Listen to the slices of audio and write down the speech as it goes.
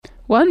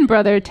One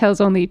brother tells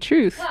only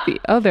truth, the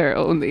other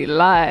only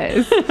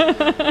lies.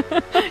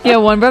 Yeah,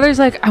 one brother's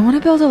like, I want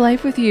to build a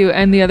life with you.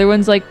 And the other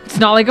one's like, it's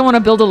not like I want to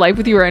build a life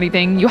with you or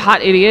anything, you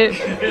hot idiot.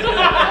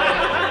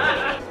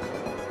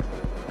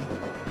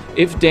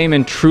 If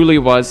Damon truly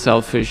was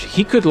selfish,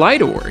 he could lie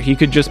to her. He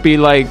could just be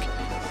like,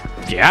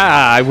 yeah,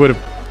 I would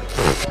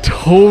have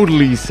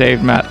totally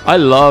saved Matt. I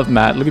love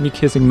Matt. Look at me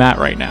kissing Matt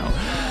right now.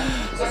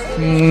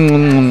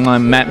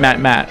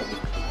 Matt.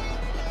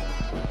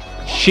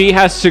 She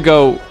has to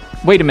go,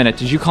 wait a minute,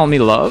 did you call me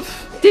love?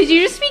 Did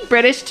you just speak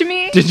British to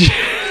me? Did you?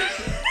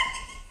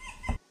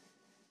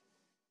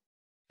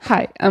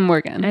 Hi, I'm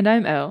Morgan. And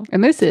I'm Elle.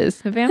 And this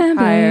is The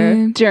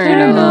Vampire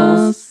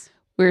Journals.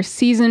 We're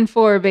season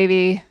 4,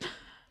 baby.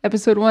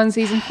 Episode 1,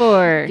 season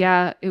 4.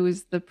 Yeah, it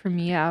was the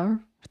premiere.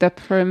 The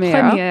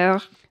premiere.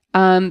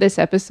 This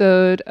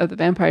episode of The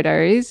Vampire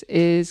Diaries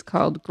is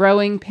called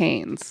Growing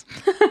Pains.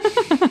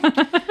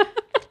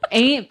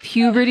 Ain't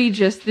puberty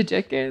just the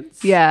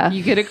Dickens? Yeah.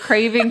 You get a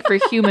craving for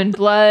human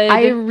blood.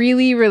 I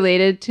really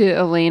related to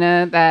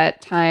Elena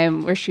that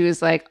time where she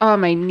was like, oh,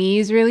 my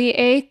knees really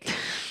ache.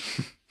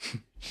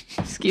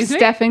 Excuse me?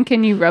 Stefan,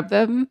 can you rub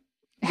them?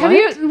 What? Have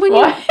you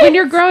when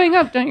you're growing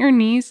up, don't your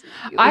knees?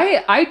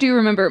 I do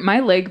remember my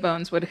leg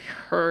bones would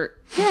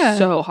hurt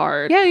so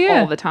hard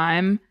all the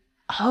time.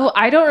 Oh,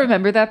 I don't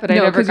remember that, but I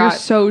never got... you're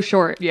so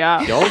short.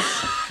 Yeah.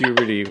 Y'all's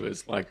puberty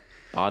was like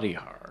body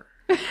horror.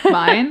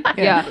 Mine?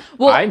 Yeah.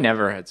 Well, I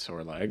never had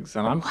sore legs,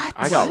 and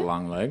I got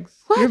long legs.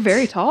 you're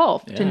very tall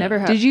to Yeah. never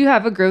have... Did you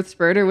have a growth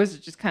spurt or was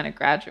it just kind of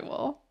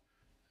gradual?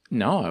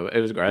 No,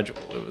 it was gradual.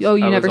 It was, Oh,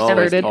 you I never was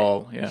always spurted?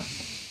 tall, yeah.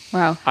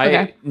 Wow.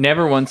 I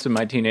never once in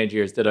my teenage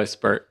years did I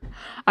spurt.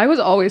 I was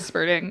always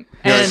spurting.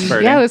 You were And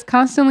spurting. Yeah, it was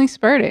constantly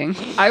spurting.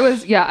 I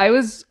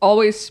was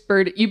always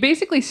spurting. You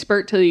basically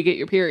spurt till you get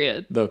your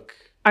period. Look,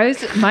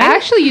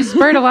 Actually, you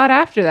spurt a lot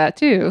after that,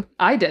 too.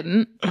 I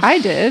didn't. I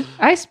did.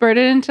 I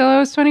spurted until I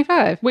was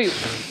 25. Wait,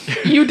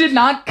 you did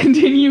not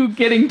continue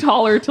getting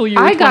taller till you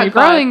were I got 25.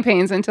 growing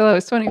pains until I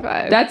was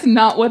 25. That's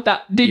not what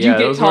that... Did you yeah,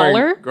 get those weren't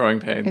taller? growing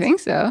pains. I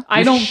think so.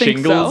 I don't think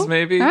Shingles, so.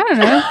 maybe? I don't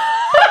know.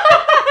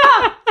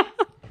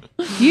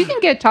 You can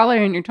get taller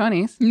in your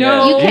 20s. No,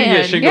 Yeah, you can get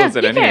can. shingles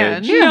at you any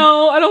can. age. Yeah.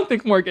 No, I don't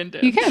think Morgan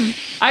did. You can.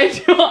 I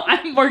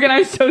do. Morgan,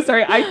 I'm so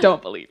sorry. I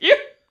don't believe you.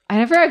 I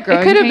never had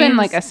growing It could have been pains.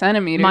 like a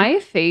centimeter. My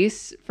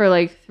face for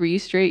like 3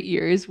 straight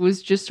years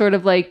was just sort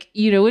of like,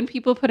 you know, when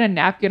people put a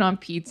napkin on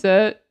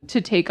pizza to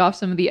take off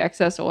some of the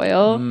excess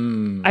oil.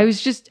 I was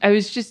just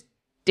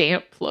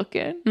damp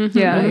looking. Mhm.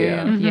 Yeah. Oh,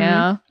 yeah. Mhm.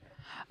 Yeah.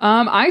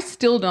 I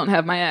still don't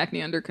have my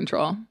acne under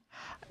control.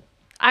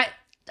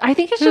 I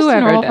think it's just a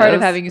Whoever normal part of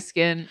does. having a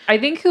skin. I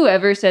think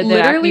whoever said that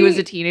acne Literally- was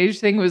a teenage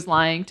thing was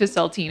lying to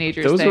sell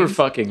teenagers Those things. were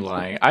fucking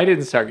lying. I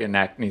didn't start getting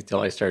acne till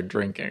I started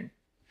drinking.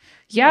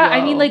 Yeah,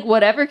 I mean, Whoa. like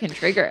whatever can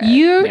trigger it.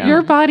 Yeah.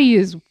 Your body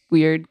is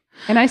weird.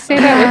 And I say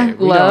that with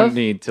We love. don't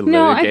need to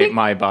No, I litigate think-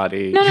 my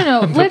body. No.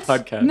 on the Let's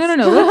podcast.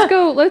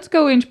 no. Let's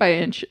go inch by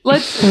inch.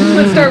 Let's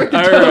start with the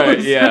All toes. right,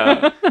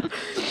 yeah.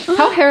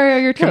 How hairy are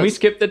your toes? Can we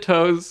skip the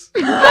toes?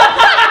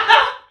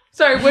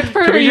 Sorry, which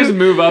part Can are we you? just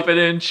move up an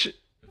inch?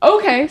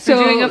 Okay, so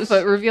So doing a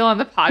foot reveal on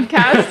the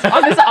podcast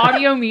on this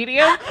audio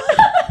medium.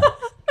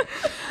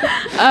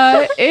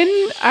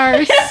 In our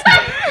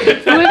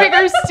living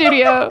room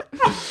studio,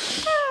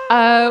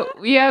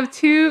 we have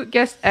 2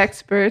 guest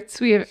experts.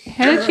 We have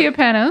Hannah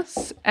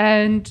Chiapanos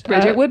and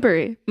Bridget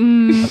Woodbury.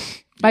 my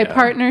Yeah.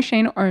 partner,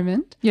 Shane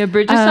Ormond. Yeah,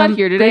 Bridget's not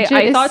here today. Bridget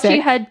I is thought she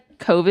sick. had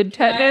COVID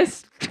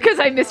tetanus because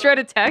I misread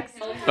a text.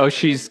 Oh,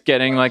 she's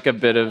getting like a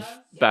bit of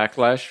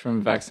backlash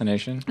from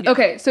vaccination.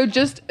 Okay, so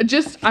just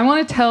I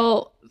want to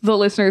tell the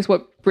listeners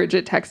what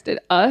Bridget texted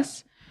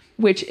us,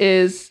 which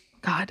is,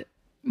 God,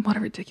 what a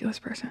ridiculous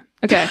person.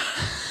 Okay.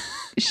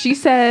 She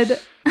said,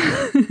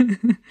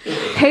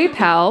 "Hey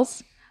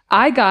pals,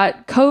 I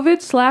got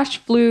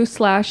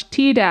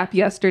COVID/flu/Tdap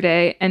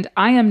yesterday and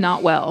I am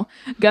not well.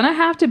 Gonna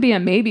have to be a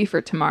maybe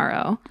for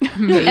tomorrow."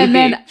 And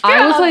then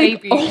I was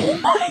like, Maybe. oh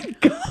my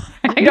God.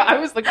 I know. I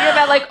was looking at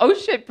that like, oh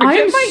shit, I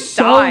Bridget am might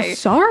so die.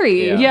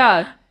 sorry. Yeah.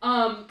 Yeah.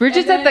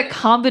 Bridget's at the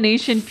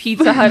combination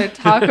Pizza Hut and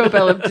Taco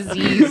Bell of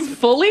disease.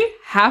 Fully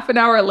half an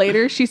hour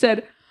later, she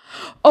said,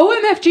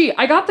 "OMFG,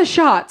 I got the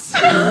shots."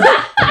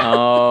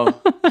 Oh,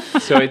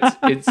 so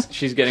it's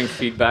she's getting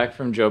feedback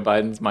from Joe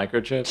Biden's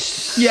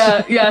microchips.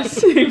 Yeah,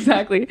 yes,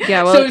 exactly.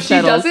 Yeah, well, so it she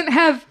settles. doesn't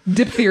have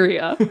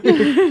diphtheria,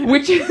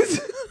 which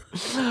is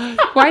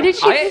Why did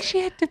she I- think she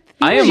had to?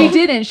 I am she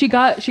didn't. She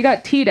got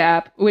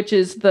Tdap, which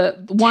is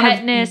the one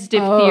Tetanus,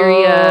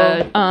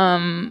 diphtheria.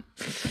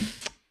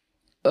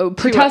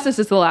 pertussis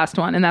is the last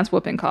one, and that's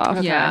whooping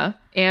cough. Yeah.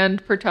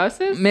 And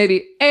pertussis?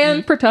 Maybe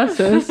and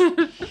pertussis.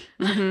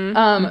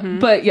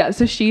 But yeah,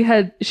 so she's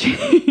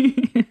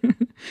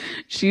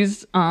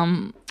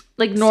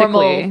Like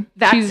normal sickly.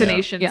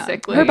 vaccination Yeah,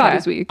 sickly. her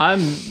body's weak.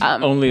 I'm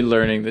only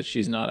learning that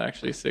she's not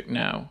actually sick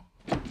now.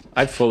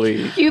 I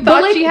fully. You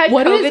thought like, she had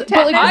what COVID is-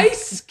 but, like, tetanus? I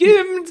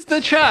skimmed the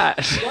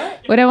chat.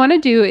 What I want to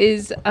do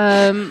is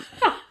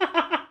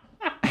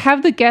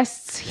have the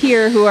guests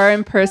here who are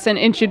in person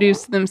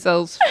introduce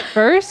themselves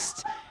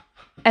first,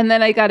 And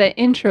then I got an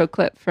intro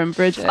clip from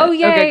Bridget. Oh,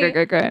 yay.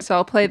 Okay, great. So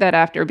I'll play that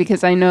after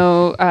because I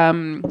know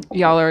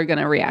y'all are going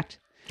to react.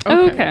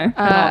 Okay.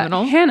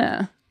 Phenomenal.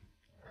 Hannah.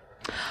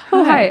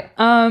 Oh, hi.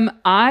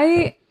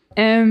 I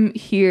am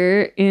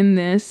here in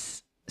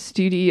this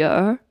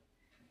studio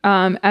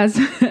as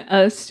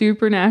a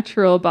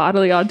supernatural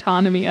bodily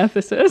autonomy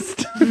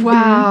ethicist.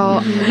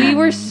 Wow. We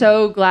were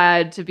so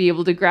glad to be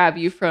able to grab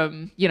you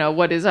from,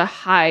 what is a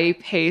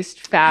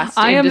high-paced, fast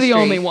I am the industry.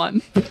 only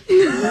one.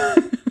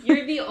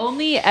 You're the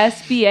only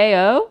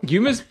SBAO?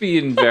 You must be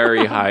in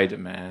very high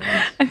demand.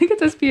 I think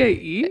it's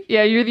SPAE.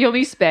 Yeah, you're the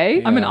only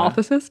spay? I'm an Yeah.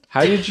 ethicist.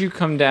 How did you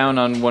come down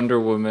on Wonder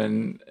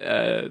Woman,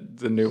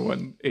 the new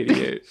one,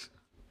 88?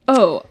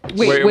 Oh,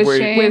 wait,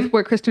 Where-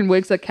 where Kristen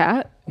Wiig's a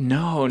cat?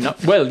 No.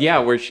 Well, yeah,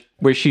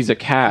 where she's a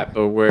cat,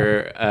 but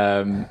where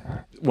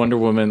Wonder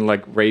Woman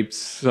like rapes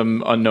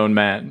some unknown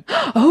man.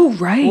 Oh,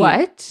 right.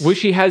 What? Where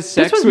she has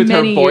sex was with her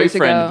many years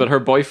ago. boyfriend, but her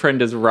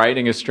boyfriend is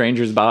riding a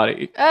stranger's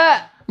body.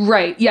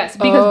 Right. Yes,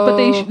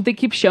 because but they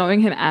keep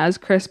showing him as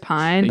Chris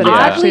Pine, but Yeah.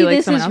 it's actually Oddly, like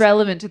this someone is else.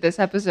 relevant to this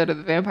episode of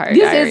The Vampire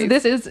Diaries.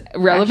 This is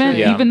relevant,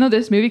 Actually, yeah. even though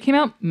this movie came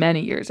out many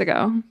years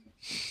ago.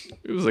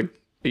 It was like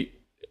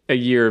a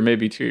year,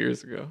 maybe 2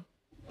 years ago.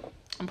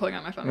 I'm pulling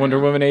out my phone. Wonder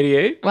Woman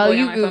 88? While pulling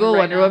you out my phone Google right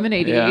Wonder now. Woman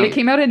 88. Yeah. It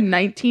came out in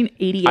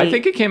 1988. I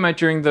think it came out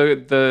during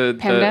the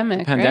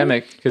Pandemic,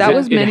 pandemic because That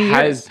was it many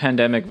has years.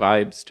 pandemic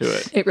vibes to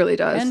it. it really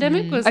does.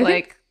 Pandemic was I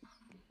think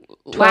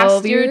like 12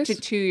 last year years? to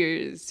 2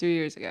 years, 3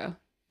 years ago.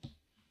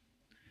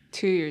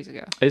 2 years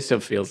ago. It still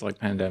feels like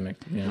pandemic,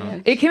 you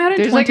know. It came out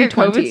in There's like a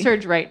 2020. COVID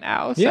surge right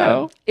now. So.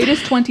 Yeah. It is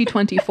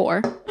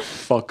 2024.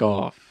 Fuck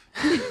off.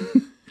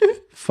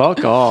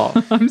 Fuck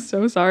off. I'm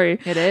so sorry.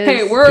 It is.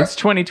 Hey, we're It's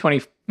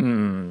 2020.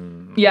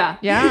 yeah.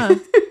 Yeah.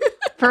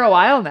 For a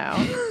while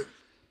now.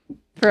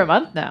 For a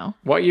month now.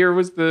 What year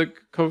was the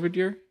COVID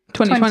year?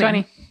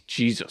 2020.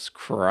 Jesus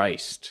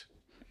Christ.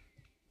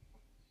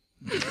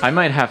 I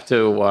might have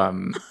to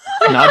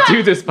not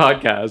do this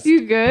podcast.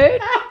 You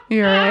good?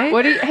 You're right.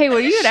 What are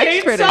you an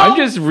expert in? I'm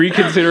just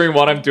reconsidering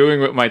what I'm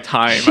doing with my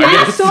time. She I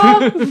guess. saw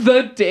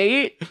the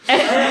date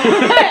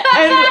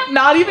and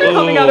not even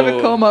coming out of a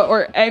Oh. coma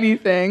or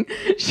anything.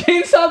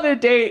 Shane saw the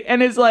date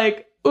and is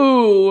like,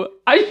 ooh,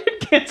 I should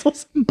cancel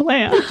some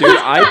plans. Dude,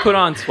 I put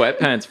on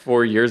sweatpants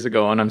 4 years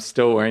ago and I'm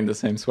still wearing the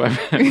same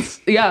sweatpants.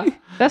 Yeah,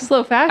 That's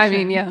slow fashion. I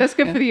mean, yeah. That's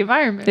good Yeah. for the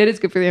environment. it is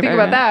good for the Think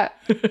environment.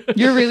 about that.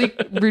 You're really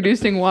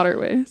reducing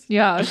waterways.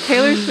 Yeah.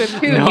 Taylor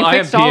Swift too. No, He I am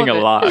fixed all peeing of a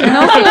it. lot. And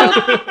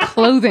also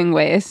clothing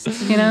waste,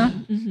 you know?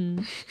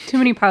 Mm-hmm. Too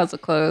many piles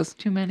of clothes.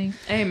 Too many.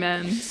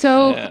 Amen.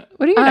 So, Yeah.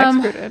 What are you an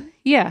expert in?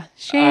 yeah,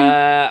 Shane.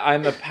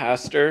 I'm a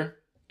pastor,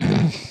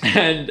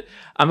 and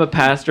I've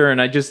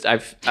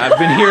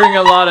been hearing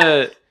a lot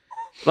of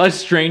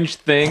strange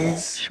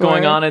things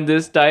going on in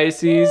this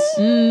diocese.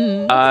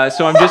 So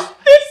This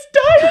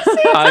diocese.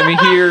 I'm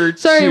here.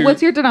 Sorry, to,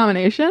 what's your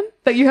denomination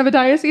that you have a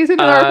diocese in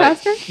our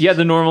pastor? Yeah,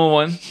 the normal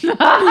one.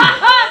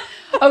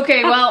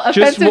 Okay, well,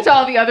 Just offensive to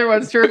all the other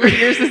ones, to refer to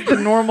yours is the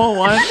normal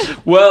one.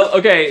 Well,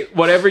 okay,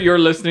 whatever you're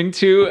listening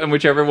to, and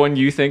whichever one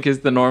you think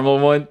is the normal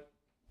one,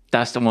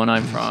 that's the one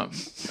I'm from.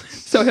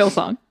 So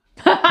Hillsong.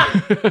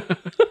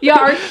 Yeah,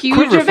 our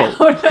huge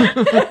Quiverful.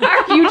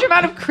 our huge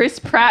amount of Chris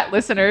Pratt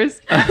listeners.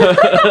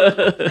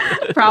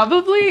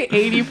 Probably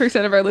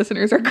 80% of our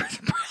listeners are Chris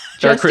Pratt.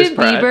 Or Chris Justin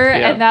Pratt, Bieber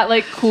yeah. and that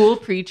like cool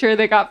preacher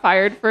that got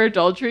fired for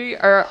adultery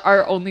are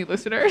our only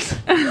listeners.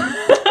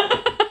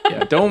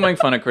 Yeah, don't make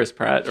fun of Chris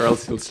Pratt, or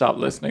else he'll stop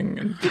listening.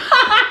 And,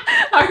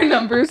 Our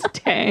numbers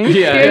tank.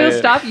 yeah, He'll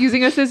stop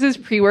using us as his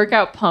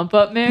pre-workout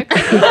pump-up mix.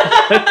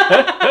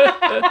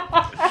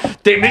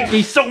 They make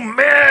me so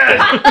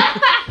mad.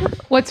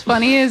 What's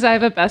funny is I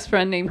have a best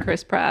friend named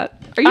Chris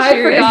Pratt. Are you I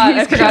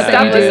serious? forgot Stop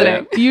that you do.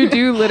 listening. You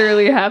do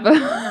literally have a.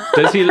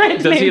 Does he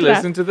friend named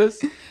listen to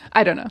this?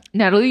 I don't know.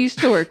 Natalie used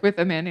to work with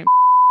a man named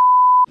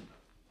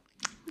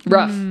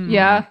Rough.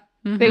 Yeah.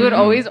 They would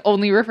always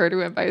only refer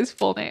to him by his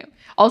full name.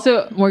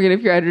 Also, Morgan,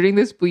 if you're editing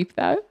this, bleep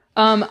that.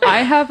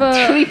 I have a.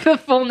 Bleep the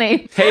full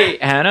name. Hey,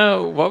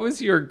 Hannah, what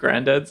was your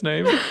granddad's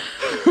name?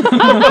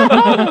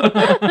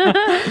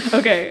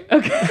 Okay.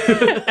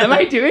 Am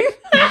I doing?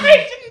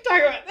 I shouldn't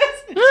talk about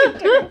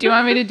this. Do you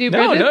want me to do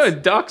No, Bridget's? no,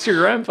 dox your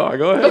grandpa.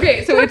 Go ahead.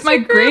 Okay, so it's my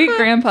great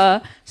grandpa.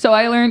 So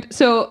I learned.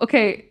 So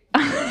okay,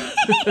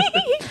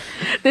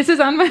 this is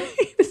on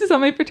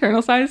my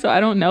paternal side. So I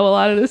don't know a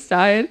lot of this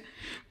side,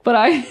 but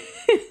I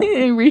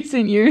in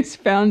recent years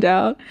found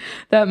out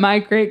that my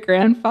great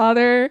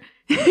grandfather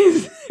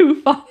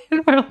who fought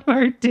in World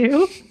War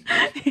II.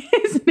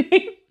 His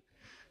name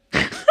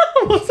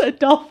was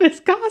Adolphus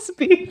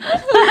Cosby.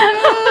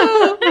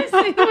 His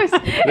name was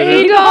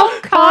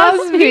Adolf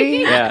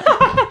Cosby. Yeah,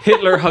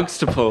 Hitler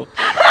Huxtable.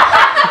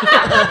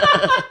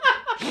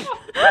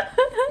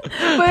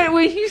 But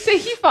when you say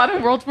he fought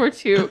in World War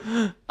II,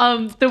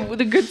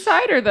 the good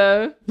side or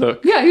the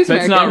Look, Yeah, he's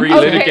let's not American.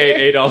 relitigate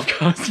Okay. Adolf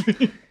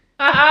Cosby.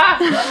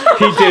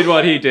 He did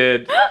what he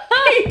did.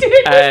 He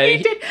did what he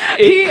did.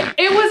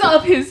 It was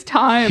of his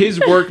time. His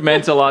work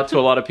meant a lot to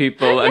a lot of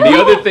people, and the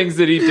other things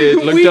that he did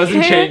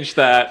doesn't change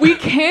that. We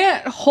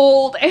can't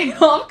hold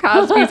Adolf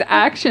Cosby's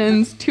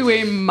actions to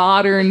a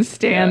modern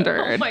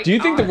standard. Oh Do you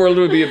think the world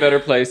would be a better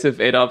place if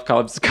Adolf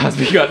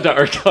Cosby got to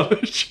art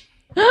college?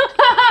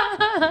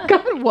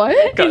 God,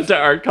 what? Got to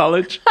art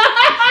college?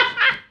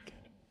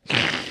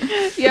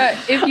 Yeah,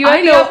 if you I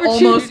had know the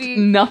almost opportunity,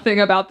 nothing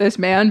about this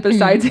man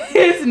besides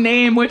his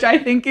name, which I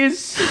think is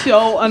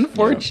so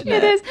unfortunate.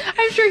 it is.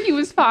 I'm sure he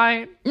was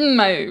fine.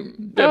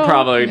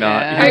 Probably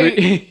not. yeah.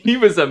 He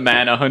was a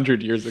man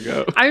 100 years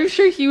ago. I'm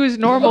sure he was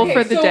normal Okay,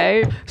 for the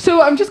day.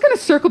 So I'm just going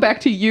to circle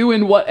back to you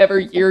in whatever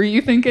year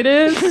you think it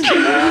is.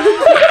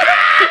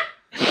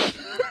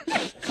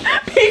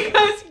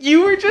 Because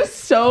you were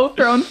just so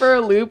thrown for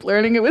a loop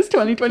learning it was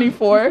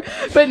 2024,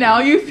 but now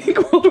you think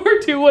World War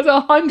II was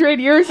 100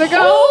 years ago?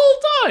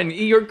 Hold on.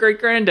 Your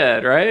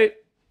great-granddad, right?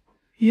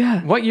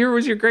 Yeah. What year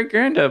was your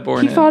great-granddad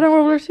born He in? fought in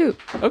World War II.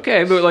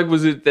 Okay, but like,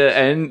 was it the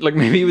end? Like,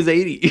 maybe he was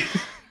 80.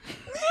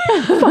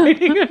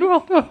 Fighting in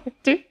World War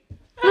II.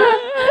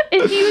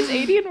 If he was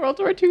 80 in World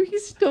War II, he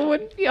still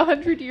wouldn't be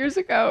 100 years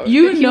ago.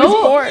 You that he know-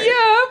 was born. Yeah,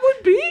 it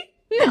would be.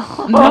 No.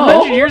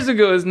 100 years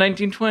ago is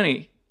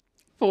 1920.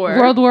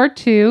 World War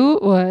II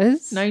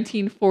was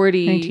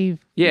 1940. 19.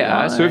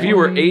 Yeah, so if you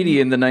were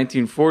 80 in the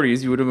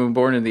 1940s, you would have been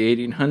born in the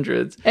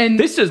 1800s. And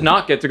This does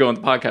not get to go on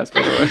the podcast,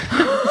 by the way.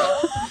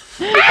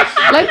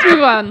 Let's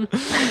move on.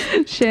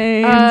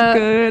 Shane's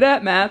good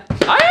at math.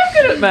 I am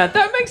good at math.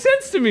 That makes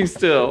sense to me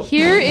still.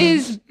 Here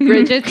is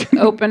Bridget's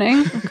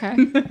opening.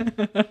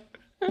 Okay.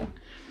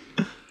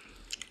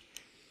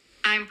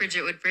 I'm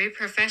Bridget Woodbury,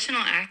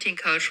 professional acting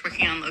coach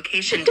working on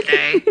location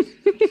today.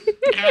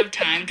 I don't have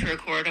time to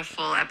record a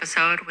full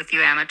episode with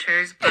you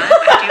amateurs, but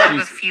I do have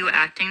a few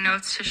acting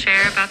notes to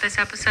share about this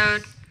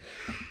episode.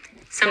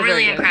 Some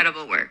really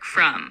incredible work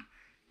from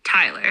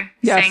Tyler,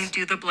 Yes. saying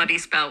do the bloody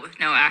spell with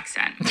no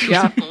accent. It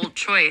Yeah. was a bold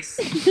choice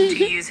to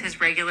use his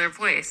regular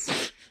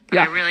voice, but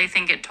Yeah. I really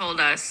think it told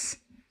us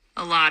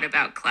a lot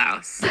about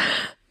Klaus.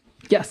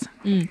 Yes.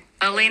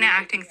 Elena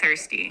acting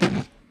thirsty.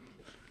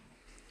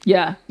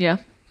 Yeah. Yeah.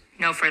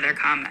 No further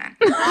comment.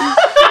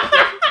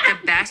 The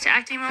best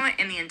acting moment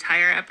in the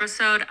entire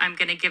episode, I'm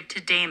going to give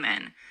to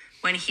Damon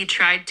when he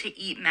tried to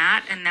eat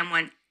Matt and then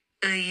went,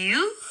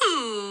 you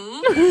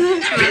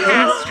to a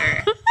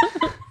master.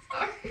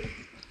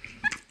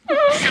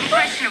 Some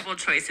questionable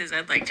choices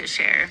I'd like to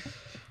share.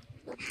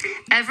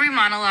 Every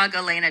monologue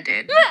Elena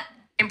did,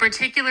 in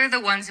particular the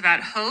ones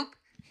about hope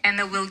and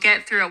the we'll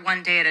get through it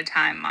one day at a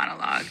time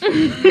monologue,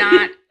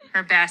 not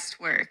her best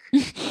work.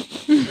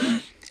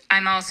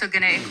 I'm also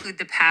going to include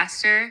the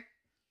pastor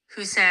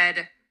who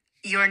said,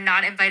 you're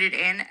not invited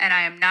in and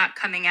I am not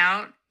coming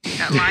out.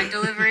 That line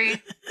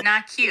delivery,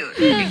 not cute.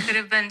 It could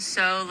have been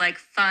so like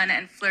fun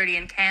and flirty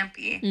and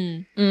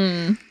campy.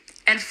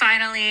 And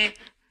finally,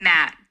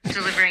 Matt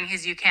delivering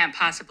his you can't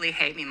possibly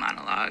hate me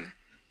monologue.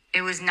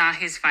 It was not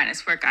his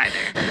finest work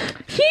either.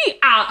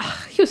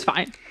 He was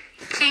fine.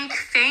 Kink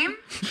fame?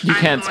 You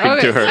can't speak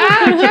to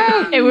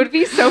her. It would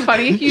be so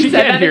funny if you She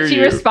said can't that hear and she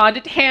you.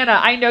 responded, Hannah,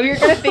 I know you're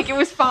going to think it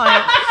was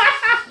fine.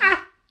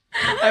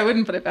 I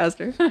wouldn't put it past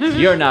her.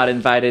 You're not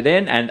invited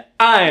in, and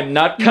I'm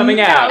not coming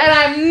out. And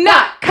I'm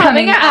not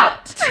coming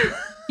out.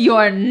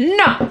 You're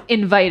not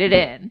invited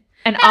in.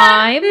 And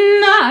I'm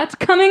Not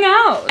coming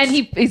out. And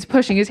he's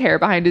pushing his hair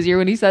behind his ear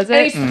when he says And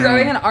it. he's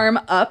throwing an arm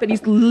up and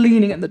he's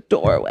leaning in the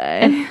doorway.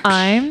 And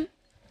I'm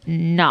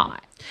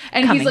not.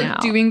 And he's coming like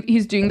out.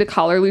 doing the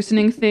collar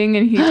loosening thing,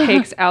 and he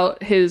takes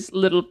out his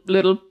little The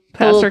little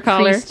pastor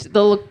collar. priest-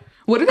 the little-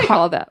 What do they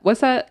call that?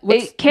 What's that?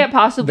 it can't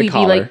possibly the be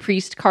like collar.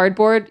 priest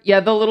cardboard. Yeah,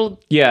 the little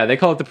Yeah, they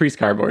call it the priest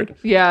cardboard.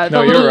 yeah,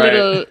 No, the you're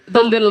little right.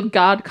 the little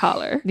god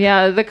collar.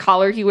 yeah, the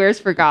collar he wears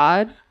for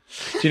God.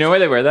 Do you know where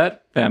they wear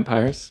that?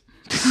 Vampires.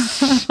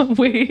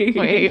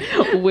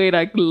 wait,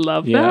 I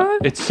love Yeah, that.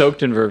 it's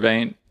soaked in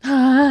vervain.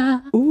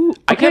 Ooh,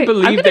 I can't I'm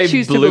believe gonna they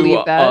choose to blew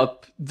believe that.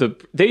 up the.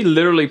 They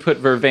literally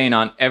put vervain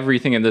on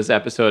everything in this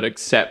episode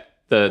except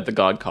the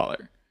god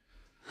collar.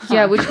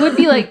 Yeah, which would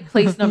be like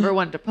place number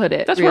one to put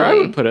it. That's really. where I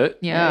would put it.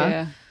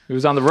 Yeah. It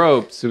was on the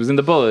ropes. It was in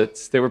the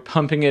bullets. They were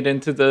pumping it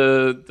into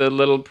the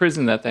little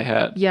prison that they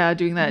had. Yeah,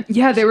 doing that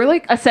Yeah, they were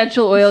like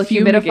essential oil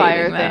Fumigating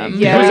humidifier them. thing.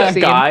 There was Yeah. a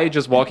guy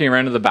just walking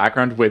around in the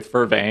background with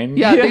vervain.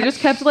 yeah, they just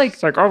kept like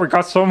It's like, oh, we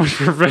got so much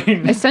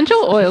vervain. Essential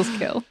oils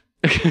kill.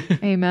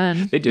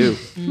 Amen. They do.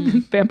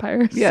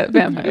 vampires. Yeah,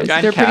 vampires.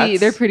 And They're cats.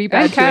 they're pretty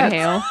bad And to cats.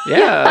 inhale.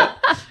 Yeah.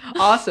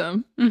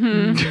 Awesome.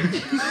 No,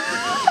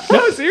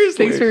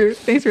 seriously.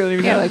 Thanks for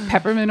leaving Yeah, that. like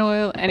peppermint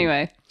oil.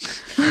 Anyway.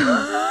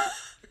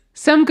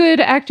 Some good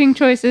acting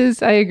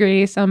choices, I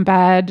agree. Some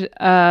bad.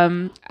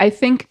 I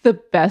think the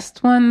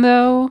best one,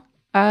 though,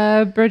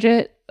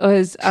 Bridget,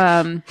 was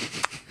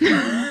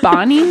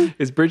Bonnie.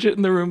 Is Bridget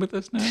in the room with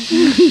us now?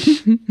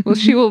 Well,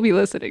 she will be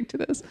listening to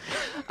this.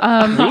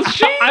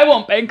 I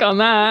won't bank on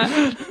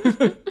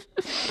that.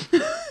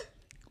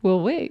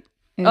 We'll wait.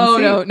 and Oh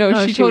see. no,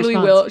 Oh, she totally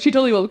responds. will. She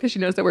totally will because she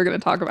knows that we're going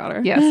to talk about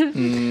her. Yes.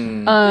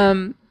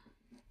 Mm.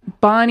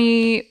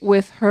 Bonnie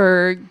with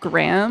her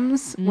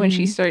Grams when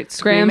she starts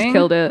screaming. Grams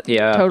killed it.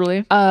 Yeah.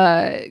 Totally.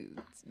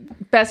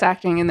 Best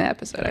acting in the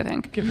episode, I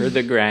think. Give her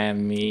the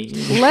Grammy.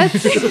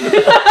 Let's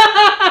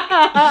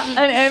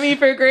An Emmy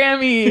for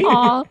Grammy.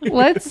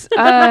 let's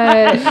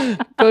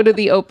go to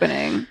the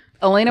opening.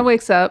 Elena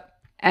wakes up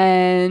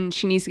and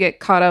she needs to get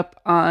caught up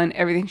on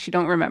everything she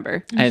don't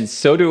remember. And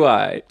so do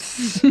I.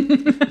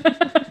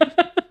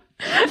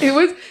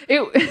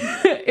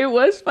 It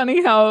was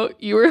funny how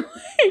you were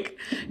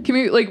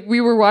like, we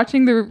were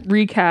watching the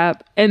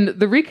recap, and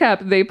the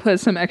recap, they put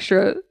some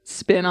extra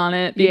spin on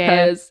it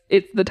because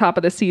it's the top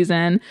of the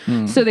season.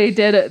 So they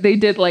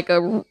did like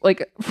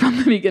from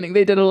the beginning,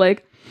 they did a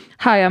like,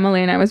 hi, I'm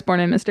Elaine. I was born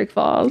in Mystic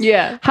Falls.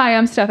 Yeah. Hi,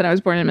 I'm Steph, and I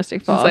was born in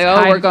Mystic Falls. It's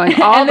like, Hi. we're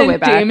going all and the then way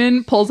back.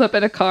 Damon pulls up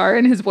in a car,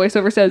 and his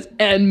voiceover says,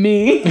 and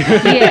me.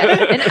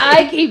 Yeah, and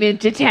I came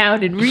into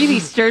town and really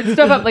stirred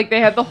stuff up. Like they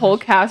had the whole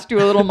cast do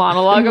a little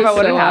monologue about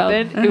what had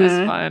happened. It was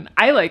fun.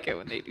 I like it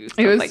when they do stuff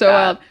It was like so that.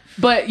 wild.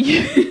 But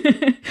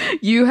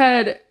you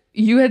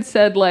had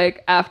said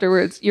like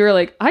afterwards, you were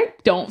like, I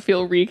don't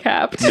feel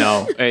recapped.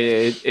 No,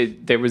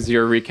 there was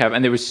zero recap,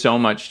 and there was so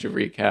much to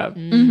recap.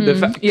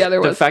 There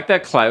was. The fact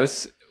that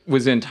Klaus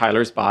was in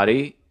Tyler's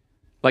body,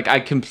 like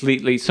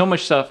so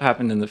much stuff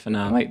happened in the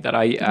finale that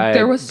I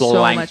There was so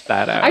blanked much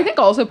that out. I think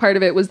also part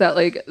of it was that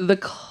like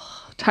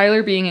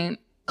Tyler being in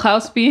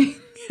Klaus being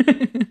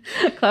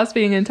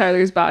in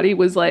Tyler's body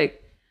was like,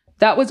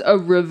 that was a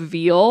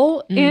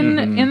reveal in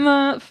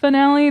the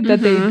finale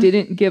that they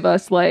didn't give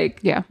us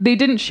like, they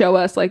didn't show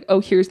us like,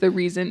 oh, here's the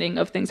reasoning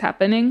of things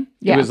happening.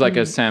 It was like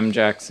a Sam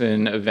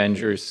Jackson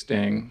Avengers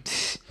sting.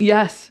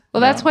 Yes. Well,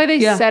 that's why they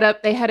set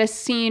up. They had a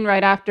scene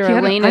right after He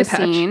had an Elena's eye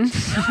patch. scene.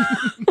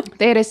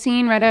 They had a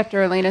scene right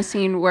after Elena's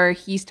scene where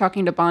he's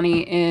talking to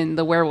Bonnie in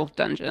the werewolf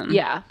dungeon.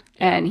 Yeah.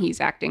 And he's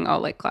acting all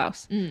like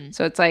Klaus.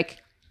 So it's like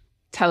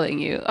telling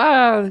you,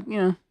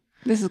 oh,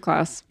 this is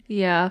Klaus.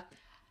 Yeah.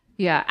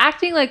 Yeah.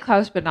 Acting like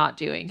Klaus, but not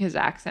doing his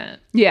accent.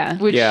 Yeah.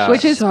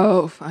 Which is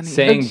so funny.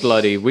 Saying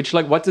bloody, which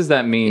like, what does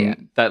that mean? Yeah.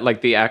 That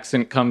like the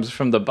accent comes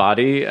from the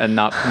body and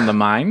not from the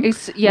mind?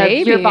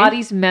 Maybe. Your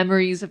body's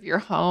memories of your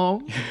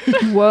home.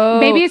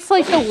 Whoa. Maybe it's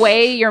like the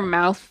way your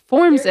mouth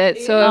forms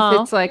it. So if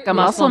it's like a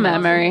muscle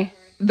Muscle memory.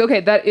 Okay,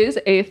 that is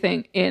a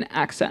thing in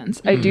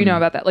accents. I do know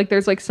about that. Like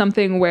there's like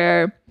something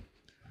where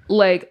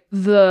like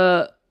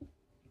the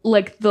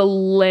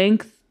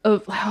length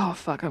of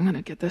I'm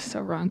gonna get this so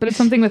wrong, but it's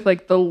something with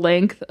like the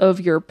length of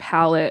your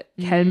palate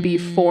can be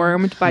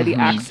formed by the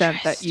accent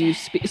that you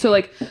speak. So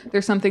like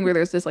there's something where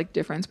there's this like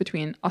difference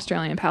between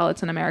Australian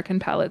palates and American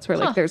palates where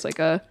like there's like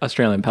a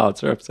Australian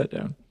palates are upside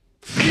down.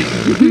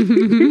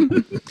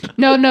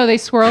 No, they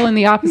swirl in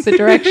the opposite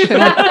direction.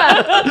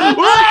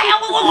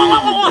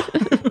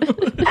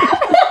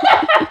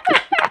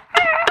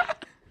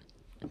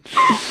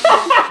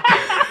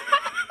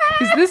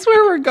 Is this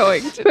where we're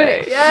going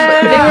today?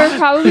 They were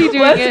probably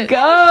doing it.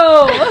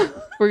 go.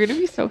 We're gonna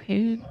be so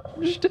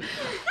hinged.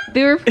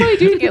 They were probably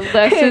doing it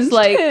less as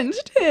like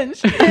hinged.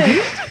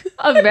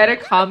 a meta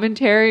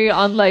commentary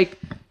on like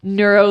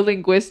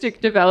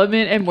neuro-linguistic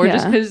development and more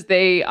just because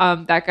they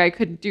that guy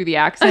couldn't do the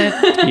accent.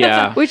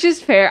 Yeah. Which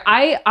is fair.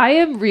 I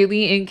am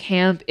really in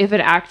camp, if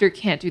an actor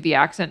can't do the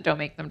accent, don't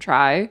make them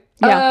try.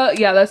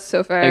 Yeah, that's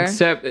so fair.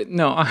 Except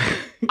no,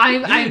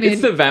 I'm it's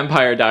in. the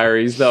Vampire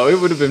Diaries though. It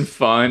would have been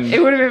fun.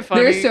 It would have been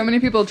funny. There's so many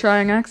people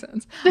trying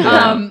accents.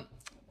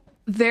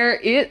 There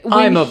is.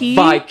 I'm a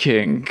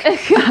Viking.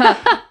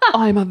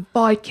 I'm a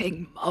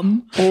Viking,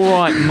 Mum. All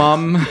right,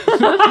 Mum.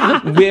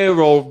 We're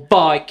all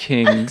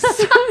Vikings.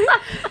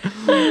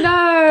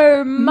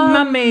 No,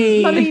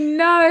 Mummy. Mummy,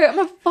 no. I'm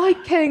a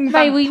Viking.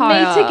 May we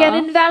vampire. meet again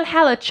in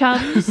Valhalla,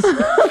 chums.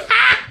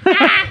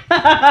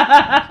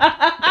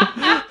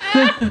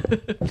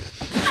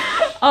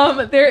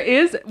 There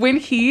is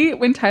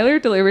when Tyler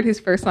delivered his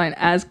first line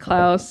as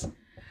Klaus.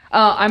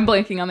 I'm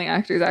blanking on the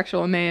actor's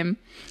actual name.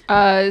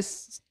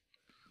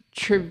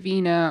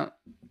 Trevino.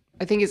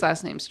 I think his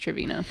last name's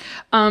Trevino.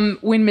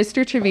 When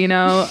Mr.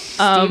 Trevino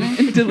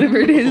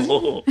delivered his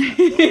oh,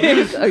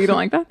 you don't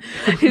like that?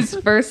 His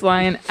first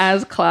line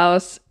as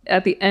Klaus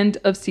at the end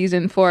of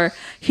season 4,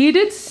 he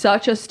did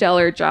such a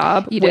stellar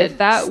job with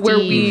that. Where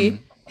we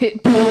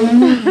hit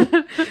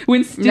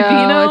when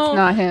Stevino. No, it's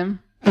not him.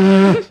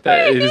 This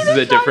is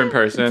a different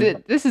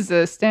person. This is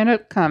a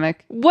stand-up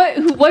comic. Why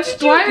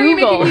are you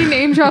making me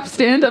name drop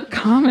stand-up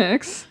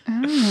comics?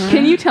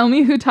 Can you tell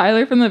me who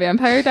Tyler from the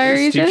Vampire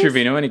Diaries Steve is?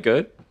 Trevino any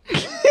good?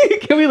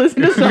 Can we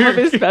listen to some of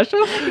his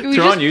specials? It's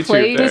on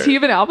YouTube. Does he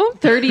have an album?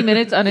 30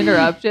 minutes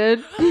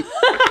uninterrupted.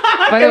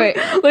 By the way,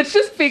 Let's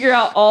just figure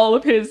out all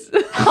of his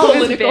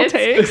political bits.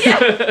 takes.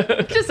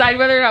 decide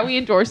whether or not we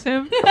endorse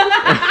him.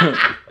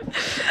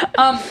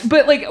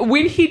 But like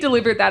when he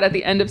delivered that at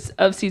the end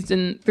of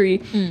season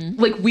 3,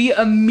 like we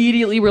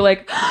immediately were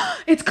like,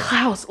 it's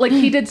Klaus. Like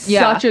he did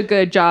such a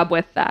good job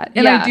with that.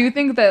 And I do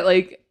think that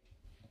like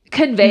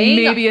Conveying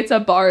maybe it's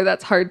a bar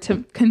that's hard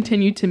to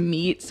continue to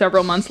meet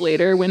several months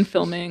later when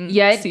filming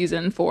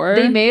season 4.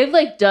 They may have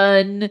like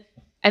done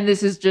and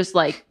this is just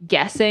like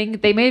guessing.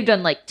 They may have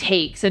done like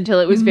takes until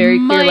it was very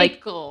clear,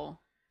 like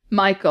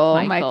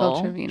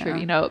Michael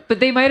Trevino. But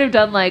they might have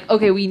done like,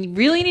 okay, we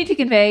really need to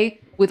convey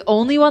with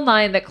only one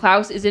line that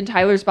Klaus is in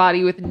Tyler's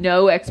body with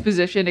no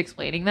exposition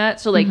explaining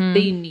that. So like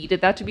they needed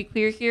that to be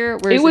clear here.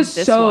 Whereas It was in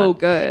this so one,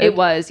 good. It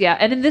was, yeah.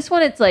 And in this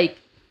one, it's like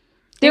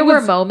there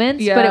were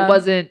moments, but it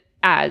wasn't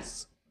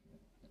as,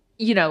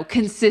 you know,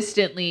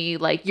 consistently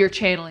like you're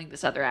channeling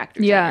this other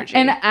actor's energy.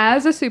 And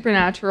as a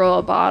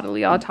supernatural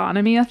bodily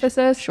autonomy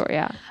ethicist, sure,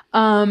 yeah.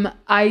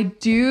 I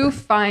do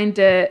find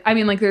it, I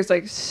mean, like there's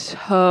like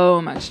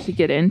so much to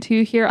get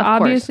into here,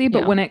 obviously,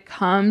 but when it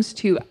comes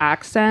to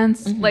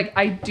accents, like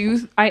I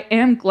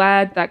am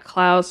glad that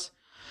Klaus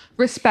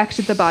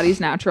respected the body's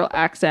natural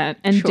accent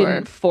and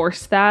didn't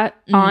force that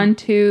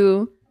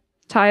onto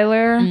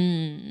Tyler.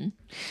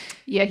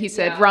 Yeah, he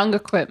said wrong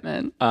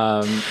equipment.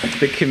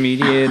 The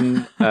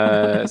comedian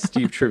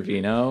Steve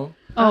Trevino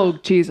Oh,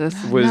 Jesus.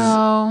 was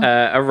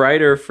a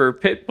writer for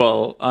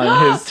Pitbull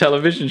on his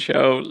television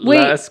show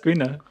La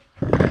Esquina.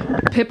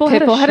 Pitbull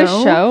had a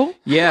show?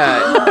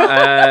 Yeah,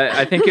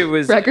 I think it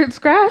was. Record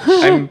scratch?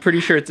 I'm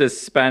pretty sure it's a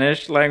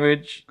Spanish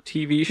language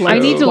TV show. I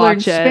need to learn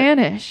Watch it.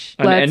 Spanish.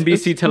 on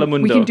NBC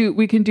Telemundo.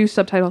 We can do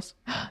subtitles.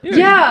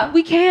 Yeah,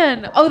 we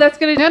can. Oh, that's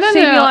gonna save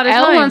me a lot of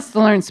Elle time. wants to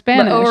learn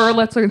Spanish. Or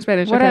let's learn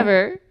Spanish. okay.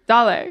 Whatever.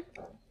 Dollar.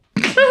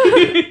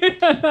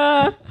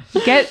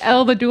 Get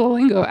Elle the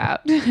Duolingo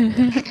app.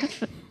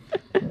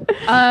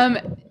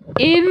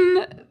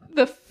 In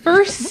the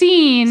first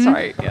scene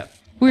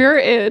we're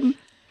in,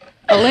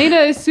 Elena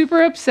is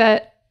super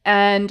upset,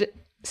 and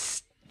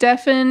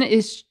Stefan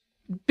is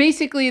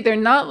basically, they're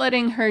not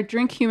letting her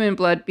drink human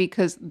blood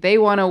because they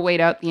want to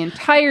wait out the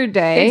entire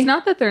day. It's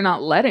not that they're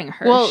not letting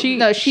her. Well,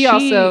 no, she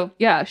also-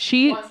 Yeah,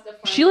 she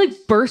like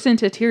bursts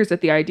into tears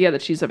at the idea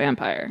that she's a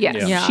vampire. Yes.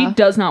 Yeah. Yeah. She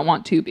does not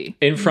want to be.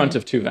 in front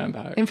of two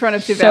vampires. In front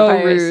of two So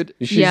vampires. rude.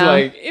 She's Yeah.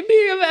 like,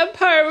 being a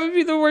vampire would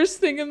be the worst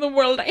thing in the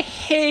world. I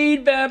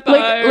hate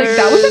vampires. Like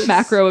that was a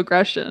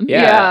macroaggression.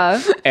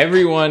 Yeah.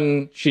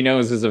 Everyone she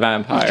knows is a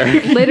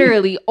vampire.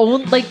 Literally,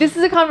 like this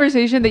is a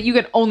conversation that you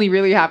can only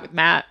really have with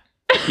Matt.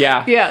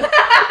 Yeah. Yeah.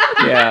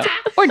 Yeah.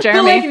 Or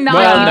Jeremy.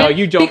 Well, no,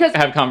 you don't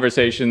have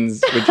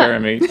conversations with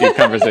Jeremy. He's not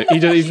going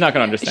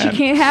to She understand.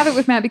 can't have it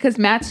with Matt because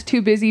Matt's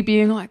too busy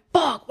being like,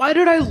 fuck, why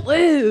did I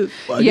live?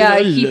 Yeah,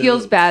 he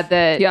feels bad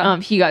that Yeah.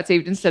 he got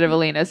saved instead of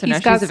Elena, so He's now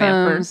got she's a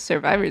vampire. some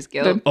survivor's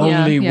guilt.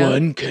 Only Yeah.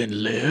 one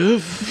can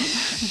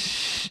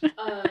live.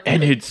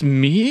 And it's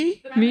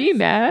me, Me,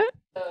 Matt.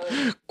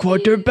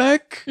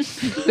 quarterback.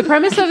 The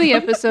premise of the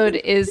episode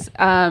is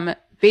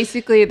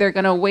basically they're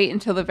going to wait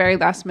until the very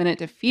last minute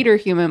to feed her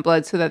human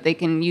blood so that they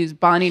can use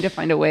Bonnie to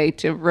find a way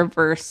to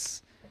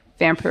reverse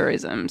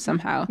vampirism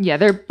somehow. Yeah,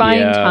 they're buying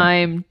Yeah.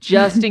 time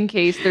just in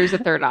case there's a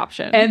third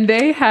option. And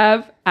they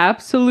have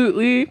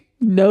absolutely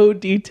no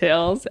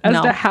details as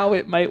No. to how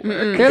it might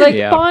work. they're like,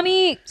 Yeah.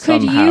 Bonnie,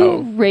 could Somehow. you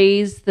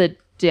raise the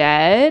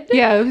dead?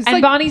 Yeah, it was And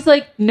like Bonnie's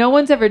like, no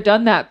one's ever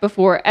done that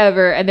before,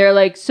 ever. And they're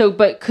like, so,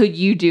 but could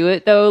you do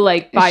it though?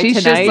 Like by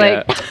she's tonight?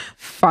 just like,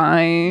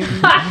 fine.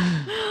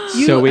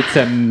 So it's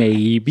a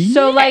maybe.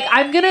 So like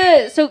I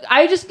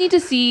just need to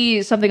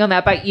see something on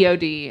that by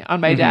EOD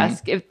on my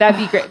desk. If that'd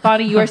be great.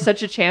 Bonnie, you are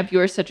such a champ. You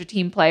are such a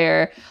team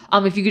player.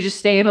 If you could just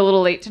stay in a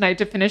little late tonight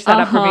to finish that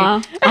up for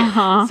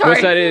me.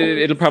 What's that?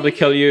 It'll probably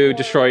kill you,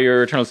 destroy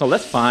your eternal soul.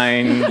 That's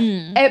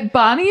fine.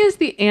 Bonnie is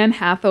the Anne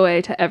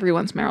Hathaway to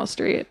everyone's Meryl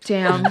Streep.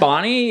 Damn.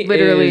 Bonnie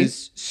Literally.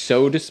 is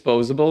so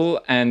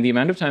disposable, and the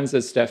amount of times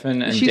that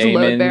Stefan and She's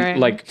Damon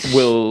load-bearing.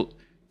 will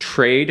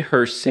trade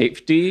her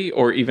safety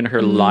or even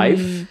her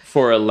life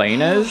for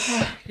Elena's.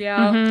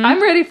 Yeah.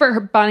 I'm ready for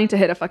Bonnie to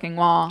hit a fucking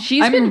wall.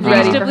 She's I'm been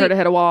ready for reasonably- her to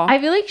hit a wall. I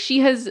feel like she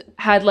has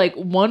had like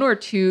one or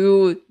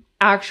two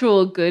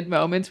actual good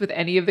moments with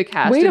any of the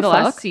cast Way in to the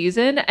last fuck.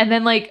 season. And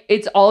then like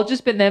it's all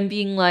just been them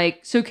being like,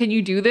 so can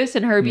you do this?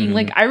 And her being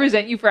like, I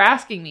resent you for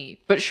asking me,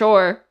 but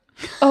sure.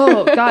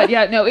 Oh God,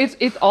 yeah, no,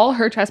 it's all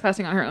her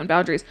trespassing on her own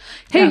boundaries.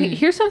 Hey,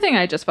 here's something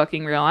I just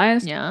fucking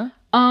realized. Yeah.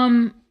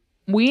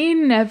 We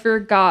never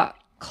got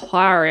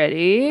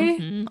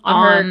clarity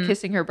On her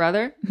kissing her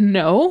brother.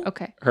 No.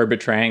 Okay. Her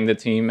betraying the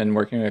team and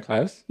working with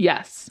Klaus.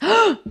 Yes.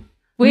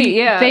 Wait,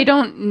 yeah. They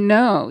don't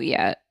know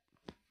yet.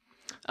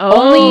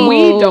 Oh.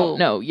 We don't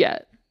know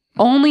yet.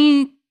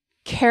 Only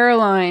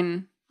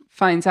Caroline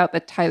finds out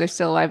that Tyler's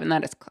still alive, and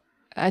that is,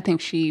 I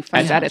think she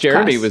finds out And it's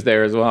Jeremy Klaus. was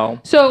there as well.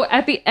 So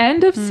at the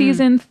end of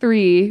season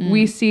 3,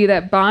 we see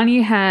that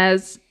Bonnie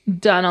has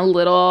done a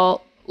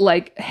little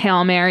like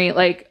Hail Mary,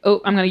 like, oh,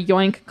 I'm going to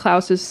yoink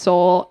Klaus's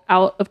soul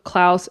out of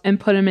Klaus and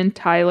put him in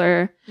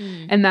Tyler.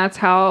 And that's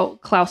how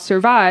Klaus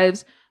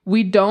survives.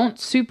 We don't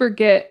super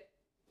get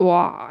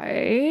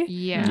why.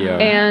 Yeah. Yeah.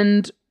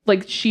 And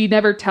like she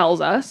never tells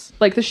us.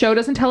 Like the show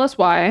doesn't tell us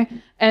why.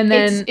 And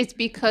then It's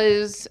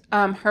because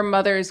her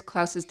mother is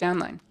Klaus's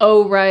downline.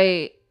 Oh,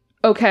 right.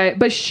 okay,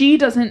 but she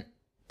doesn't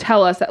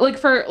tell us that. Like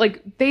for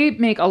like they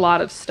make a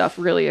lot of stuff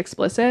really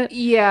explicit.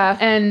 Yeah,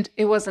 And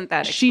it wasn't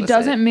that. she explicit.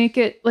 doesn't make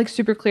it like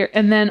super clear.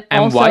 And then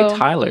And also why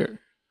Tyler?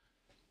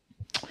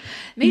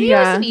 Maybe it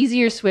was an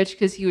easier switch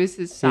because he was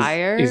his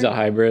sire. He's a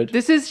hybrid.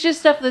 This is just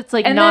stuff that's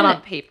like And not then-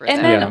 on paper. And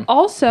though. then Yeah.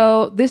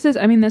 also, this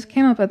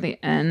came up at the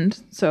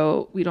end,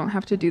 so we don't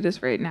have to do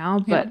this right now,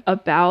 but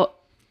about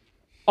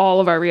all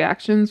of our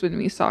reactions when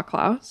we saw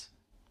Klaus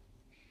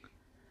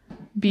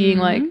being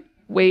like,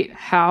 wait,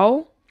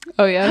 how?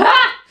 Oh yeah.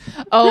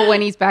 Oh,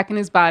 when he's back in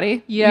his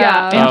body.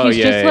 Yeah. And Oh, he's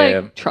yeah, just yeah, like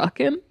yeah.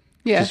 trucking.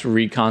 Yeah. Just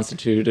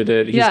reconstituted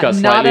it. He's Yeah, got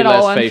not slightly at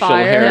all less on facial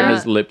fire. hair and Yeah.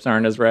 his lips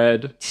aren't as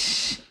red.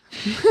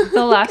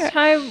 The last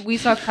time we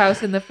saw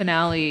Klaus in the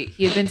finale,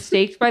 he had been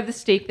staked by the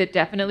stake that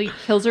definitely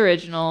kills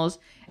originals,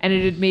 and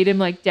it had made him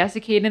like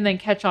desiccate and then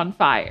catch on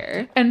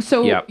fire. And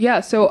so,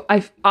 Yep. so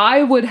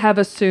I would have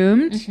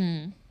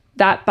assumed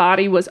that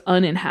body was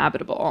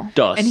uninhabitable.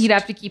 Dust. And he'd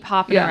have to keep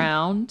hopping Yeah.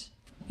 around.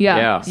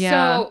 Yeah.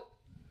 Yeah.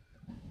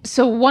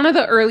 So one of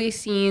the early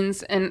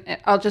scenes, and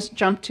I'll just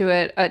jump to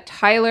it.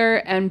 Tyler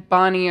and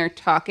Bonnie are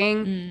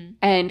talking,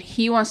 and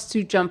he wants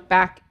to jump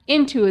back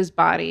into his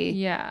body.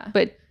 Yeah.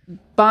 But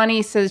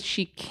Bonnie says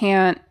she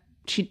can't.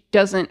 She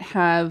doesn't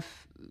have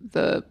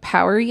the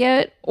power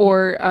yet,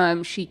 or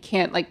she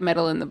can't like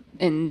meddle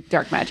in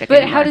dark magic. But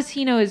anymore. how does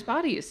he know his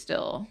body is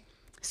still?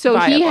 So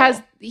viable?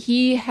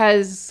 he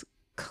has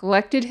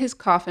collected his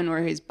coffin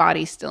where his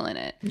body's still in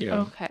it.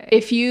 Yeah. Okay.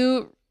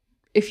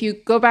 If you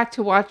go back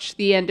to watch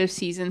the end of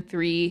season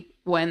 3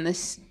 when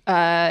this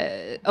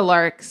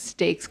Alaric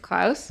stakes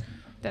Klaus,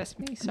 That's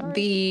me. Sorry.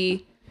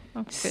 the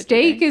I'm fidgeting.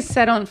 stake is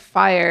set on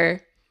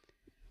fire,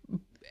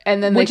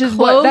 and then Which they is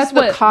close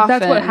what the coffin.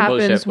 that's what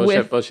happens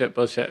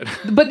Bullshit.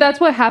 But that's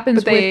what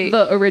happens But they- with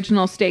the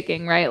original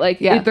staking, right? Like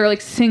they're like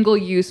single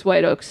use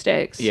white oak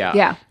stakes. Yeah.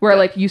 Yeah, Where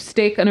like you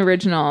stake an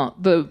original,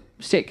 the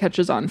stake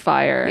catches on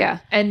fire. yeah.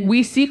 And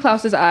we see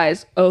Klaus's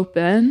eyes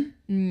open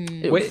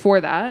Wait. for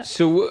that.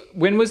 So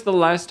when was the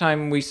last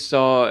time we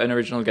saw an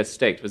original get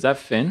staked? Was that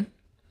Finn?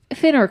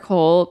 Finn or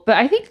Cole, but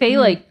I think they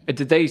like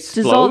Did they dissolved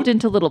explode?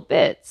 into little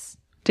bits.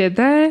 Did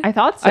they? I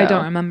thought so. I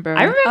don't remember.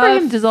 I remember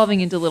him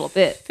dissolving into little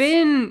bits.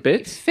 Finn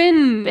Bits?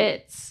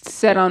 Bits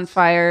set on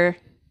fire.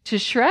 to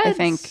shreds. I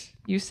think.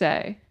 You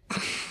say.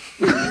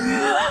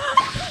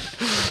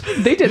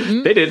 They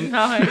didn't. They didn't. You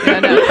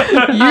said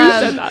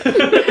that.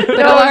 But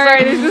No, Alaric,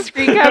 sorry. There's a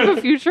screen cap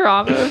of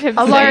Futurama of him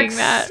Alaric saying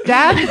that.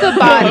 stabbed the And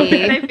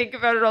body, I think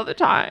about it all the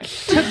time.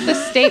 took the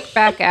stake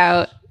back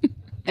out,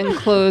 and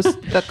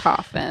closed the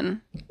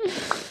coffin.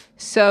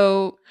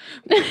 So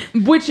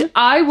Which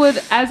I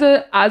would, as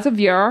a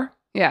viewer,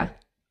 yeah,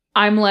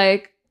 I'm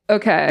like,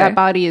 okay, that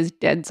body is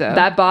dead. So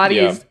that body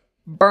Yeah. is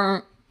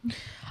burnt.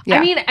 yeah,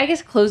 I mean, I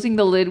guess closing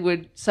the lid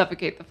would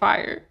suffocate the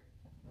fire.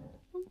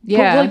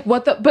 yeah. But like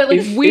what the? But like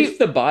If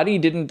the body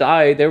didn't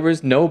die, there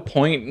was no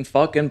point in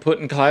fucking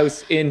putting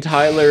Klaus in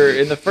Tyler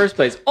in the first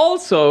place.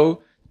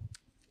 Also,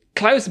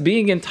 Klaus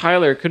being in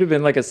Tyler could have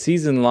been like a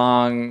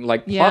season-long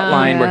like plot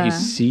line where he's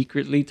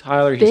secretly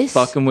Tyler. He's This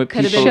fucking with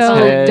the people's show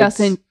heads.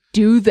 doesn't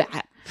do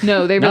that.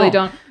 no, they really No.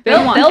 don't. They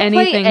don't want They'll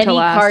anything play to any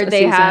last card a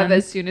they have season.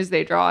 as soon as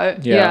they draw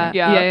it. Yeah.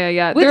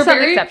 Yeah. With They're some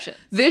very- exceptions.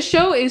 This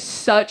show is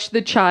such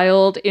the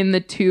child in the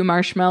 2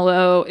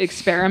 marshmallow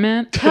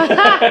experiment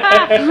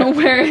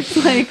where it's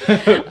like,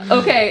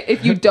 okay,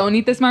 if you don't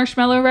eat this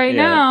marshmallow right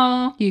Yeah.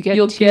 now, You get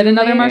you'll two get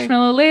another later.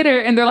 marshmallow later.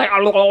 And they're like,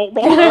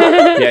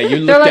 Yeah, you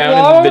look like, down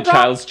 "Whoa, and the God."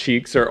 child's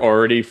cheeks are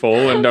already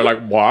full, and they're like,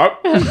 "What?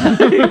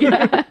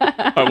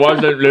 I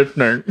wasn't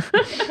listening."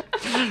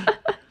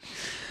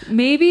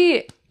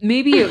 Maybe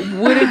it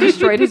would have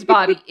destroyed his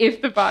body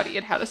if the body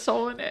had had a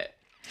soul in it.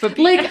 But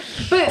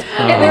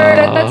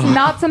that's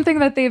not something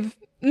that they've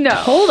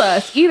told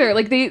us either.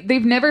 Like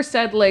they've never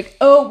said like,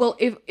 oh well,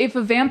 if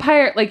a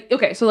vampire, like,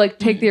 okay, so like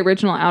take the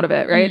original out of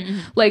it, right?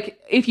 Like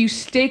if you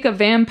stake a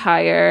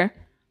vampire,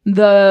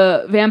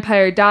 the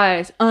vampire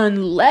dies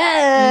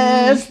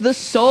unless the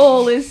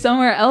soul is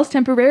somewhere else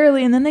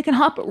temporarily, and then they can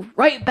hop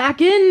right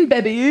back in,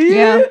 baby.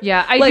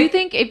 yeah, I do Like-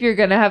 think if you're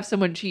gonna have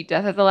someone cheat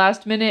death at the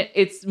last minute,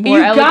 it's more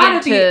You gotta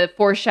elegant be- to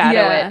foreshadow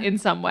Yeah. it in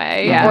some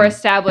way Yeah. or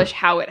establish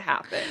how it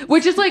happened.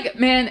 Which is like,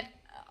 man,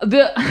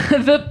 the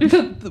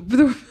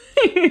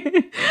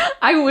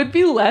I would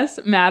be less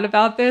mad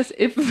about this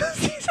if the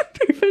season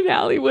 3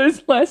 finale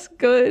was less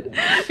good,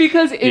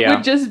 because it Yeah.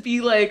 would just be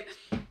like,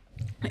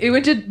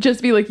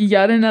 just be like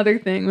yet another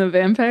thing the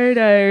Vampire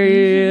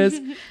Diaries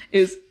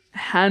is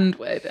hand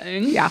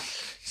waving. Yeah.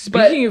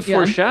 Speaking of yeah.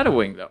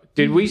 foreshadowing, though,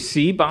 did we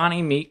see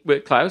Bonnie meet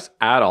with Klaus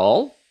at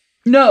all,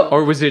 No,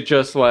 or was it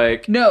just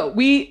like,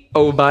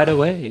 oh, by the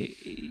way?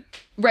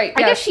 right.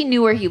 I guess she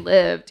knew where he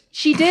lived.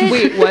 She did.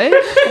 Wait, what?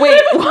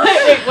 Wait, what?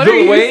 Wait, what are The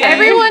you way saying?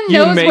 Everyone you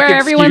knows make where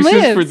everyone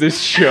excuses lives. for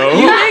this show.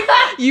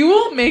 You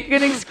will make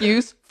an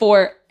excuse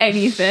for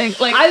anything.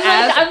 Like,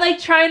 I'm like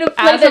trying to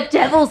play as the a-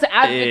 devil's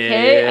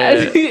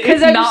advocate because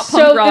It's I'm not so.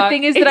 punk The rock.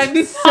 thing is that It's I'm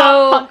not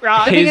so. punk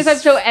rock. The thing is I'm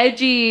His- so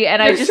edgy,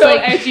 and I You're just so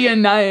like edgy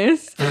and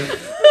nice.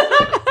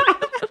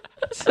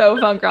 So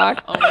punk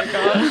rock. Oh my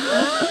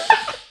god.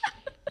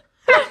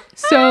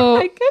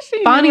 So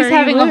Bonnie's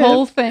having a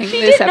whole thing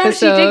this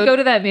episode. she did go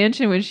to that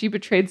mansion when she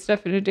betrayed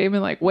Stefan and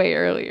Damon like way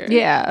earlier.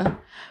 Yeah.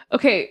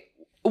 Okay,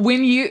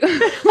 when you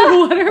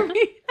what are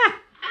we?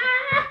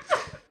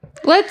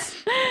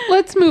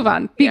 Let's move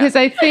on because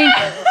I think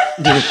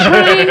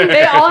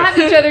They all have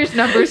each other's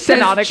numbers Says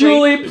canonically.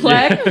 Julie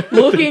Pleck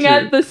looking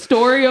at the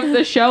story of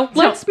the show.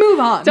 Let's move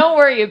on. Don't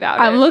worry about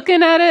it. I'm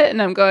looking at it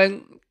and I'm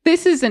going,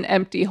 this is an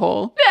empty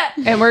hole,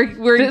 and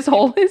we're This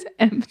hole is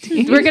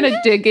empty. we're gonna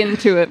dig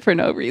into it for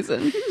no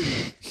reason.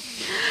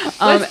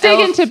 Let's dig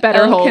into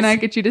better holes. Can I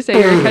get you to say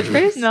your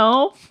catchphrase?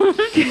 No.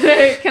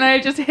 Can I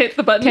just hit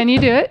the button? Can you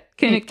do it?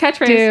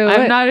 Catchphrase? Do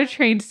I'm it. not a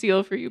trained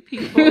seal for you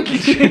people.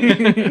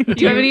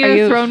 You haven't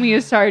even thrown me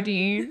a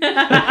sardine.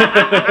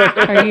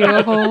 Are you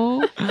a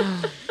hole?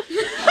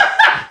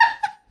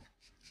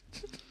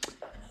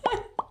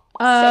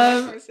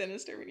 More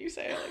sinister when you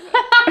say it like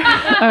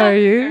that. Are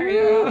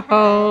you a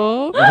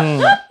hole?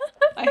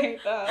 I hate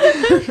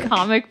that.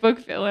 Comic book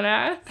villain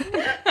ass.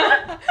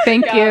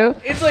 Thank you.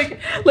 It's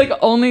like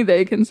only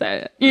they can say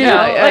it. You Yeah,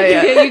 know, yeah, like,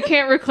 yeah. You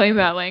can't reclaim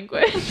that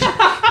language.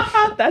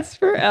 That's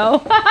for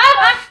L.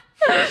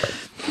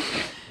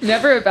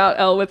 Never about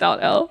L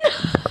without L.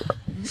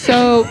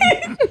 So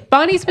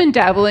Bonnie's been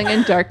dabbling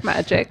in dark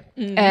magic,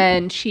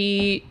 and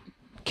she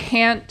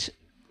can't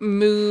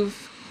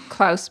move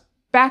Klaus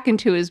back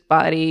into his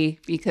body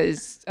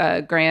because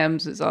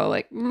Grams is all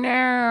like,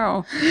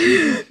 no.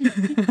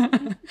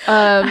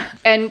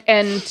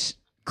 And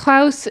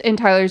Klaus in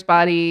Tyler's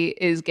body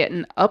is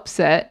getting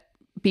upset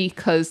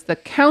because the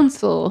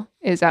council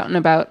is out and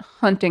about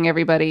hunting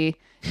everybody,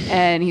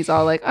 and he's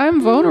all like,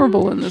 I'm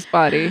vulnerable in this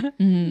body.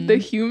 The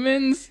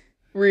humans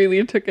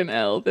really took an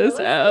L this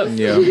app.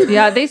 Yeah.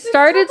 Yeah, they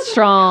started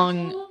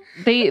strong.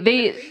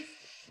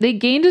 They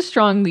gained a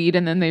strong lead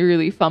and then they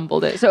really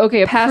fumbled it. So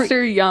okay,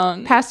 Pastor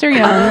Young. Pastor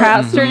Young.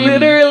 Pastor,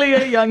 literally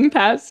a young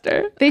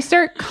pastor. They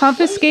start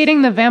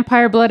confiscating the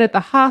vampire blood at the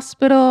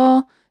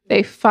hospital.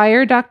 They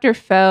fire Dr.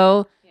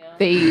 Fell.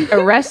 They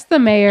arrest the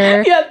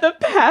mayor. Yeah, the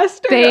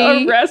pastor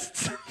They-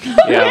 arrests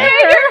Yeah.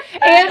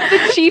 and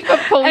the chief of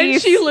police.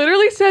 and she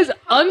literally says,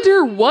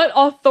 under what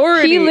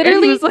authority? he And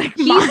literally was like,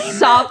 he's "Mine."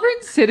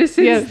 sovereign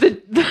citizens.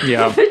 Yeah.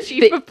 Yeah. The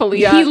chief of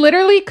police. He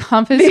literally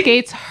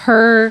confiscates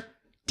her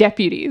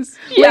deputies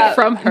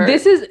from her.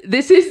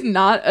 This is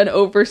not an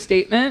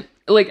overstatement,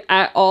 like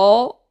at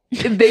all.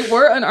 They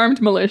were an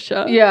armed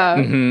militia. Yeah.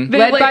 Mhm.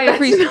 Led by a that's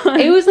priest. not-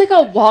 It was like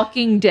a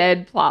Walking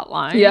Dead plot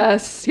line.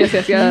 Yes.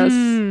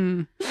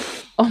 Hmm.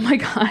 Oh my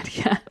god,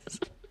 yes.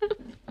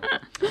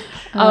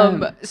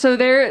 So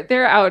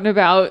they're out and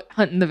about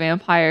hunting the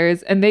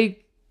vampires, and they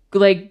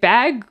like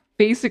bag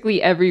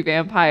basically every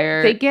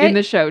vampire They get in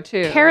the show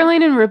too.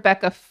 Caroline and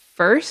Rebecca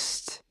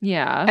first,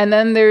 Yeah. and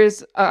then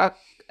there's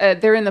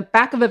they're in the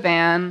back of a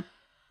van.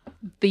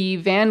 The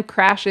van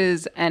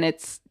crashes, and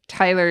it's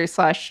Tyler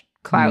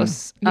 /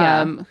 Klaus,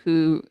 Yeah.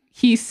 who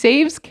he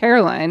saves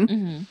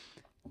Caroline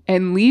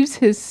and leaves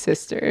his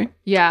sister.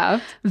 yeah.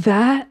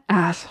 That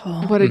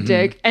asshole. What a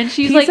dick. And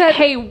she's He like, said-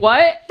 "Hey,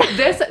 what?"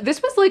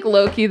 This was like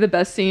low-key the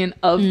best scene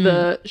of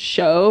the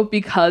show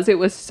because it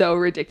was so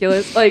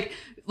ridiculous. Like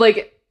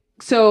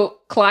so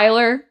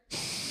Clyler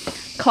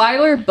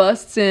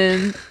busts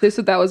in.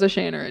 That was a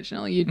Shane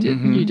original. You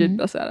did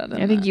bust that out.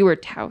 I think you were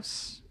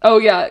Taus. Oh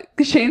yeah,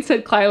 Shane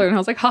said Clyler, and I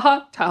was like,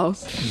 haha,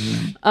 Taos.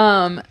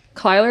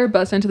 Clyler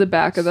busts into the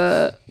back of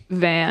the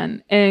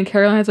van, and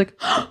Caroline's like,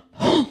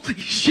 holy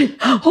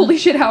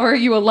shit, how are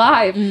you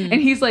alive? And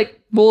he's like,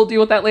 we'll deal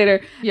with that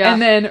later. Yeah.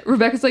 And then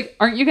Rebecca's like,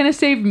 aren't you gonna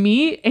save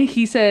me? And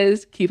he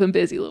says, keep him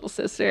busy, little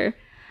sister.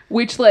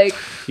 Which like,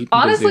 Keep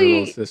honestly, busy,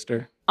 little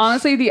sister.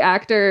 the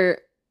actor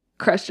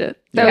crushed it.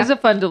 That was a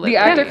fun delivery. The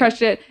actor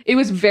crushed it. It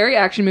was very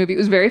action movie. It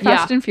was very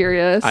Fast and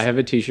Furious. I have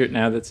a T-shirt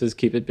now that says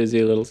 "Keep it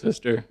busy, little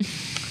sister."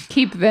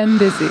 Keep them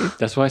busy.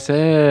 That's what I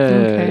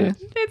said.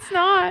 It's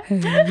not.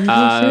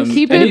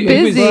 Keep and it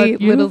busy,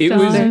 little it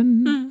was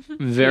sister.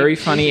 very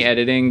funny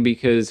editing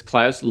because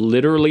Klaus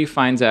literally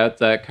finds out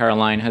that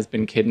Caroline has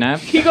been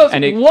kidnapped. He goes,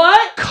 and it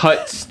what?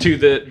 cuts to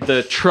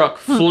the truck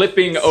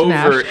flipping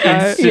over cut.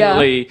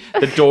 instantly.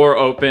 The door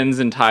opens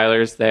and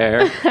Tyler's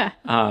there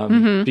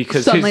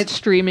because Sunlight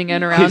streaming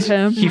in around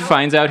him. he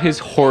finds out his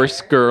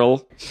horse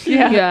girl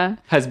Yeah.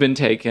 has been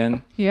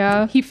taken.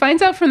 Yeah. He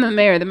finds out from the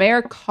mayor. The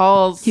mayor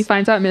calls He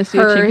finds out Misty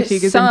her Chingatig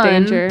is in son,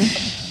 danger.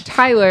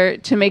 Tyler,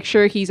 to make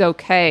sure he's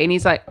okay. And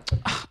he's like,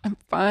 "Oh, I'm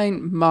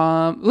fine,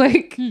 Mom."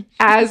 Like,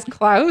 as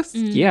Klaus.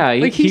 Yeah,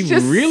 Like, he he's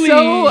just really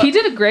so- He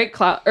did a great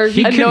Klaus. Or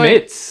he annoyed-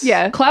 commits.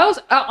 Yeah. Klaus,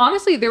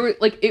 honestly, there were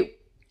like it.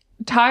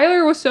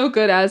 Tyler was so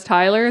good as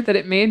Tyler that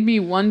it made me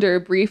wonder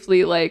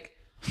briefly, like,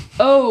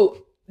 oh,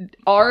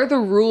 are the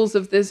rules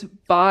of this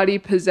body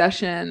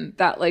possession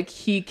that like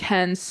he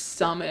can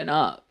summon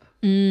up?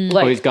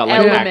 Like, Oh, he's got like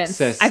elements.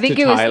 access. I think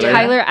to it was Tyler.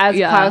 Tyler as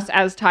Yeah. Klaus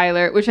as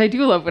Tyler, which I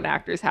do love when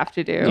actors have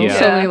to do. Yeah.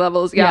 So many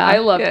levels. Yeah, Yeah. I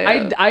loved.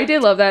 Yeah. I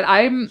did love that.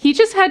 He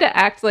just had to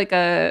act like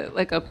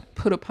a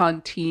put upon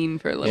teen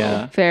for a little.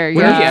 Yeah. Fair.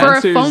 When Yeah. he For a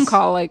answers phone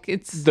call, like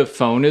it's the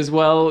phone as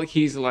well,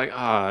 he's like,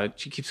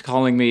 she keeps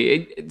calling me.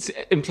 It's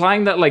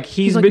implying that like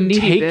he's like, been needy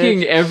taking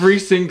bitch. every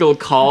single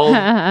call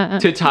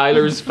to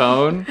Tyler's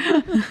phone.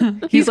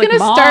 he's like, gonna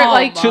start "Mom."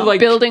 like, To, like-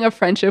 building a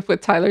friendship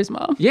with Tyler's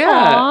mom. Yeah,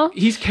 Aw.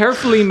 he's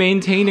carefully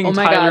maintaining Oh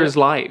my God. Tyler's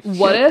life.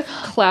 What if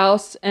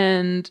Klaus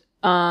and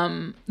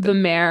the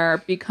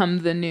mayor become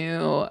the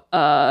new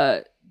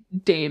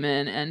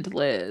Damon and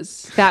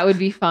Liz. That would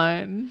be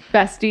fun.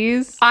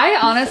 Besties. I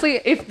honestly,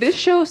 if this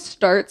show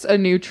starts a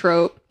new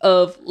trope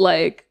of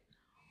like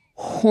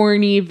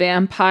horny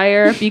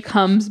vampire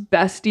becomes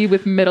bestie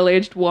with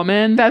middle-aged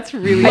woman, That's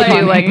really Like, funny.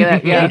 I do like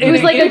that, yeah. It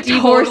was like in a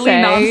totally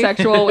divorcee.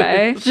 non-sexual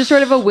way. Just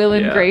sort of a Will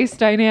and Yeah. Grace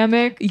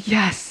dynamic.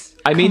 Yes.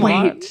 I mean,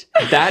 Wait.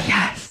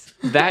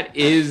 that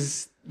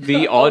is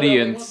the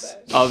audience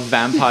of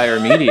vampire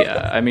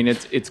media. I mean,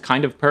 it's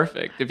kind of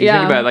perfect if you Yeah.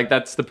 think about it. Like,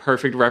 that's the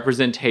perfect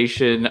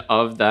representation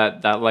of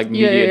that like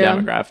media yeah.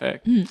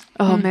 demographic.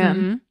 Oh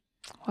man.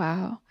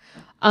 Wow.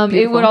 It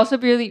Beautiful. would also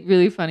be really,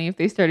 really funny if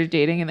they started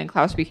dating and then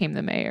Klaus became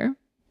the mayor.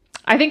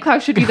 I think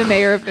Klaus should be the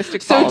mayor of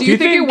Mystic So Falls. do you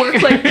think it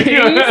works like kings?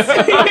 You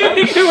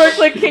think it works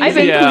like kings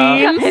and Yeah.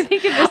 queens? I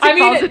think in Mystic I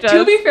mean, Falls it to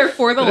does. be fair,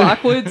 for the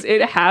Lockwoods,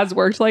 it has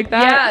worked like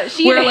that. Yeah,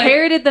 she where, like,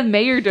 inherited the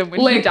mayordom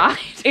when she like, died.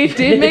 it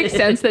did make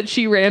sense that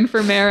she ran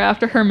for mayor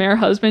after her mayor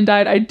husband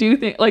died. I do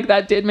think like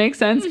that did make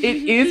sense. It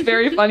is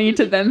very funny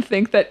to then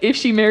think that if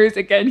she marries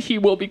again, he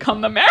will become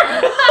the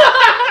mayor.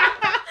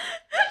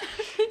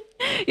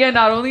 Yeah,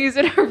 not only is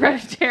it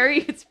hereditary,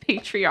 it's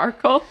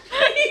patriarchal.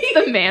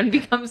 The man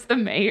becomes the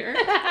mayor.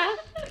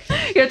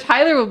 Yeah,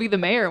 Tyler will be the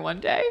mayor one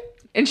day.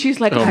 And she's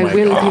like, Oh I my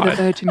will be the God.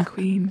 Virgin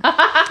Queen.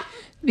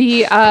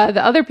 The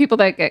other people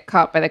that get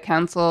caught by the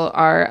council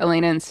are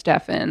Elena and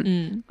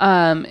Stefan,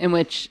 in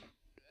which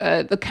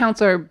the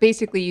council are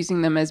basically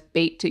using them as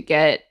bait to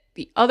get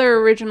the other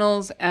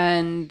originals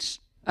and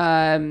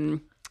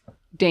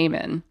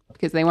Damon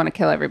because they want to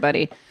kill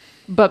everybody.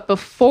 But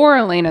before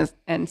Elena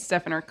and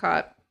Stefan are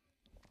caught,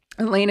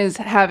 Elena's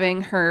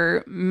having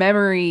her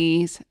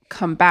memories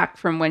come back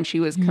from when she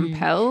was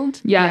compelled.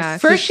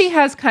 Yes. First, she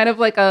has kind of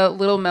like a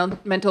little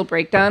mental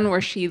breakdown where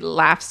she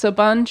laughs a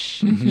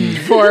bunch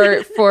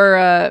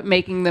for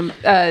making them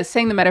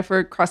saying the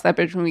metaphor "cross that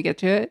bridge when we get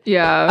to it."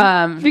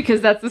 Yeah.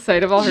 Because that's the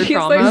site of all her She's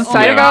trauma. like,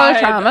 Side of Yeah. all the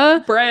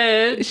trauma.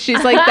 Bread.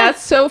 She's like,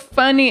 "That's so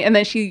funny," and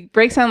then she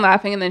breaks down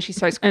laughing, and then she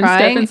starts And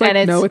crying, Stefan's like, and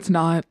it's no, it's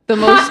not. the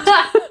most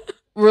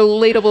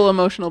relatable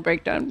emotional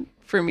breakdown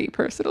for me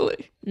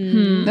personally.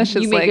 That's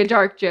just You make like a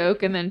dark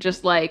joke and then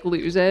just like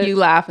lose it. you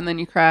laugh and then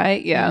you cry.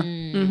 Yeah.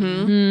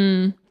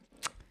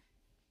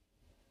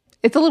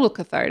 It's a little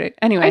cathartic.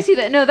 Anyway, I see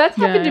that. No, that's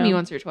happened to yeah. me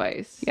once or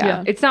twice.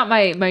 Yeah. It's not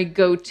my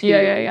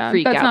go-to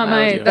freak That's out not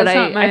mode, my but that's I,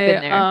 not my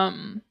I've been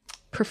there.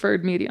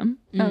 preferred medium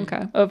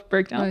Okay. of Oh,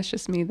 breakdown. it's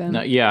just me then.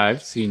 No, yeah,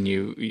 I've seen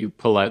you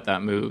pull out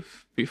that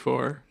move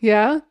before.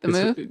 Yeah, the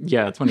It's- move.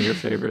 Yeah, it's one of your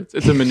favorites.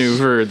 It's a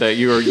maneuver that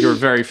you're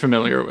very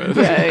familiar with.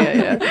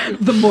 Yeah.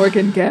 The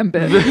Morgan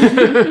Gambit.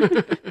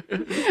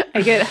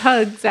 I get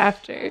hugs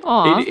after.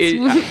 Aw. I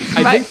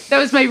think That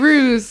was my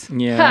ruse.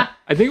 yeah.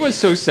 I think what's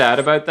so sad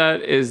about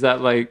that is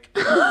that like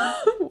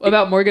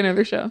About Morgan or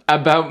the show.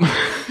 about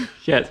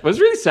yes, what's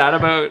really sad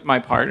about my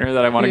partner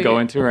that I want to go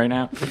into right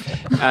now.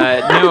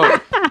 No,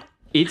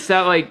 it's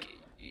that like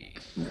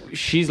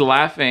she's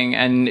laughing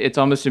and it's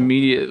almost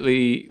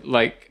immediately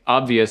like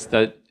obvious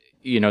that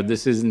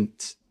this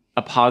isn't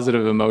a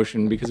positive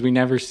emotion because we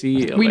never see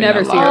We Elena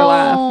never see her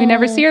laugh. laugh. We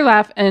never see her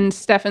laugh, and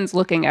Stefan's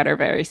looking at her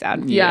very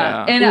sad.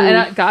 Yeah. Yeah.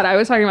 And God, I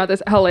was talking about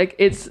this, how like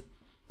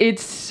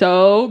it's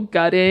so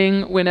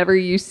gutting whenever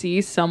you see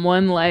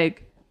someone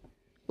like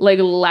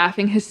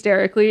laughing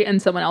hysterically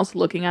and someone else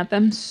looking at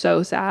them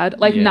so sad.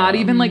 Like not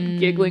Yeah. even like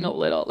giggling a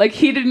little. Like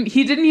he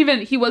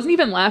wasn't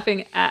even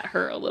laughing at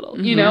her a little,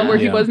 where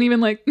he Yeah. wasn't even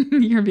like,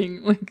 you're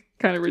being like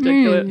kind of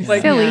ridiculous.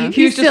 Like silly.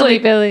 he was just silly,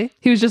 like, Billy.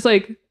 he was just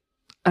like,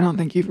 I don't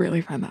think you'd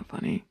really find that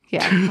funny.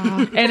 Yeah.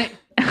 And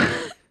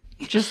it,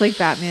 Just like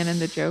Batman and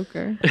the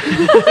Joker.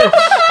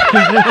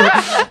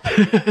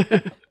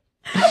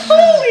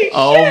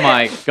 Oh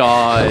my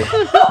god.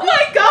 oh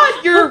my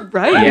God, you're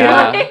right.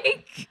 Yeah.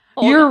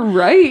 You're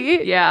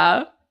right.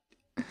 Yeah.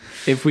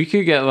 If we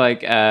could get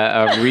like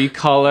a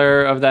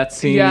recolor of that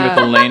scene Yeah.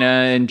 with Elena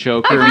and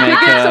Joker If we could get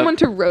makeup. someone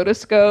to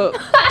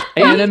rotoscope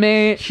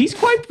animate. He's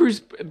quite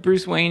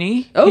Bruce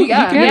Wayne-y. Oh, He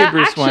yeah. can be Yeah,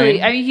 Bruce actually,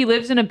 Wayne. I mean, he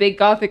lives in a big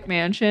Gothic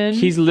mansion.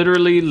 He's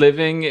literally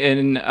living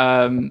in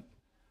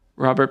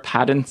Robert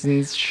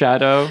Pattinson's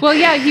shadow. Well,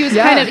 yeah, he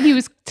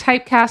was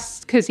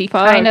typecast because he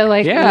kind of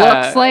like Yeah.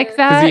 looks like Because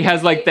that. he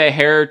has like the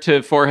hair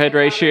to forehead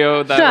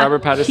ratio that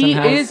Robert Pattinson He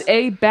has. is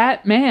a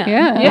Batman.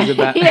 Yeah. He's a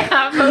bat-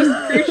 yeah, most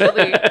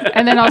crucially.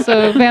 And then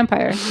also a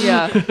vampire.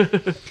 Yeah.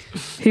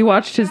 He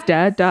watched his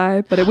dad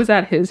die, but it was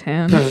at his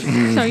hands. So,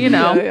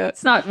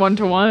 it's not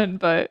 1-to-1,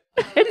 but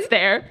it's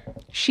there.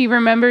 She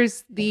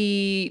remembers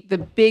the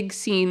big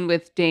scene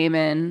with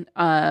Damon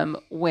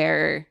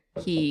where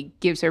he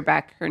gives her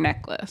back her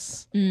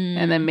necklace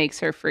and then makes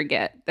her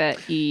forget that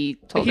he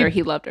told her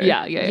he loved her.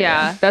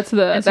 Yeah. That's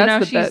the And so now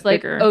the she's bit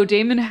like, bigger. oh,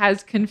 Damon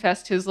has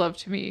confessed his love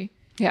to me.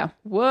 Yeah.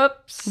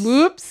 Whoops.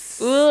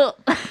 Whoops. Ugh.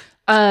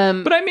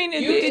 But I mean,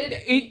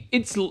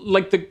 it's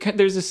like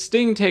there's a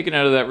sting taken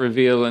out of that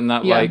reveal, and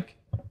that Yeah. like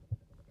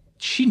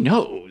she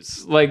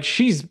knows. Like,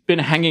 she's been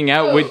hanging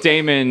out with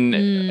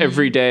Damon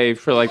every day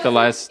for like the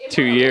last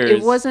 2 years.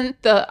 It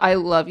wasn't the I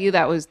love you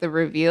that was the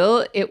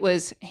reveal. It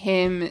was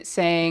him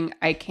saying,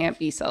 I can't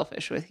be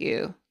selfish with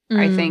you.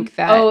 I think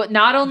that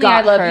not only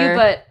got I love her. you,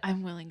 but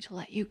I'm willing to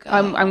let you go.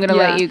 I'm going to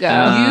let you go.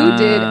 You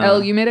did,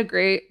 Elle, you made a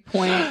great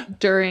point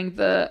during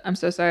the, I'm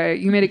so sorry,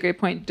 you made a great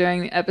point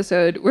during the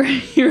episode where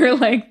you were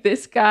like,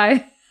 this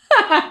guy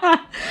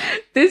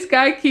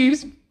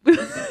keeps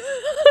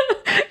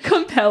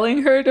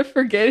compelling her to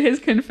forget his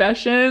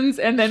confessions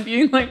and then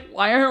being like,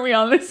 why aren't we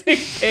on the same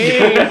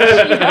page?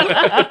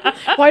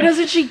 Why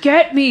doesn't she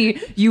get me?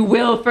 You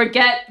will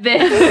forget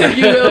this.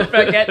 You will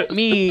forget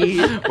me.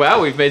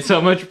 Wow, we've made so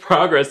much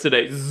progress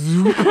today.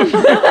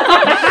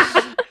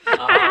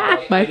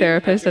 My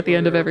therapist at the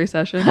end of every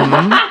session.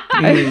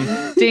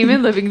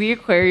 Damon living the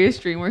Aquarius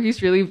dream where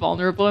he's really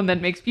vulnerable and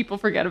then makes people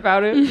forget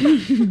about it.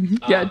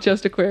 Yeah,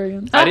 just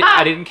Aquarians.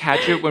 I didn't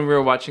catch it when we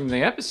were watching the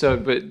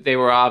episode, but they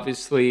were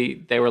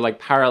like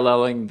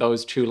paralleling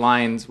those two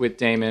lines with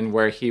Damon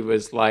where he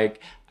was like,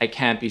 I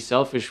can't be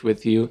selfish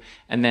with you.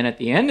 And then at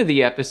the end of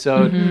the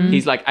episode,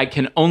 he's like, I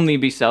can only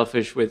be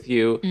selfish with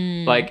you.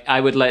 Like,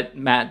 I would let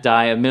Matt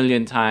die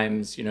 1,000,000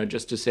 times,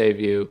 just to save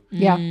you.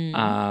 Yeah.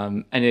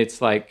 And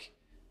it's like,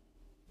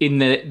 in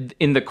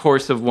the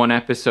course of one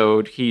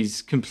episode,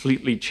 he's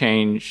completely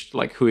changed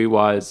like who he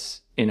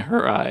was in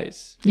her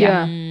eyes.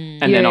 Yeah.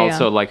 And then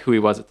also like who he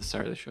was at the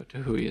start of the show to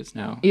who he is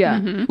now. Yeah.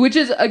 Which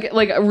is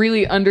like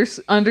really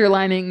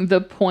underlining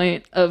the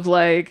point of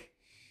like,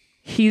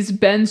 he's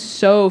been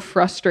so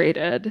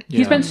frustrated.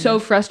 He's been so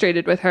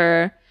frustrated with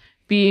her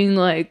being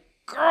like,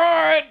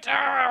 God,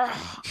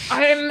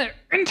 I'm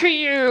into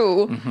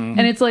you.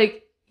 And it's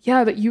like,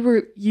 yeah, but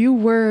you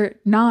were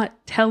not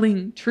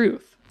telling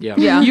truth.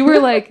 Yeah. You were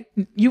like,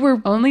 you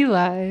were Only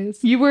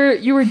lies. You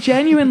were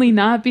genuinely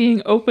not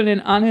being open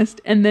and honest,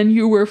 and then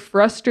you were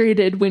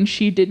frustrated when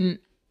she didn't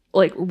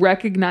like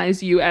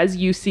recognize you as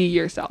you see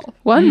yourself.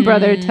 One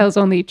brother tells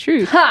only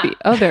truth, the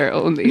other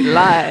only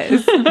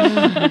lies.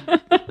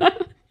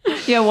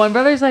 Yeah, one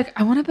brother's like,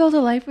 I want to build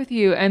a life with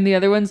you. And the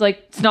other one's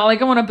like, it's not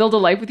like I want to build a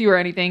life with you or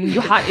anything, you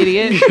hot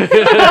idiot.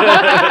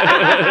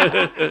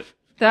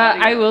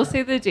 I will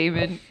say the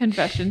Damon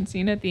confession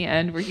scene at the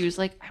end where he was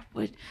like,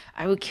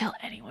 I would kill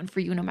anyone for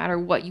you no matter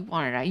what you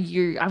wanted. I'm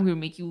going to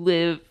make you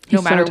live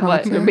no matter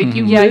what. I'm gonna make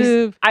you Yes,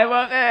 live. I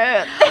love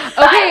it.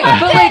 Okay,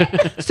 but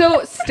like,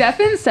 so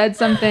Stefan said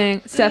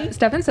something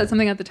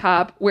at the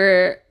top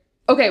where,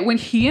 okay, when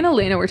he and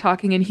Elena were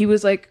talking and he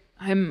was like,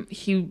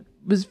 he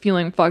was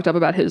feeling fucked up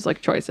about his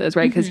like choices,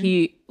 right? Because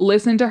he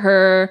listened to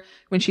her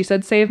when she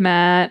said save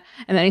Matt,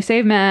 and then he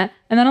saved Matt,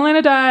 and then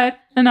Elena died,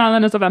 and now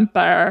Elena's a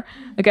vampire.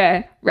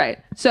 Okay, right.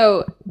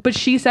 So, but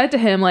she said to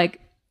him like,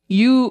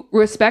 you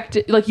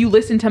respected, like you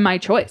listened to my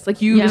choice,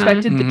 like you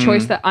respected the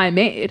choice that I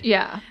made.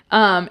 Yeah.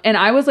 And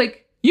I was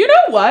like, you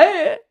know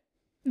what?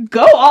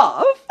 Go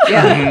off.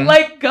 Yeah.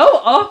 Like go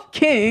off,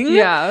 king.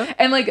 Yeah.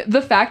 And like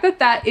the fact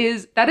that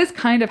is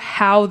kind of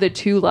how the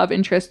two love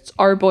interests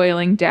are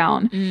boiling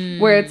down,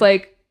 where it's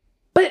like,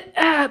 but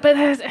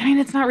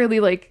it's not really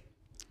like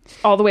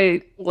all the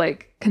way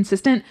like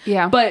consistent.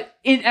 Yeah. But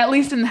at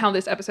least in how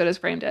this episode has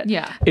framed it.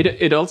 Yeah.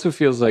 It also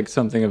feels like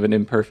something of an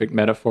imperfect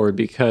metaphor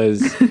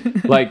because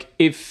like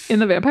if In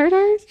the Vampire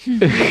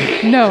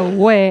Diaries? No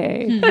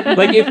way.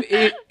 like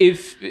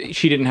if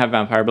she didn't have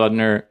vampire blood in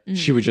her,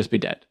 she would just be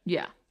dead.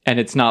 Yeah. And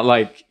it's not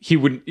like he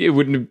wouldn't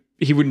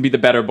be the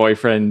better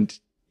boyfriend.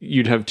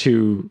 You'd have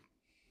two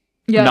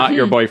not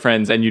your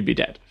boyfriends and you'd be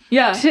dead.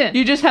 Yeah.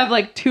 You just have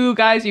like two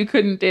guys you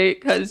couldn't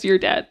date because you're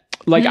dead.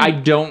 Like I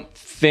don't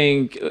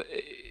think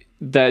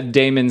that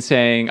Damon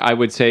saying I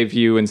would save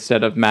you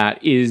instead of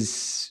Matt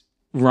is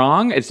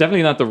wrong. It's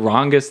definitely not the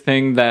wrongest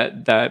thing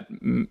that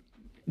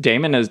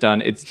Damon has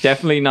done. It's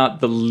definitely not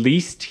the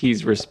least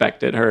he's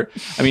respected her.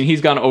 I mean,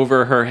 he's gone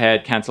over her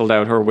head, canceled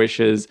out her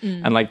wishes,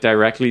 and like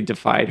directly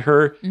defied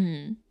her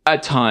a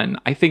ton.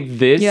 I think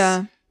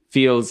this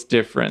feels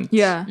different.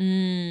 Yeah.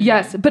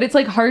 Yes, but it's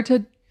like hard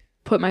to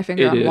put my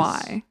finger It on is.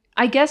 why.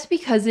 I guess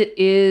because it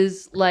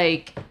is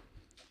like,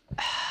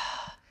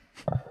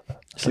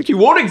 It's like you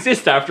won't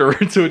exist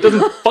afterwards, so it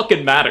doesn't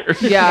fucking matter.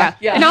 Yeah.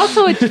 And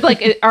also, it's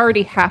like it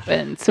already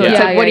happened. So it's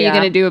Yeah. like, what are you Yeah.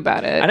 going to do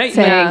about it? And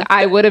Saying,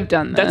 I would have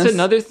done this. That's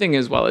another thing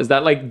as well, is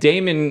that like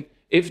Damon,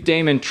 if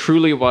Damon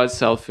truly was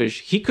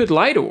selfish, he could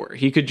lie to her.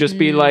 He could just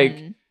be like,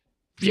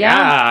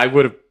 yeah, I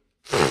would have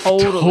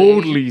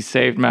totally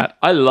saved Matt.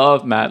 I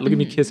love Matt. Look at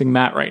me kissing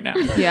Matt right now.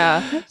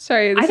 Yeah.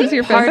 Sorry, this I is think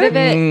your part favorite? of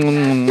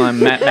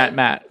it,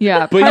 Matt.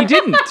 yeah, But he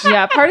didn't.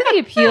 yeah, part of the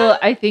appeal,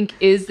 I think,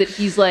 is that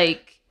he's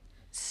like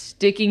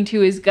sticking to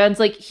his guns.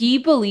 Like he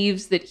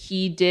believes that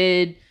he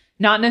did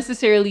not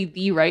necessarily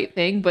the right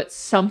thing, but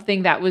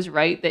something that was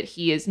right that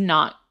he is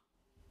not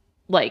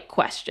like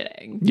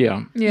questioning.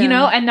 Yeah. Yeah. You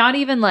know, and not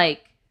even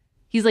like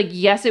he's like,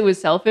 yes, it was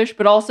selfish,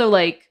 but also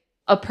like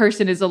a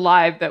person is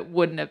alive that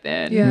wouldn't have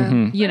been. Yeah.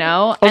 You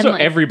know? Also, and,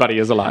 like, everybody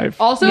is alive.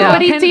 Also,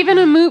 But it's even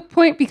a moot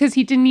point because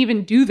he didn't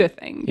even do the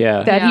thing.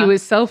 Yeah. That he Yeah.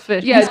 was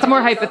selfish. yeah, it's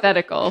more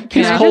hypothetical.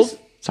 His I whole... just-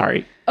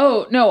 Sorry.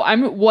 Oh no,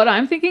 what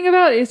I'm thinking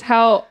about is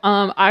how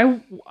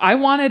I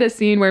wanted a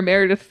scene where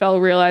Meredith Fell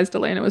realized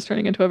Elena was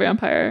turning into a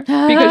vampire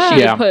because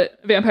she had put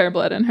vampire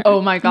blood in her.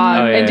 Oh my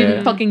god. and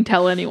didn't fucking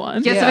tell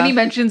anyone. Yeah, so when he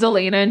mentions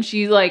Elena and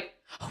she's like,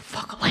 oh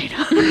fuck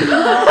Elena.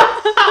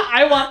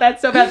 I want that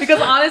so bad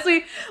because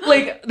honestly,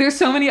 like there's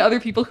so many other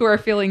people who are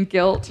feeling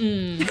guilt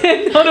and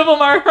none of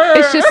them are her.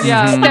 It's just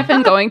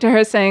Stefan going to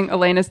her saying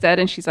Elena's dead,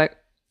 and she's like,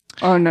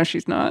 oh no,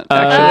 she's not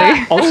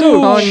actually.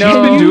 Also, she's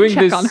been doing Check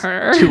this on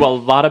her. to a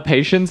lot of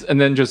patients and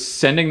then just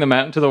sending them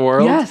out into the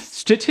world. Yes.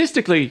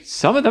 Statistically,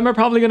 some of them are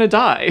probably going to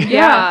die.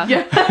 Yeah.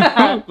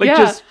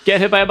 Just get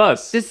hit by a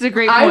bus. This is a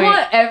great point. I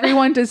want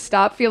everyone to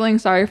stop feeling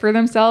sorry for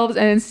themselves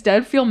and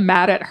instead feel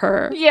mad at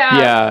her.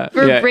 Yeah,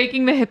 For yeah.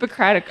 breaking the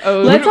Hippocratic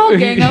oath. Let's all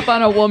gang up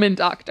on a woman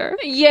doctor.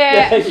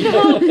 Yeah.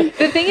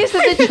 The thing is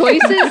that the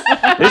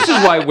choices This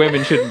is why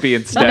women shouldn't be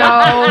in STEM.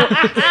 No,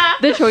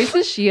 the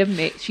choices she has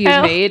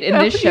made in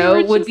this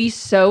show would be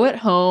so at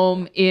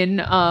home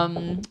in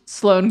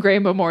Sloan Gray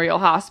Memorial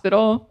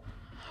Hospital.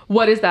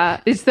 What is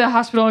that? It's the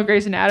hospital in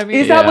Grey's Anatomy.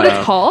 Is that what Yeah.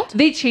 it's called?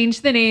 They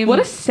changed the name. What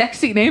a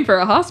sexy name for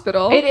a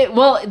hospital.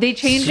 Well, they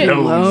changed Sloan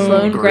it.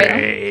 Sloan Gray.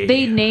 Gray.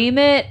 They name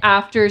it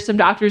after some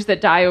doctors that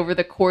die over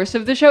the course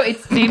of the show.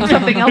 It's named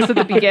something else at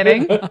the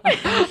beginning.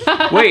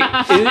 Wait,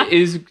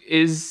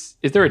 is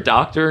there a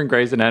doctor in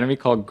Grey's Anatomy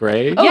called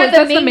Gray? Oh,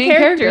 that's the main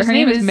character. Her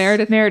name is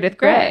Meredith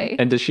Gray.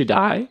 And does she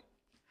die?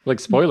 Like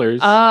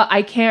spoilers.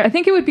 I can't. I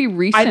think it would be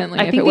recently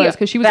I if think it was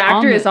because she was the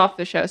actor on is off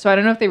the show, so I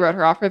don't know if they wrote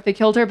her off or if they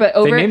killed her. But they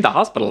over named the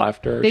hospital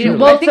after her. They, surely.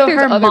 well, I think so there's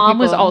her other mom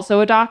was people. also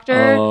a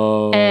doctor,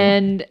 Oh.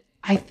 and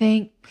I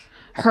think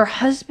her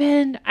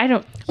husband. I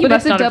don't. He But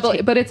must it's a not have double.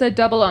 taken- But it's a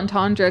double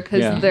entendre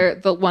because Yeah. they're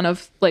the one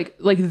of like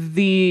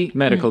the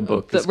medical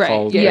book is right,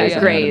 called yeah, Grey's yeah.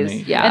 Grey's,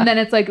 Anatomy. yeah. And then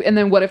it's like, and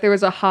then what if there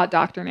was a hot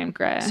doctor named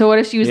Gray? So what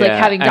if she was like Yeah,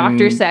 having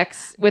doctor and-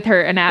 sex with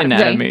her anatomy?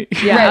 Anatomy.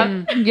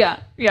 yeah, Yeah.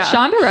 Yeah.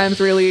 Shonda Rhimes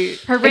really.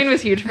 Her brain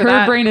was huge for Her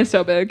that. brain is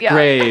so big. Yeah.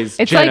 Grey's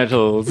It's like-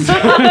 genitals.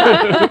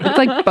 It's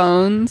like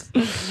Bones.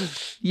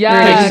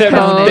 Yeah. Except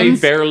bones. they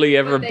barely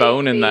ever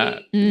bone in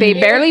that. They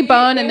barely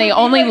bone, and they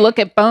only look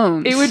at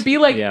bones. It would be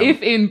like Yeah.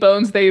 if in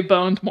Bones they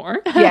boned more,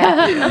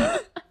 yeah.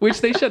 which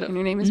they should have. And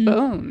your name is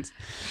Bones.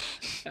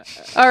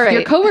 All right.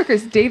 Your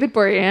coworker's David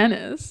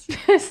Boreanaz.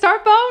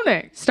 Start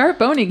boning. Start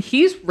boning.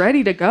 He's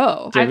ready to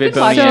go. David I've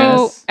been Boreanaz.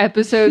 watching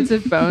episodes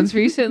of Bones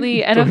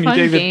recently, and a Bony fun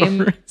David game.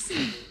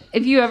 Boreanaz.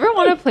 If you ever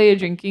want to play a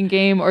drinking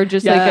game, or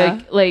just Yeah.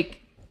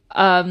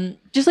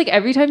 just like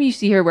every time you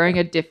see her wearing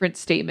a different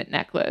statement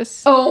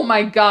necklace. Oh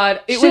my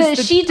god! It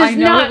was. She does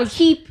not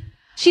keep.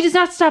 She does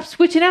not stop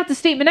switching out the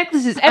statement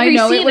necklaces. Every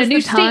scene, a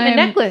new statement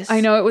necklace.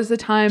 I know it was the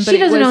time, but She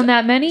doesn't it was own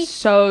that many.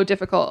 So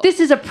difficult. This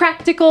is a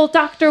practical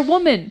doctor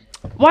woman.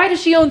 Why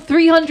does she own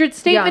 300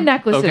 statement Yeah.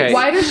 necklaces? Okay.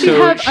 Why does she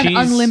So have an she's-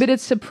 unlimited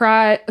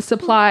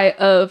supply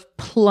of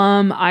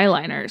plum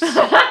eyeliners?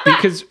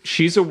 Because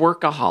she's a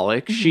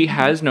workaholic. She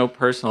has no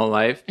personal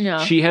life.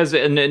 Yeah. She has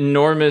an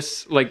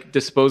enormous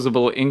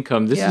disposable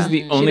income. This Yeah, is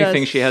the she only does.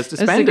 thing she has to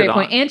That's a spend great it on.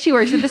 point. And she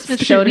works at the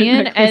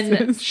Smithsonian, and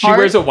necklaces. She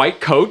wears a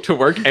white coat to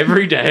work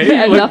every day.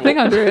 and Like, nothing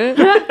under it.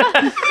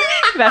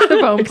 that's the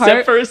bone except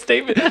part. for a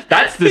statement.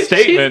 That's the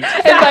statement.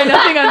 And by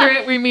nothing under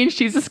it, we mean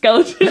she's a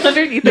skeleton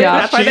underneath it.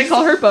 Yeah. That's why they She's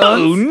call her Bones.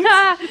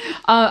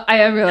 I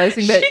am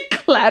realizing that She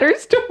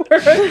clatters to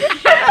work.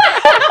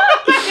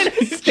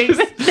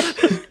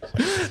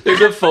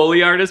 There's a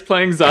Foley artist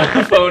playing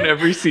xylophone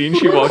every scene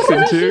she walks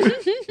into.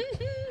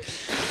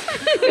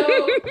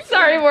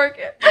 sorry,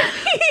 Morgan.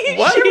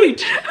 What are we?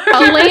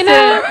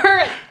 Elena,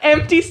 her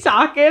empty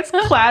sockets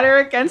clatter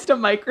against a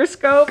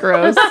microscope.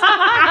 Gross.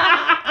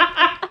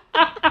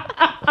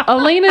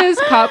 Elena is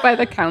caught by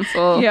the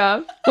council.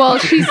 Yeah. Well,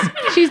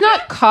 she's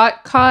not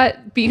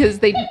caught because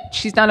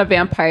she's not a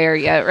vampire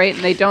yet, right?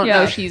 And they don't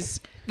know she's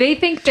They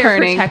think they're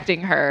Turning.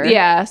 protecting her.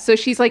 yeah. So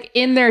she's like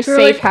in their They're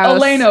safe like, house.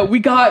 Elena, we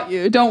got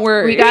you. Don't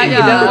worry. We got you.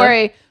 Yeah. Don't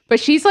worry. But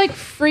she's like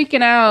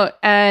freaking out,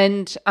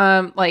 and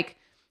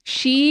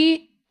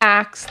she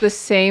acts the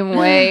same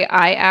way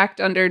I act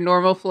under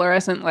normal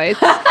fluorescent lights.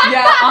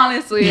 Yeah,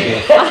 honestly.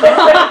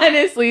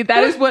 Honestly,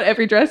 that is what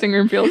every dressing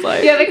room feels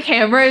like. Yeah, the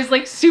camera is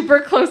like super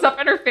close up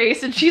in her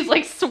face and she's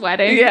like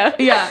sweating. Yeah.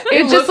 Yeah.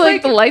 It's just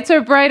like the lights are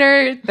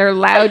brighter, they're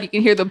loud, you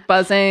can hear the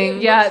buzzing.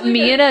 Yeah,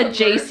 me and a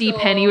JC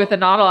Penney with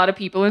not a lot of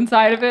people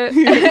inside of it.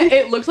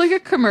 it looks like a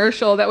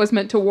commercial that was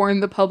meant to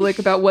warn the public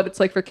about what it's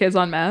like for kids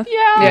on meth.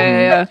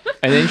 Yeah.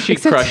 And then she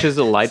crushes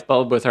a light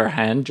bulb with her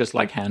hand, just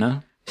like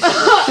Hannah.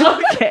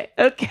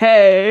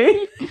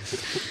 Okay.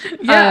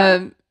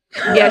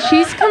 Yeah,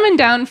 she's coming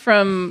down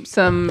from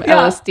some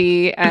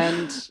LSD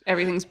and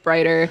everything's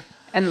brighter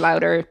and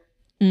louder.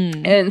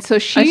 And so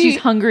She's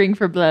hungering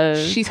for blood.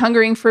 she's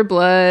hungering for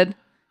blood,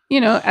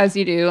 as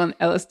you do on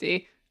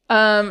LSD.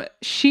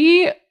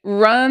 She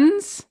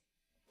runs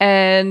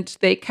and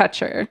they catch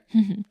her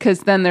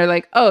because then they're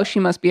like, oh, she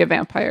must be a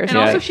vampire. And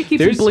Yeah, also she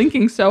keeps there's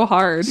blinking so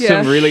hard.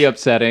 Some really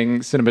upsetting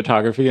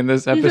cinematography in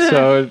this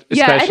episode,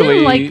 Yeah, I especially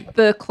didn't like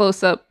the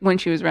close up when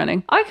she was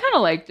running. I kind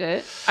of liked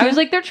it. I was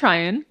like, they're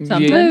trying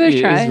something. Yeah, They're it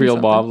is trying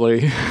real something.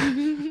 wobbly.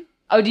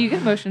 Oh, do you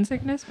get motion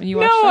sickness when you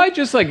watch No, that? I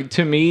just like,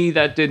 to me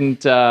that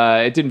didn't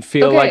it didn't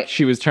feel Okay. like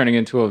she was turning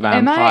into a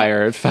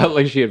vampire. It felt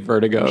like she had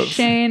vertigo.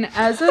 Shane,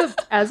 as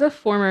a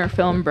former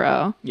film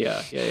bro,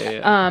 Yeah.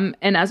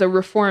 and as a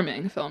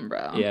reforming film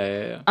bro,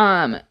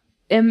 Yeah.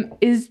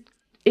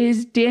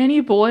 is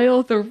Danny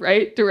Boyle the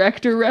right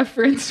director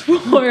reference for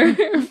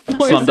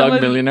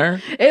Slumdog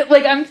Millionaire. It,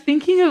 like, I'm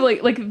thinking of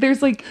like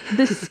there's like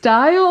the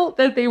style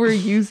that they were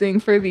using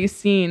for these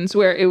scenes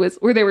where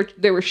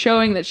they were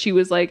showing that she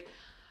was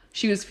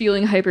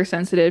feeling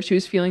hypersensitive, she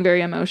was feeling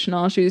very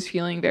emotional, she was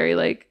feeling very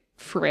like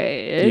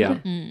frayed. Yeah.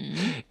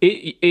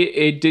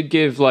 It did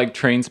give like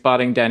Train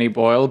Spotting Danny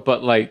Boyle,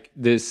 but like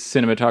this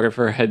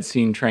cinematographer had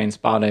seen Train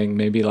Spotting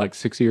maybe like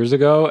 6 years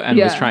ago and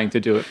was trying to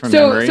do it from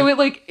memory.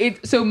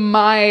 So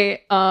my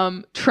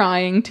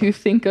trying to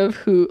think of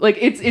who, like,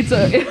 it's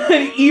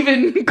an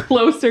even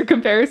closer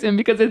comparison,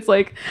 because it's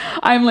like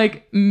I'm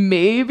like,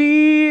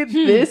 maybe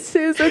this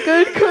is a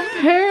good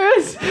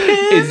comparison.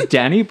 Is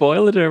Danny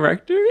Boyle a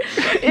director?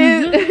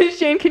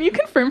 Shane, can you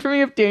confirm for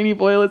me if Danny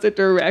Boyle is a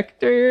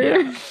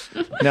director? Yeah.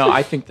 No,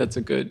 I think that's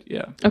a good,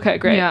 Okay,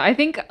 great. Yeah, I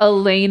think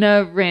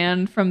Elena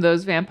ran from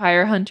those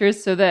vampire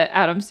hunters so that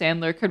Adam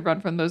Sandler could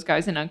run from those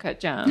guys in Uncut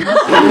Gems.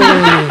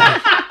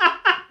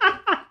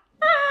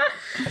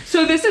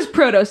 So this is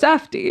proto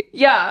Safdie.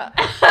 Yeah.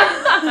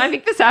 I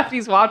think the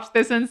Safdies watched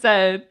this and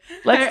said,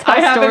 let's tell I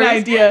have stories. an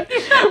idea.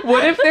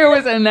 What if there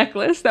was a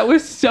necklace that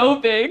was so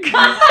big?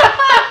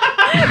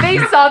 They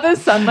saw the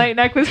sunlight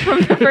necklace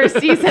from the first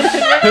season.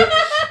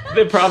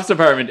 The props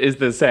department is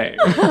the same.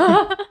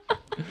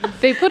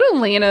 They put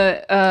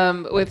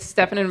Elena with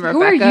Stefan and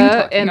Who are you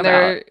Rebecca talking in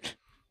their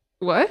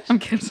what? I'm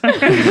kidding. Sorry.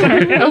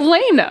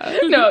 Elena.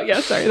 No,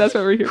 yeah, sorry. That's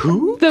what we're here.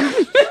 Who?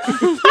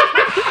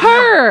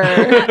 Her.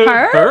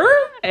 Her?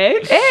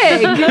 Egg?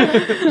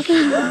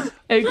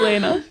 Egg.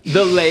 Lena.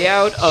 The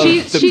layout of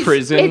the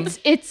prison.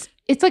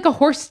 It's like a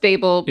horse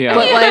stable, Yeah.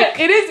 but like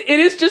it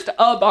is just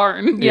a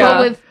barn.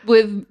 yeah,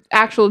 with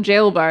actual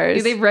jail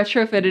bars. They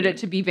retrofitted it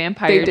to be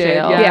vampire They did,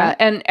 jail. yeah,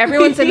 and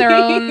everyone's in their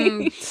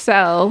own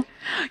cell.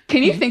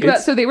 Can you think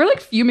about, so they were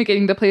like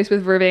fumigating the place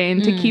with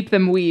vervain to keep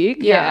them weak.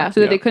 Yeah. So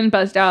that they couldn't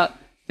bust out.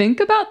 Think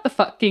about the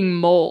fucking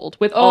mold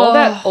with all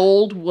that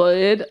old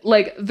wood.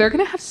 Like, they're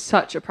going to have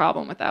such a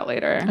problem with that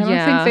later. I don't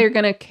think they're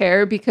gonna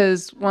care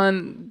because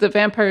one, the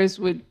vampires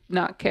would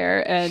not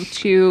care, and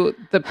two,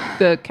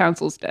 the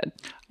council's dead.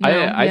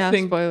 I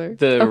think spoiler.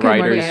 the Okay,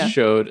 writers Maria.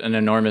 showed an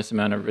enormous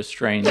amount of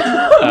restraint.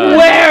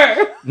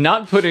 Where?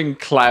 Not putting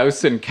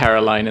Klaus and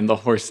Caroline in the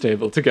horse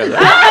stable together.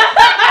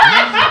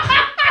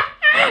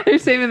 They're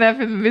saving that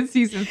for the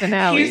mid-season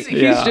finale. He's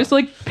Yeah. just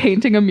like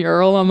painting a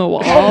mural on the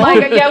wall. Oh my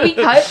god, yeah, we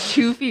cut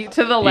 2 feet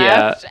to the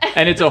left. Yeah,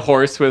 and it's a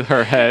horse with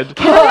her head.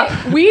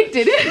 We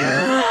did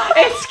it.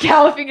 It's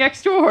galloping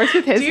next to a horse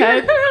with his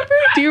head.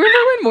 Do you remember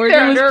when Morgan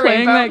They're was under a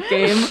playing rainbow. that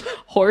game,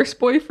 Horse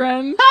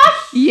Boyfriend?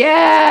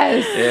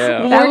 Yes,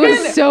 Yeah. that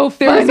was so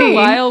There was a funny.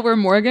 while where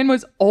Morgan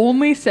was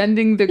only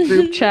sending the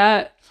group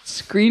chat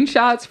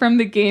screenshots from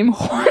the game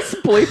Horse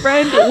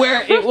Boyfriend,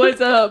 where it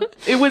was a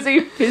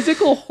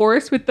physical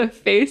horse with the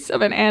face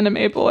of an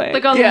anime boy,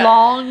 Like a Yeah.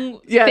 long,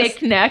 Yes.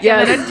 thick neck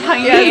Yes. and then a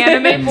tiny Yes.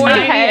 anime boy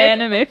tiny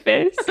head. anime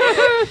face.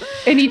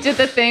 And he did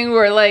the thing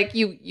where like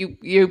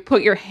you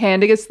put your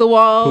hand against the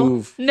wall,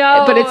 Hoof.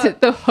 No. but it's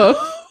the hoof.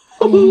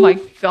 Oh my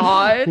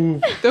god.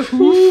 The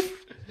hoof.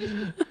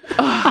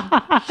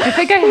 I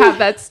think I have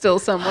that still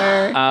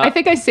somewhere. I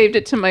think I saved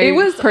it to my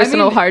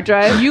personal hard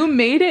drive. You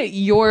made it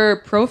your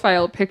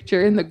profile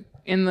picture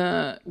in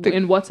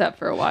WhatsApp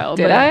for a while.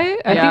 Did but I? I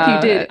think Yeah,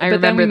 you did. I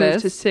but then we remember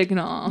moved this. to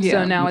Signal, Yeah.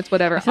 so now it's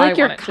whatever. I feel like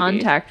your want it to be.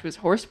 contact was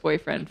horse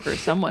boyfriend for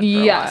someone for a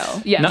Yes.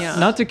 while. Yes.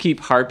 Not to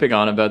keep harping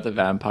on about the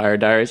Vampire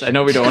Diaries. I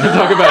know we don't want to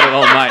talk about it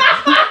all night.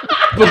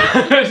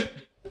 But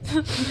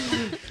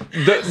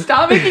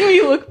Stop making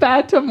me look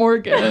bad to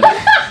Morgan.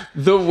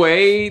 the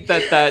way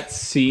that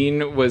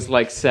scene was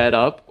like set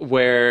up,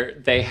 where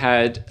they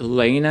had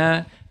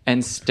Lena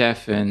and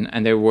Stefan,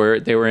 and they were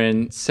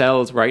in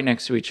cells right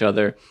next to each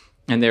other,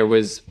 and there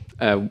was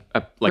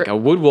a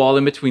wood wall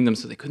in between them,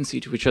 so they couldn't see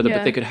to each other,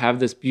 but they could have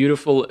this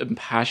beautiful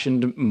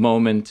impassioned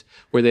moment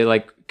where they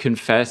like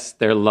confess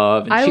their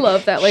love. And I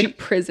love that like she-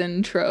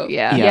 prison trope.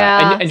 Yeah.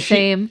 Yeah, and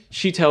same.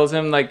 She tells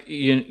him like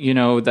you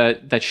know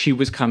that she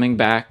was coming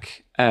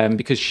back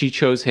because she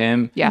chose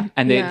him. Yeah.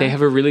 And they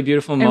have a really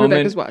beautiful And moment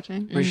Rebecca's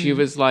watching. where she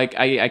was like,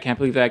 I can't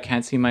believe that I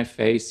can't see my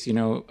face. You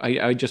know,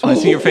 I just want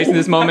to see your face in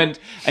this moment.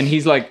 And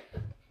he's like,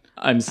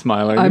 I'm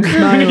smiling. I'm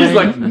smiling. He's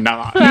like,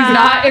 nah. He's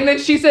not, and then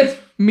she says,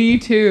 "Me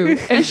too,"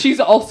 and she's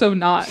also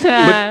not.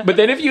 But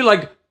then if you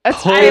like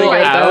pull I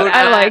like out, that.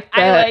 I like I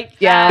that. like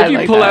Yeah. that. if you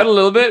I like pull that. out a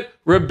little bit,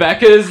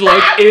 Rebecca's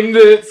like in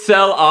the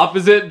cell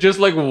opposite, just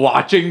like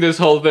watching this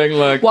whole thing.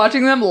 Like,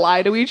 Watching them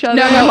lie to each other.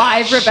 No,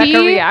 Live Rebecca she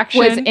reaction.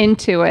 was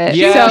into it.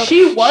 yeah, So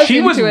she was she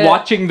was into it.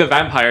 watching the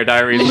Vampire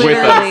Diaries with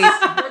Literally.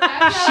 us.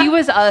 She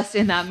was us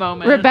in that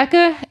moment.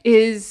 Rebecca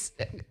is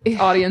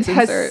Audience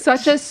has insert.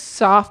 such a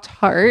soft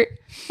heart.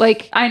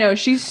 Like I know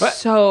she's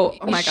so.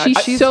 Oh my god,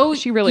 she's so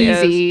she really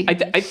easy.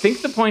 is. I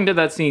think the point of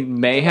that scene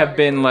may have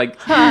been like,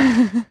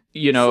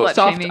 you know, Slut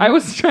Soft. shaming. I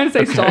was trying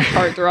to say soft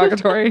heart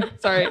derogatory.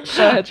 Sorry. Go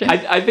ahead, Shane.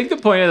 I think the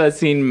point of that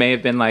scene may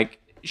have been like,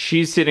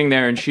 she's sitting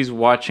there and she's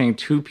watching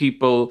two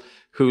people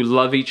who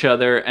love each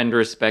other and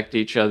respect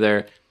each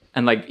other.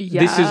 And like,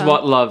 this is Yeah.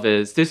 what love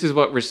is. This is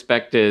what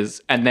respect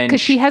is. And then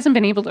because she hasn't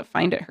been able to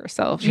find it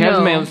herself. she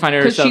hasn't been able to find it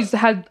because herself. she's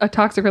had a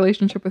toxic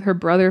relationship with her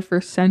brother for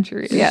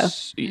centuries. Yeah.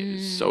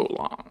 So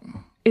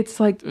long. It's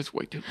like It's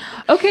way too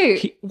long.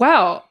 okay,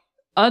 wow,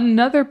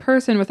 another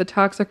person with a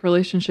toxic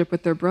relationship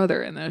with their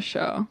brother in this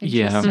show.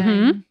 Yeah.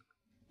 Interesting.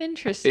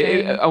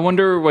 Interesting. I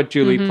wonder what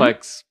Julie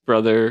Plek's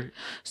brother.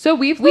 So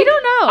We don't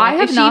know. I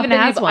have if she not even been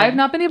has able, one. I have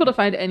not been able to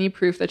find any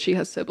proof that she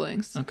has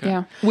siblings, Okay.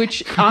 Yeah.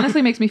 which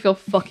honestly makes me feel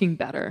fucking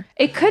better.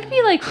 It could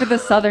be like for the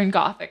Southern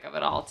Gothic of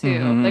it all too.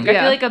 Like I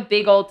Yeah. feel like a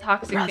big old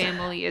toxic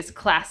family is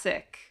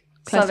classic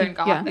Southern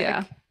Gothic.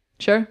 Yeah.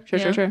 Sure.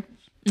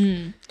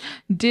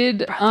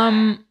 Did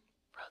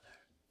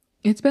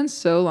it's been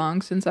so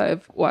long since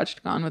I've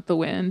watched Gone with the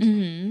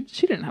Wind.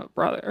 She didn't have a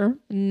brother.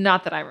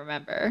 Not that I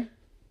remember.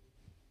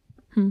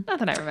 Not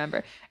that I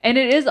remember. And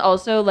it is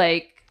also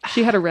like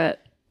She had a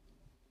Rhett.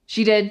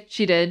 she did.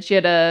 She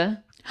had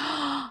a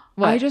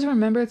what? I just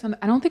remembered something.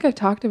 I don't think I've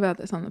talked about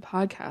this on the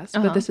podcast,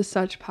 Uh-huh. but this is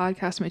such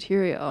podcast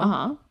material.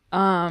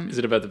 uh-huh. Is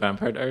it about the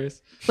Vampire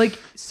Diaries? Like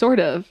sort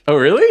of. Oh,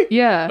 really?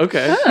 Yeah.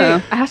 Okay.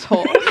 Hey,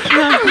 asshole.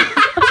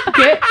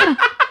 Get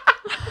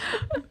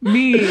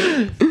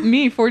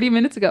me 40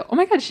 minutes ago. Oh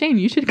my god, Shane,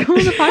 you should come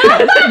on the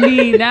podcast.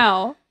 Me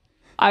now.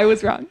 I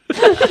was wrong.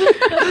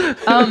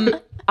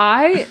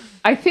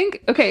 I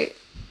think okay.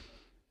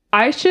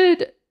 I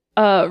should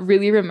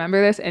really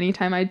remember this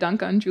anytime I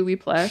dunk on Julie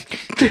Plek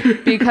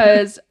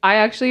because I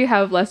actually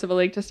have less of a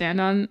leg to stand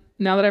on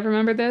now that I've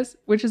remembered this,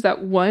 which is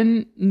that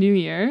one New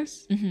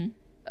Year's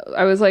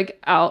I was like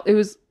out. It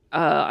was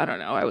I don't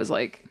know. I was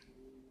like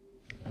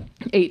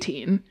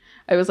 18.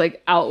 I was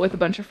like out with a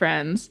bunch of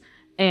friends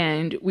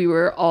and we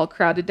were all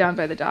crowded down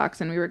by the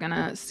docks and we were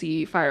gonna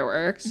see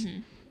fireworks.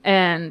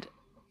 And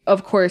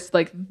of course,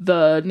 like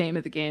the name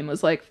of the game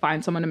was like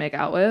find someone to make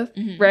out with,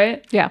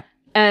 right? Yeah.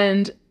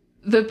 And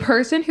the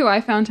person who I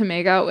found to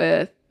make out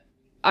with,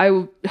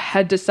 I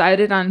had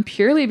decided on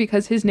purely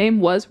because his name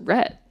was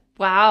Rhett.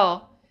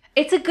 Wow.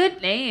 It's a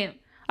good name.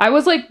 I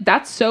was like,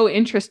 that's so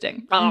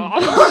interesting.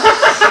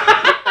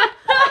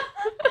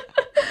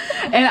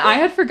 And I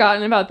had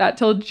forgotten about that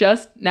till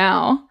just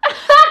now.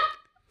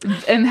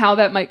 And how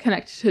that might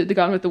connect to the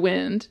Gone with the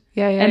Wind.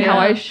 Yeah. And how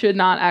I should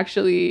not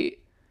actually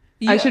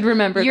I should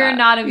remember You're that.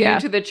 not immune Yeah.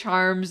 to the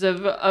charms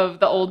of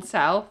the old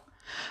South.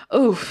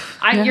 Oof.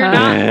 You're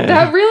not.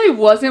 That really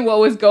wasn't what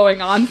was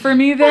going on for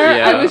me there.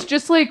 Yeah. I was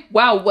just like,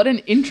 wow, what an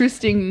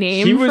interesting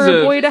name He was for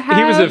a boy to have.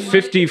 He was a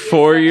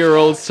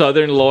 54-year-old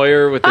Southern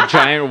lawyer with a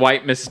giant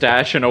white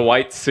mustache and a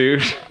white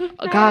suit.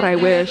 God, I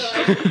wish.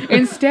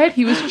 Instead,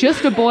 he was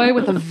just a boy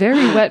with a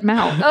very wet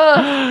mouth.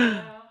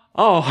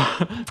 Oh,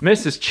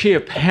 Mrs.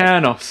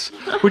 Chiapanos,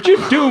 would you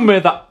do me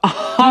the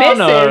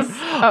honor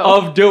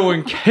of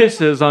doing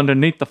kisses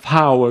underneath the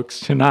fireworks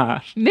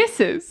tonight?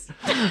 Mrs.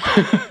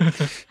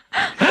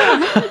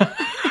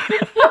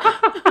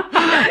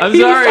 I'm He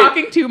sorry. was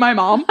talking to my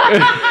mom,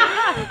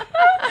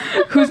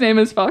 whose name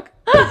is Fuck.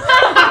 Fuck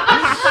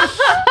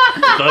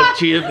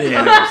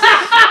Chiapanos.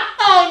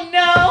 Oh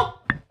no.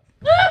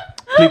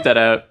 Bleep that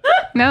out.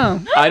 No.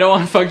 I don't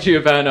want Fuck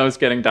Chiapanos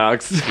getting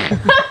dogs.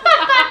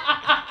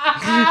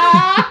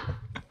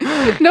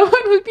 No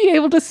one would be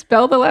able to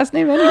spell the last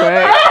name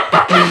anyway.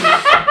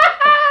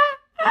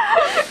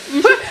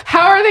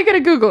 How are they going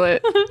to Google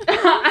it?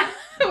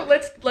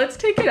 Let's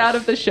take it out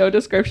of the show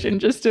description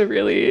just to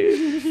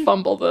really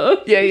fumble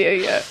the.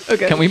 Yeah.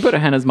 Okay. Can we put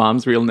Hannah's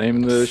mom's real name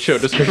in the show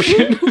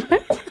description?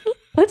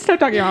 Let's stop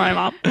talking about my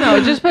mom.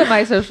 No, just put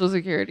my social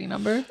security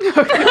number.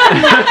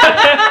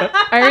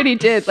 I already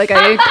did. Like,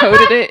 I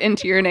coded it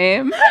into your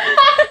name.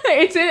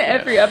 It's in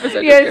every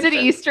episode. Yeah, it's an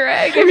description. Easter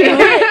egg.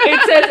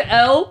 It says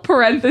L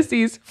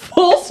parentheses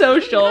full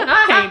social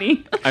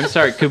Haney. I'm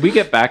sorry, could we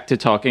get back to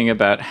talking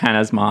about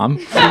Hannah's mom?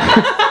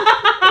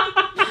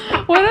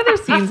 What other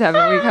scenes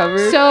haven't we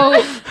covered?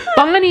 So,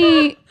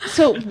 Bonnie,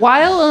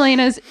 while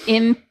Elena's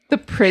in the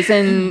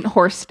prison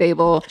horse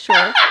stable,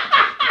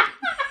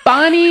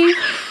 Bonnie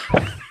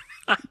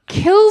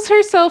kills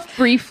herself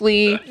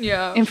briefly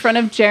in front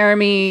of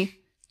Jeremy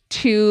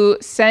to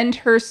send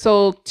her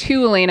soul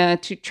to Elena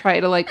to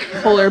try to like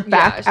pull her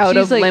back out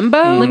she's of like,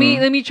 limbo. Let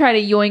me try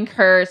to yoink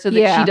her so that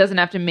Yeah. she doesn't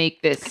have to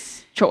make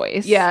this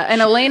choice. Yeah,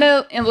 and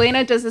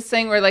Elena does this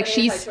thing where like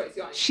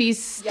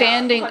she's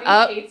standing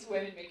up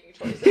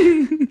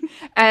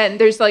and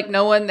there's like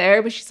no one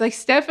there, but she's like,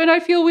 Stefan, I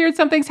feel weird,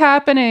 something's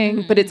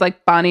happening. But it's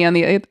like Bonnie on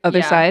the other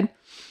Yeah. side.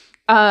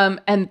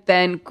 And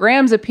then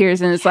Grams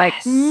appears and is like,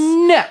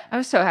 no. I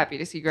was so happy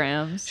to see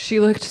Grams. She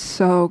looked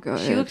so good.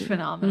 She looked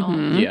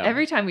phenomenal. Yeah.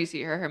 Every time we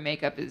see her, her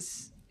makeup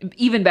is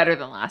even better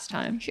than last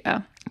time.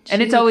 Yeah.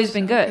 And it's always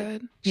been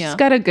good. She's Yeah.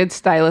 got a good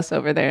stylist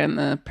over there in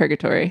the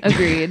purgatory.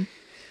 Agreed.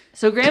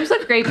 So Grams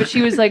looked great, but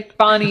she was like,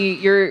 Bonnie,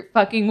 you're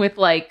fucking with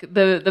like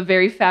the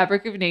very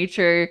fabric of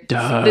nature.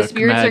 Dark the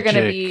spirits are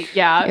gonna magic. be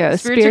the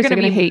spirits are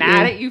gonna be hate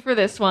mad you. at you for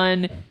this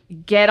one.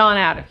 Get on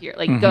out of here.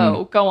 Like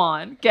go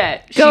on,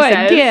 get. Go she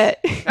ahead, says. get.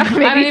 I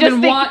don't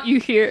even want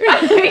you here.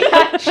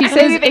 She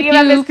says thinking if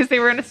about this you, because they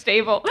were in a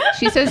stable.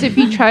 she says if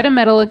you try to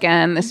meddle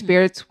again, the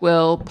spirits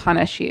will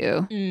punish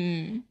you.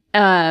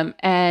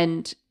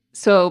 And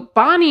so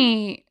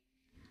Bonnie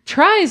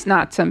tries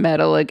not to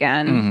meddle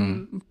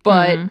again,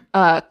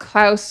 but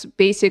Klaus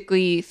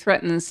basically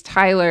threatens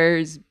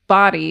Tyler's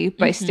body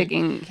by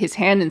sticking his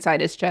hand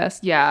inside his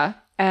chest. Yeah.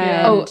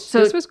 And Oh, so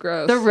this was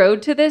gross. The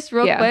road to this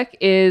real Yeah. quick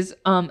is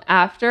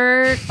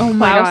after Oh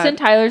my Klaus God. and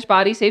Tyler's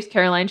body saves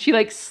Caroline, she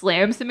like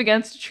slams him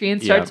against a tree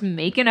and starts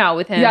making out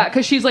with him. Yeah,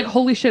 because she's like,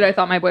 holy shit, I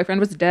thought my boyfriend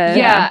was dead.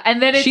 Yeah,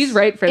 and then she's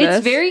right for this.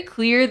 It's very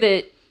clear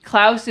that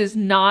Klaus is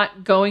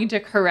not going to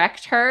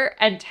correct her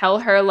and tell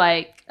her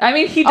like, I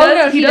mean, he Oh, does.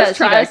 no, he he does does,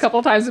 try he does. a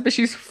couple times, but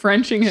she's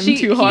Frenching him she,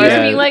 too he hard. was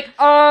Yeah. being like,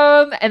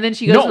 and then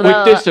she goes, Not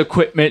with this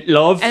equipment,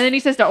 love. and then he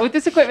says, not with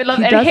this equipment, love.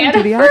 He And doesn't Hannah,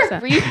 do the for a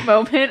accent. brief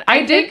moment,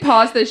 I did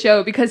pause the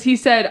show because he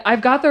said,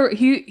 "I've got the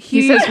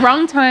he says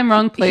wrong time,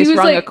 wrong place, was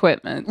wrong like-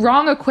 equipment.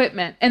 wrong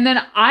equipment," and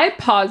then I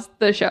paused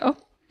the show.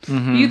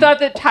 You thought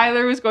that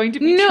Tyler was going to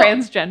be No.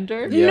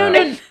 transgender? Yeah.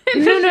 No,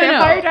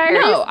 Vampire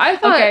Diaries? no. I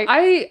thought Okay.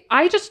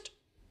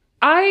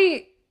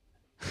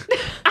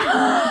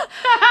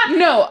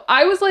 No,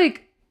 I was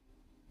like,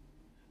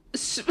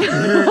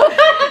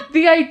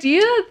 the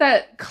idea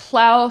that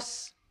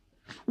Klaus,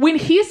 when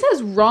he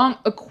says wrong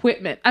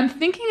equipment, I'm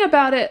thinking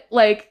about it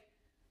like,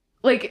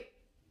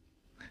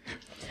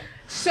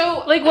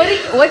 so Like,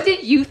 what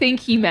did you think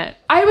he meant?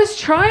 I was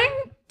trying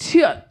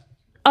to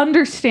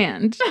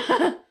understand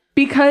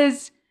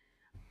because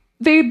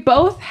they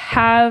both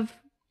have,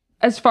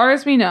 as far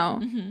as we know,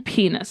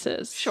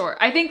 penises. Sure,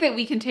 I think that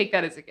we can take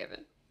that as a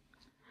given.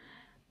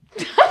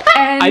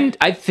 And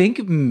I think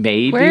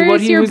maybe Where what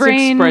is he your was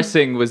brain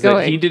expressing was that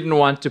going? he didn't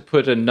want to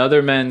put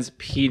another man's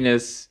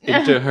penis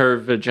into her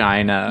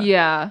vagina.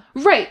 Yeah.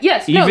 right,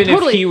 yes, Even no,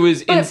 totally. if he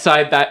was But-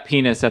 inside that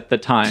penis at the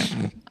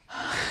time.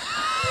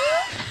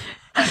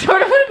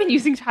 Sort of would have been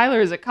using Tyler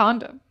as a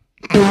condom.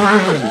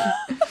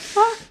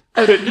 Not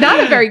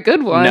a very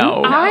good one.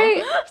 No.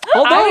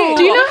 Although,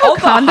 do you know how all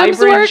the condoms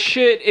hybrid work?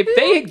 shit,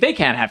 if they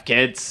can't have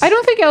kids. I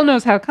don't think Elle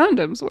knows how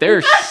condoms work.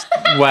 They're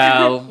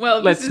well,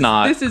 well, let's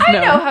not. This is I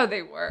no. know how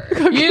they work.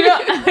 You know,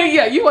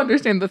 yeah, you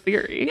understand the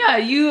theory. Yeah,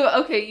 you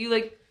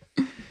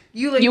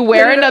You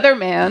wear another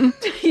man.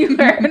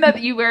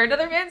 you wear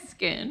another man's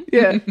skin.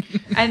 Yeah.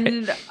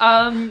 And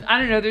I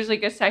don't know, there's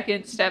like a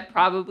second step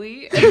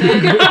probably. And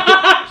then,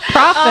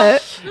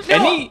 Profit.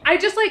 No, I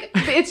just like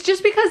it's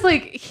just because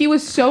like he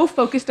was so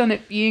focused on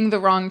it being the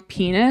wrong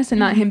penis and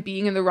not him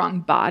being in the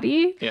wrong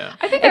body. Yeah.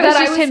 I think And that was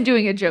that I just was- him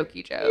doing a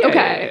jokey joke.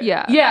 Okay.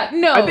 Yeah. Yeah.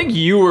 No. I think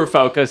you were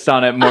focused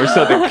on it more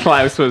so than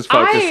Klaus was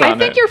focused I on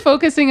think it. you're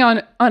focusing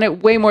on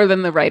it way more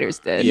than the writers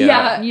did.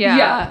 Yeah.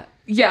 Yeah.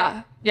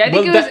 Yeah, I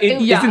think Well, it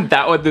was. isn't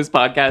that what this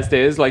podcast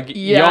is? Like,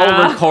 Yeah.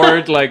 y'all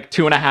record like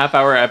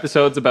 2.5-hour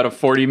episodes about a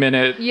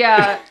 40-minute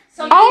Yeah.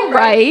 All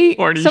right.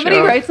 morning Somebody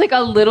show. writes like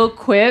a little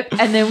quip,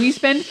 and then we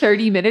spend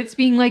 30 minutes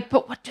being like,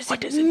 "But what does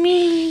it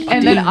mean?"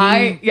 And then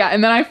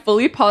I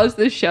fully pause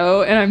the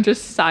show and I'm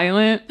just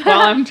silent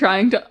while I'm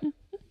trying to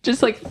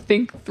just like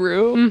think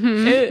through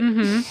it.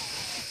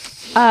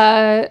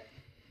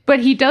 But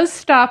he does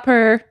stop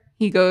her.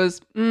 He goes,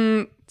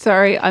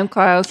 sorry, I'm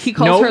Klaus. He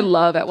calls Nope. her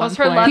love at one Calls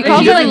her point. love. He and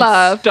calls she her doesn't-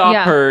 love. Stop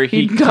Yeah. her.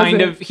 He kind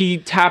doesn't. of he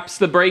taps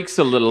the brakes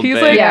a little He's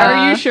bit. like,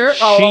 Yeah. "Are you sure?"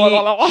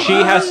 she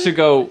has to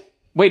go.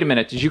 Wait a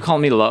minute. Did you call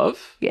me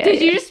love? Yeah.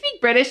 Did you just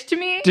speak British to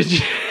me? Did you?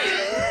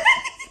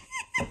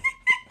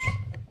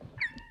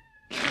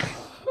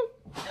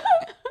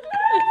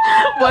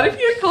 What if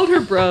you had called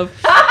her bruv?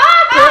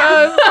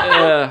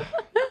 Yeah.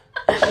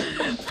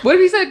 What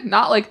if he said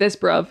not like this,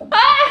 bruv?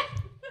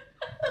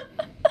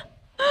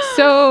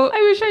 So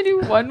I wish I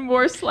knew one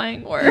more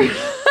slang word.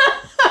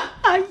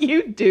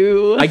 You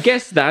do. I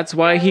guess that's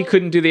why he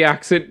couldn't do the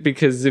accent,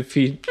 because if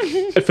he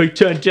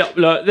turned up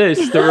like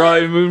this, the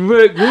rhyme would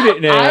work, would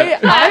it now?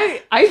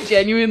 I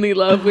genuinely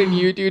love when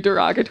you do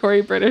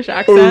derogatory British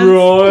accents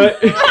Alright.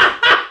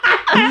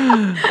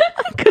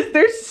 because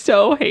they're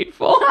so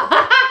hateful.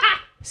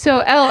 So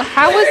Elle,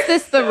 how was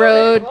this the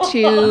road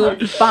to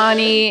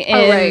Bonnie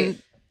in right.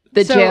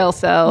 the So, jail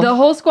cell? The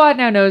whole squad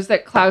now knows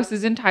that Klaus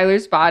is in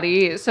Tyler's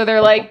body, so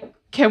they're like,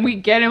 "Can we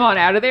get him on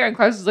out of there?" And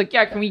Klaus is like,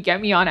 "Yeah, can we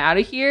get me on out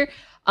of here?"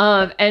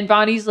 And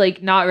Bonnie's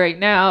like, "Not right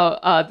now.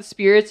 The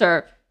spirits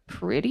are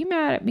pretty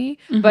mad at me,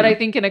 but I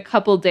think in a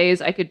couple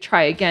days I could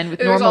try again with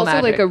There's normal also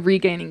magic." like a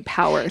regaining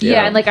power. thing.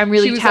 yeah, and like I'm She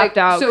really was tapped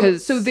like- out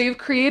because so they've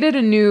created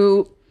a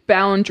new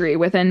boundary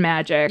within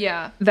magic.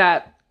 Yeah.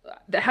 that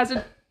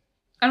hasn't.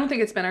 I don't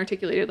think it's been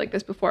articulated like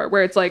this before,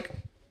 where it's like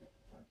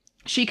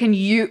she can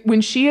use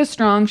when she is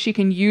strong, she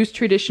can use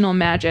traditional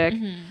magic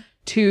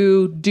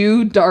to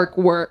do dark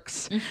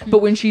works, but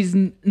when she's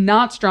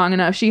not strong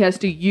enough, she has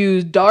to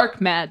use dark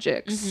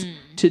magics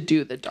to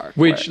do the dark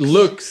Which works.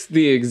 looks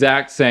the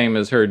exact same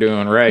as her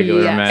doing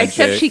regular Yes. magic.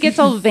 Except she gets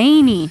all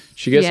veiny.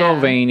 She gets all Yeah.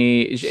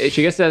 veiny.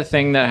 She gets that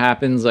thing that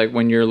happens like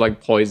when you're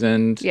like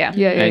poisoned. Yeah.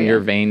 And your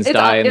veins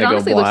die and it they go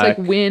honestly black. looks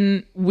like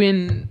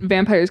when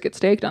vampires get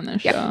staked on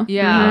this show.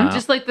 Yeah, Yeah.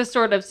 just like the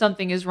sort of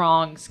something is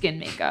wrong skin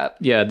makeup.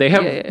 Yeah, they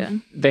have Yeah.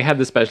 they had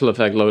the special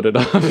effect loaded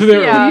off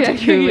their Yeah,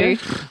 truly.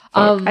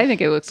 I think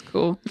it looks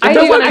cool. I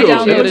does do want look to cool. It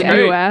download looks a new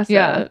great.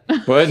 asset. Yeah.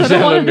 What?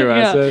 Download new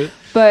asset?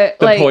 But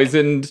The like,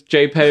 poisoned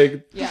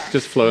JPEG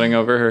just floating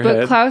over her But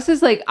head. Klaus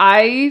is like,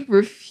 I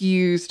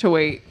refuse to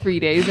wait 3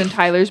 days in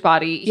Tyler's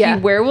body. Yeah.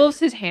 He werewolves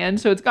his hand,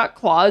 so it's got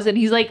claws, and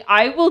he's like,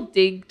 I will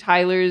dig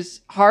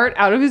Tyler's heart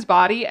out of his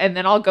body, and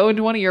then I'll go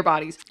into one of your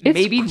bodies. It's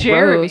Maybe gross.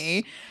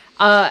 Jeremy.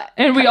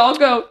 and we all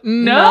go,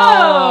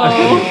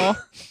 no.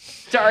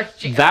 Dark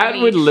Jeremy. That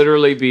would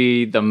literally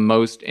be the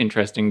most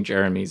interesting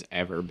Jeremy's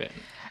ever been.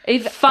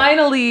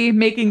 Finally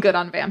making good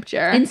on Vamp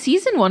Jer. In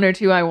season 1 or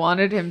 2, I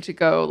wanted him to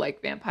go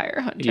like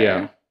vampire hunter.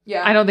 Yeah.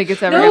 Yeah. I don't think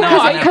it's ever No, gonna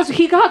happen. because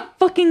he got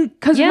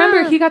Yeah.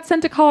 remember he got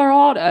sent to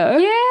Colorado.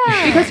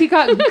 Yeah. Because he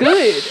got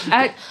good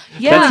at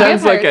That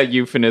sounds like a vampires.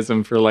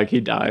 euphemism for like he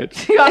died.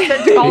 He got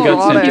sent to He got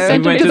Colorado. sent, he sent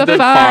him went to to the the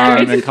farm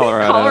farm. in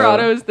Colorado.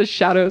 Colorado is the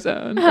shadow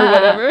zone or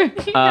whatever.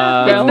 It's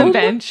the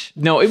bench.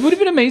 No, it would have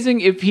been amazing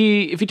if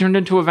he turned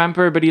into a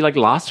vampire, but he like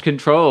lost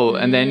control,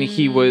 and then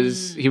he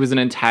was an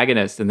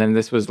antagonist, and then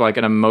this was like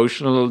an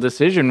emotional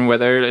decision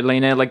whether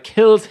Elena like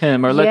kills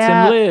him or lets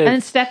him live.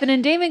 And Stefan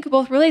and Damon could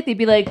both relate. They'd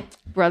be like,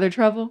 brother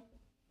trouble.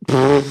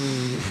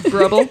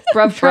 Brubble.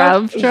 Bruv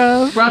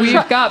trouble.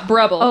 We've got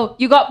Brubble. Oh,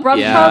 you got bruv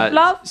yeah, trouble,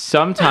 love?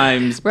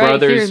 sometimes Right here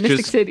brothers in Mystic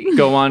just City.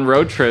 go on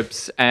road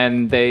trips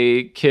and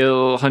they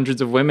kill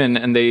hundreds of women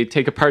and they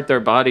take apart their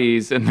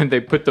bodies and then they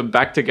put them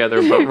back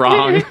together, but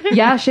wrong.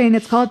 Yeah, Shane,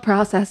 it's called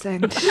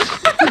processing.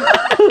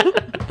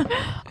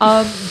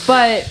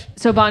 But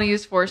so Bonnie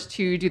is forced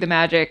to do the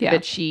magic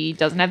that she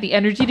doesn't have the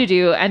energy to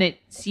do, and it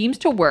seems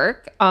to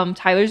work.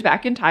 Tyler's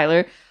back in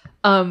Tyler.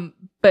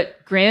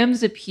 But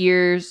Grams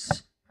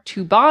appears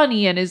to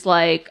Bonnie and is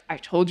like, I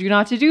told you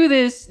not to do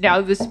this.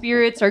 Now the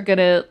spirits are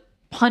gonna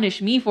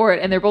punish me for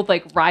it. And they're both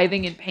like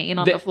writhing in pain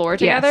on the floor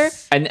together.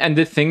 Yes. And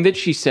the thing that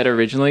she said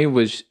originally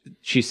was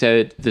she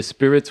said the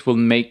spirits will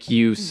make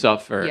you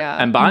suffer. Yeah.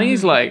 And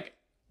Bonnie's like,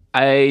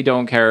 I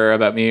don't care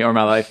about me or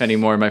my life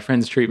anymore. My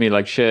friends treat me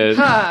like shit.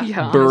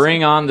 Yeah,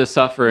 Bring on the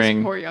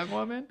suffering. Poor young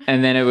woman.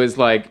 And then it was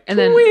like, And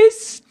then-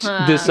 twist.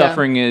 Yeah. The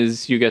suffering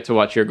is you get to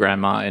watch your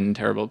grandma in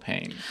terrible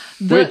pain.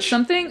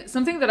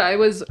 Something that I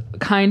was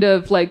kind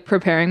of like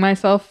preparing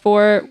myself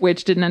for,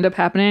 which didn't end up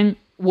happening,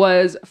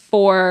 was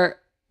for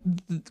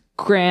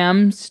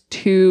Grams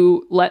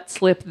to let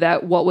slip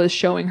that what was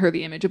showing her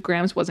the image of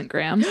Grams wasn't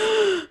Grams.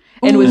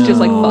 And was just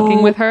like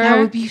fucking with her. That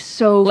would be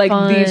so like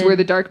fun. these were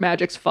the dark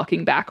magics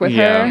fucking back with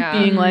Yeah. her, Yeah.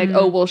 being like,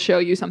 "Oh, we'll show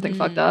you something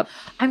fucked up."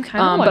 I'm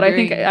kind of But I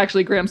wondering. think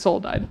actually Graham's soul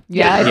died.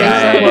 Yeah, I think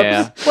Yeah, so. yeah,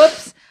 yeah.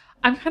 Whoops.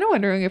 I'm kind of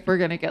wondering if we're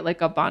gonna get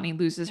like a Bonnie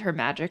loses her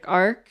magic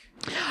arc.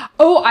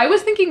 Oh, I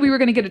was thinking we were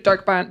gonna get a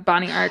dark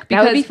Bonnie arc.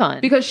 That would be fun.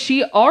 because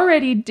she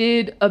already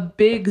did a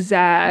big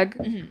zag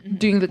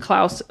doing the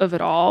Klaus of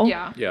it all.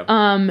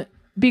 Yeah.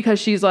 Because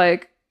she's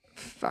like,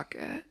 fuck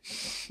it.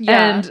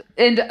 Yeah.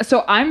 And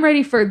so I'm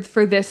ready for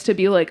this to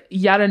be like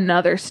yet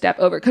another step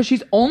over because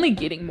she's only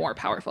getting more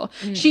powerful.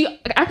 I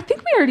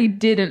think we already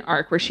did an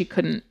arc where she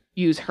couldn't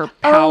use her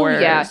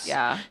powers.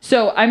 yeah.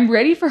 So I'm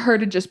ready for her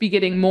to just be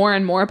getting more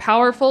and more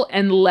powerful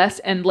and less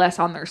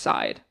on their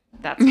side.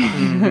 That's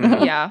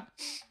fun. Yeah.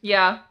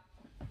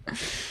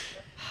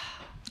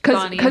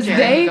 Bonnie and Because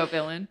Jeremy go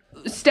villain.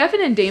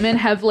 Stefan and Damon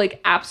have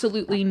like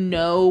absolutely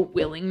no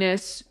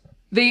willingness.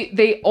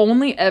 They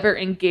only ever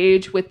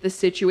engage with the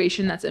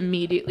situation that's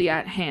immediately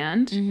at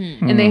hand.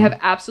 And they have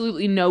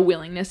absolutely no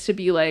willingness to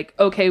be like,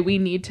 okay, we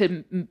need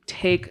to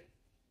take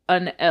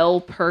an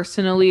L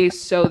personally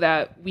so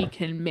that we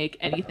can make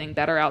anything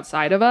better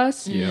outside of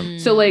us. Yeah.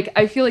 So like,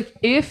 I feel like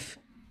if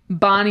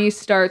Bonnie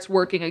starts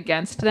working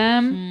against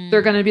them,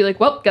 they're going to be like,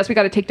 well, guess we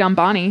got to take down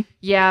Bonnie.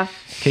 Yeah.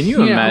 Can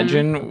you Yeah.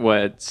 imagine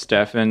what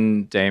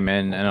Stefan,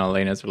 Damon, and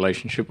Elena's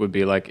relationship would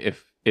be like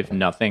if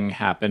nothing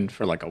happened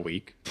for like a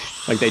week?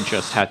 Like they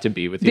just had to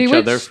be with They each would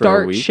other for a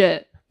start week.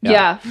 shit.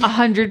 Yeah,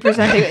 100%.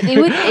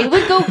 It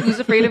would go Who's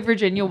Afraid of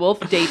Virginia Woolf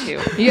day 2.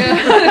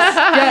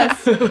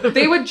 Yes.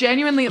 They would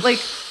genuinely like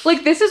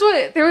this is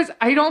what there was.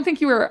 I don't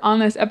think you were on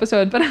this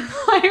episode, but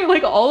I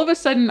like all of a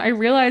sudden I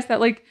realized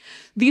that like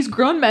these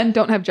grown men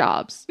don't have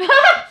jobs.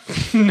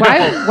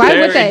 Why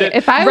would they? They're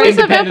If I was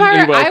a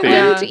vampire, independently I wealthy.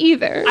 wouldn't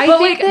either.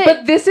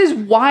 But this is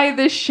why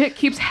this shit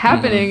keeps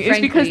happening. Is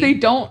because Frankly. they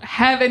don't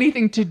have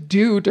anything to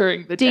do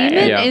during the Damon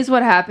day. Yeah. is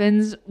what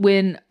happens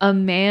when a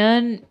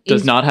man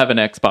Does is, not have an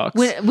Xbox.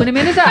 when a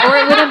man is at,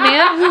 or when a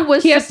man who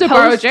was He has to supposed-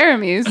 borrow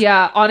Jeremy's.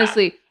 Yeah,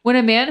 honestly, when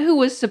a man who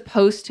was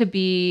supposed to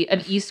be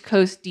an East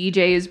Coast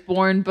DJ is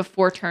born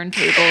before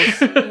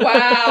turntables.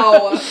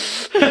 Wow.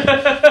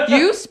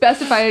 You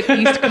specified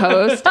East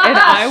Coast, and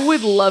I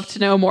would love to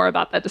know more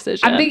about that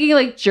decision. I'm thinking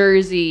like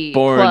Jersey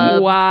Born.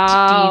 club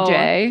Wow.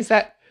 DJ. Is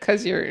that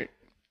because you're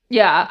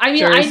Yeah, I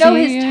mean, I know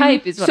his Jersey?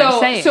 type is what I'm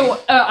saying. So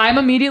I'm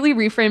immediately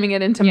reframing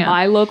it into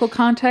my local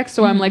context.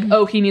 So I'm like,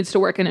 oh, he needs to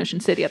work in Ocean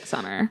City at the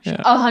summer.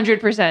 Yeah.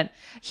 100%.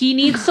 He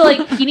needs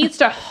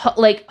to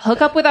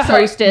hook up with a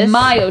hostess.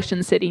 My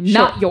Ocean City,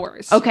 not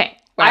yours. Okay.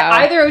 Wow.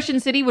 Either Ocean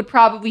City would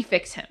probably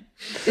fix him,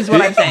 is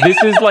what I'm saying.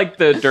 This is like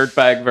the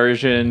dirtbag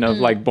version of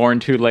like born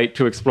too late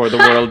to explore the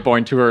world,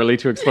 born too early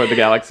to explore the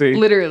galaxy.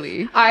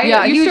 Literally. He used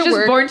was to just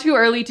work- born too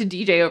early to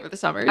DJ over the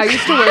summers. I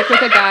used to work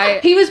with a guy.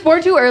 He was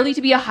born too early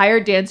to be a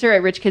hired dancer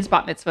at rich kids'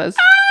 bat mitzvahs.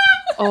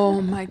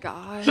 Oh my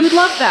god. He would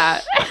love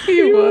that.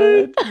 He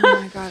would. Oh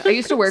my god. I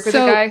used to work with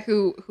So- a guy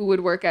who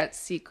would work at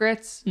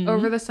Secrets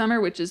over the summer,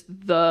 which is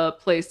the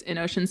place in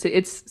Ocean City.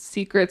 It's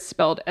Secrets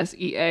spelled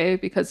SEA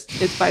because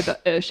it's by the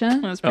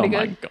ocean. That's pretty Oh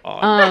good.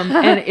 my god.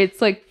 And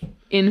it's like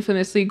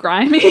infamously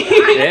grimy.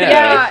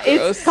 Yeah.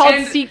 It's called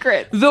And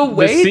Secret. The The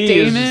way sea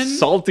Damon is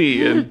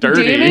salty and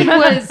dirty. Damon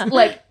was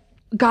like,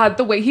 God,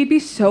 the way he'd be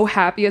so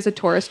happy as a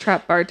tourist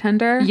trap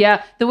bartender.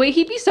 Yeah, the way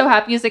he'd be so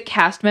happy as a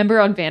cast member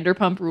on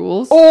Vanderpump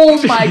Rules.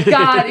 Oh my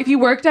God. If he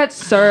worked at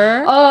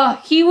Sir,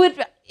 He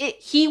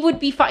would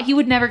be fine. He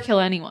would never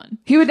kill anyone.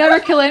 he would never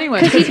kill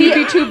anyone because he'd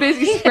be too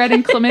busy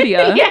spreading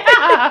chlamydia.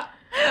 Yeah,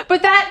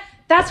 but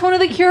that's one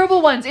of the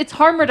curable ones. It's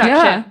harm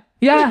reduction.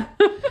 Yeah.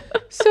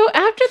 So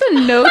after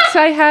the notes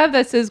I have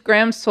that says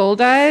Graham's soul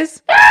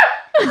dies,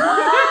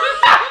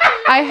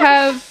 I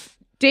have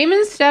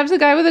Damon stabs a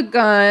guy with a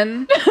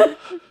gun.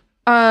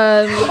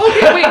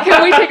 Okay, wait,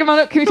 can we take a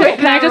moment? Can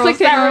I just like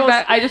take a moment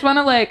back? I just want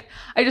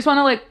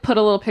to put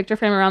a little picture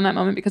frame around that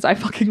moment because I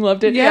fucking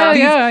loved it. Yeah,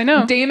 I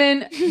know.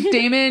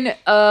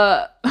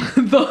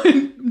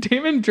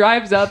 Damon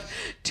drives up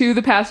to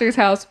the pastor's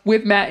house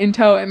with Matt in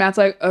tow, and Matt's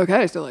like,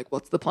 okay, so like,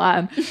 what's the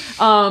plan?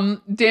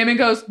 Damon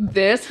goes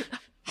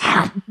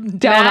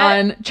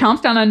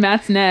chomps down on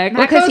Matt's neck.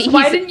 Because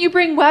why didn't you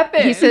bring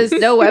weapons? He says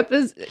no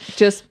weapons,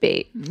 just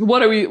bait.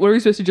 What are we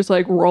supposed to just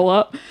like roll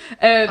up?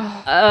 And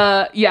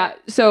yeah,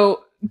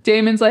 so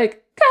Damon's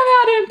like, come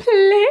out and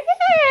play.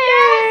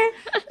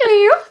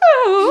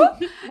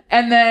 Yoo-hoo.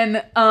 And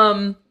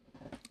then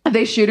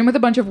they shoot him with a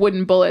bunch of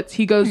wooden bullets.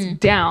 He goes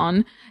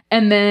down.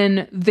 And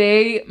then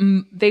they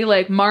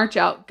like march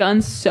out,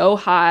 guns so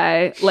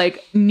high,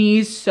 like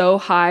knees so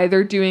high.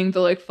 They're doing the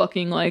like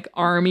fucking like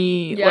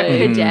army,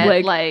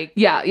 cadet,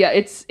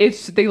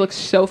 It's they look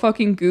so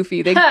fucking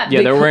goofy. They're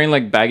wearing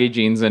like baggy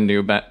jeans and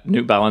New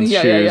Balance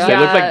Yeah, shoes. yeah, They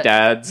look yeah. like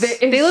dads.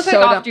 They look like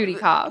off-duty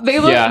cops. They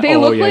look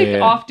Yeah.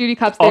 off-duty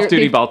cops.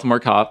 Off-duty Baltimore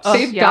cops.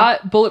 They've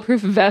got bulletproof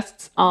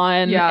vests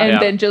on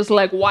then just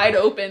like wide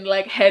open,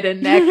 like head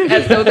and neck,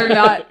 as though they're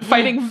not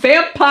fighting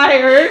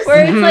vampires.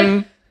 Where it's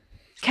like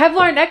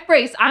Kevlar neck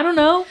brace. I don't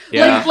know.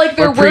 Yeah. like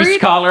they're or priest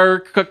worried- collar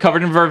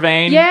covered in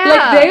vervain. Yeah.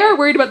 Like they are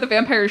worried about the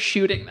vampires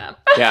shooting them.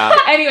 Yeah.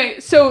 Anyway,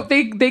 so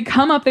they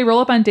come up, they roll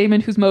up on Damon,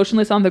 who's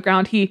motionless on the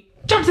ground. He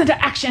jumps into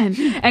action,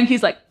 and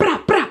he's like,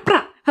 brah, brah,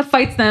 brah,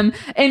 fights them,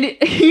 and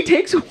he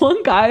takes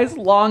one guy's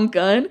long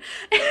gun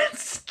and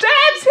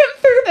stabs him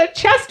through the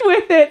chest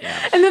with it.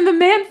 Yeah. And then the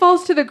man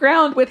falls to the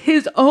ground with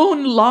his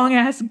own long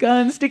ass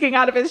gun sticking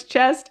out of his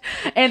chest,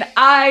 and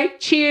I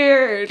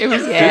cheered. It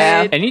was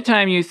Just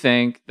anytime you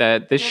think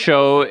that this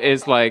show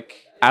is like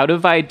out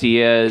of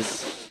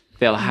ideas,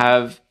 they'll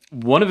have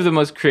one of the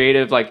most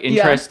creative, like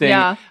interesting,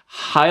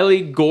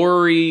 highly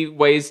gory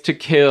ways to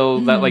kill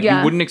that like you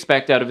wouldn't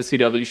expect out of a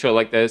CW show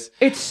like this.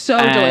 It's so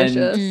And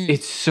delicious.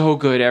 It's so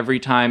good every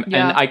time.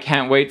 Yeah. And I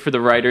can't wait for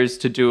the writers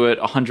to do it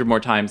 100 more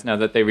times now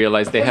that they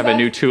realize they have a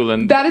new tool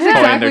in That is toy in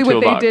exactly their what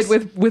they toolbox.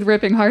 did with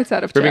ripping hearts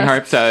out of Ripping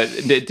chests.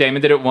 Hearts out.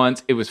 Damon did it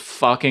once. It was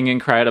fucking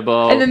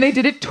incredible. And then they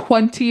did it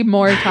 20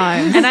 more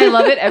times. And I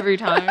love it every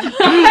time.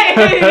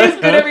 It is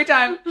good every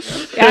time.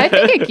 Yeah, I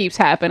think it keeps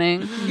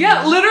happening.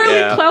 Yeah, literally,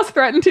 Yeah. Klaus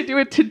threatened to do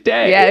it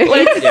today. Yeah.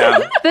 Like, yeah.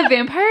 The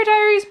Vampire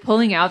Diaries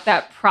pulling out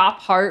that prop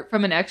heart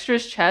from an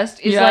extra's chest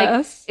is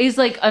Yes.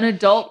 like an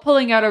adult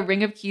pulling out a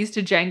ring of keys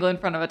to jangle in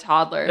front of a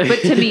toddler. But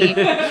to me,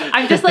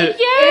 I'm just like,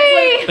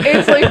 yay!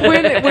 It's like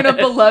when a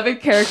beloved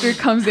character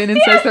comes in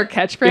and says their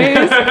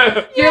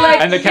catchphrase. You're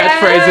like, And the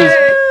catchphrase is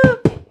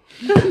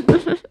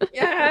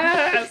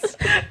yes.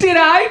 Did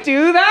I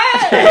do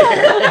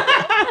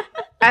that?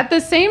 At the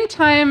same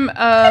time,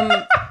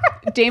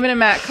 Damon and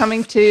Matt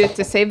coming to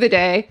save the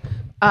day,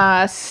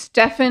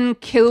 Stefan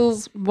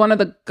kills one of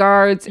the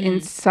guards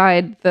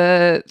inside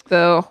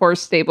the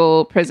horse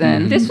stable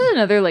prison. This was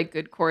another like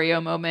good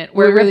choreo moment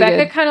where Really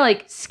Rebecca good. kind of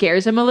like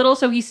scares him a little,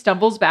 so he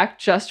stumbles back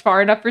just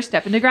far enough for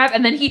Stefan to grab,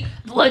 and then he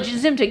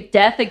bludgeons him to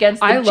death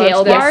against the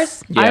jail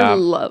bars. Yeah. I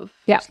love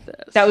Yeah.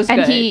 That was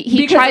And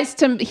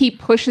good. he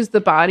pushes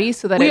the body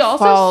so that We it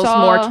also falls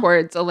saw- more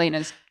towards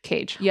Elena's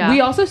cage. Yeah.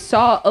 We also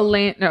saw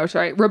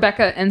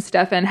Rebecca and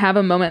Stefan have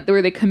a moment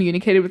where they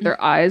communicated with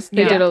their eyes.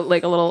 They Yeah. did a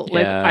little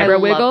like Yeah. eyebrow I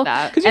love wiggle.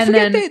 that. Because you And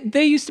forget then-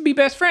 they used to be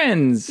best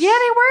friends. Yeah,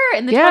 they were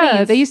in the Yeah,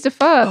 20s. they used to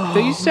fuck.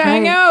 They used to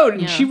hang out,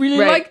 and Yeah. she really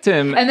Right. liked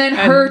him. And then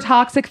her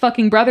toxic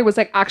fucking brother was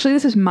like, actually,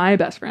 this is my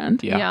best friend.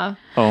 Yeah. Yeah.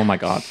 Oh my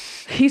god.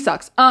 He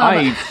sucks.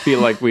 I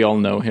feel like we all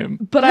know him.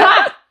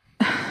 But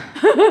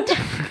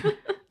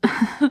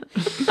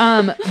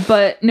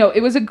but no,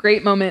 it was a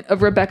great moment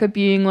of Rebecca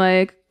being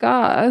like,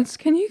 "Gods,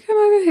 can you come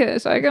over here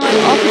so I can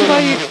like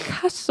offer you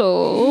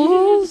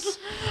castles?"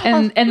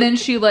 And then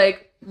she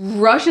like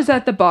rushes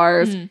at the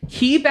bars.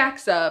 He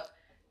backs up,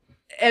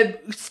 and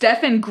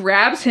Stefan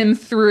grabs him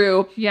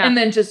through, Yeah. and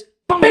then just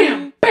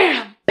bam,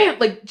 bam, bam,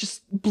 like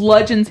just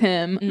bludgeons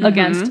him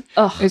against.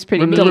 Ugh, It was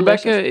pretty Remember, mean.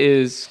 Rebecca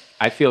is,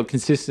 I feel,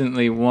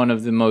 consistently one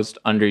of the most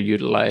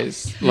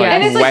underutilized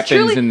and it's like weapons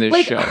truly in this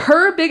like show.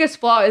 her biggest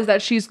flaw is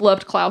that she's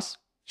loved Klaus.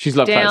 She's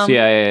loved Damn. Klaus.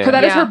 Yeah.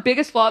 That is Yeah. her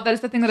biggest flaw. That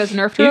is the thing that has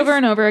nerfed her If over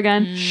and over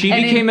again. she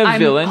And became a I'm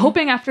villain.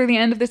 hoping after the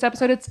end of this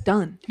episode, it's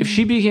done. If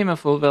she became a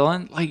full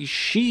villain, like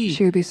she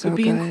would be so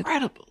good.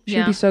 incredible. She'd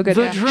Yeah. be so good.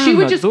 The she drama,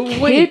 would just the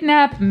weight.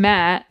 kidnap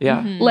Matt,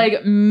 Yeah.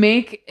 like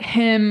make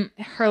him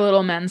her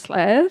little man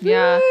slave.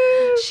 Yeah.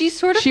 She's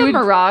sort of She the would-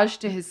 mirage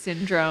to his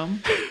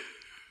syndrome.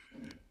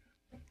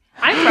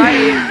 I'm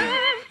right.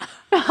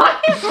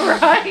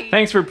 I'm right.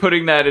 Thanks for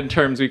putting that in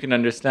terms we can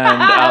understand,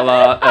 a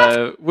la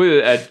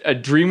a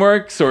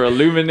DreamWorks or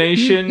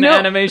Illumination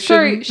animation.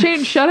 Sorry,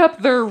 Shane, shut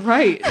up. They're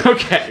right.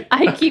 Okay.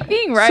 I keep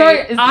being right. Sorry,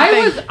 is the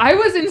I thing.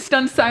 was in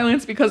stunned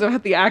silence because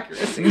of the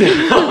accuracy.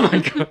 Oh my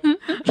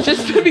god.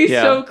 Just to be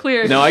Yeah. so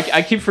clear. No,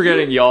 I keep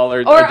forgetting y'all are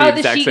Or the does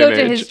exact she same go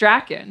to age. his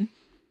Draken?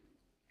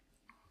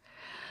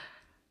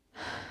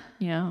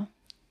 Yeah.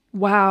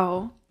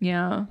 Wow.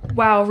 Yeah.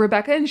 Wow.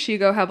 Rebecca and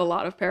Shigo have a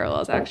lot of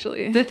parallels,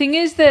 actually. The thing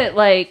is that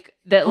my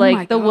the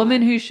God.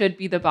 woman who should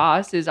be the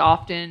boss is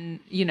often,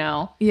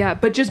 Yeah,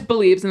 but just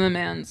believes in the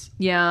man's.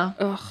 yeah,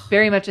 Ugh.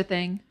 very much a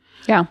thing.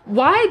 Yeah.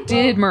 Why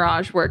did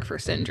Mirage work for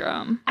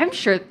Syndrome? I'm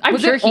sure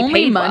Was he it only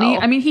paid money? well.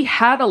 I mean, he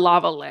had a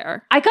lava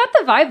lair. I got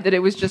the vibe that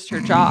it was just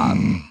her job.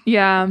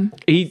 Yeah.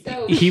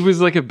 He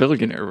was like a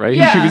billionaire, right?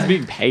 Yeah. She was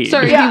being paid.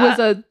 Sorry, Yeah. he was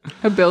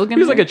a billionaire.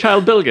 He was like a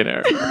child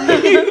billionaire.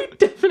 You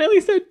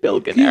definitely said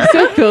billionaire.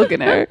 so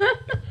billionaire.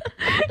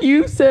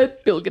 You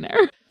said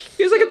billionaire.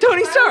 He was like a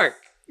Tony Stark.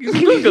 He was a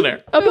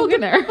billionaire. A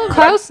billionaire.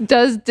 Klaus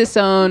does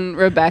disown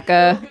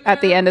Rebecca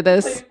at the end of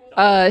this.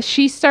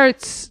 She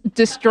starts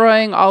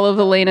destroying all of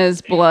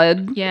Elena's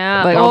blood.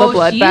 Yeah, Like all the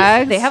blood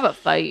bags. They have a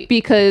fight.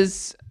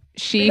 Because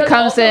she Because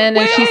comes also- in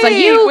and she's like,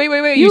 Wait, you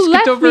wait. you skipped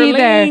left over me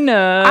there.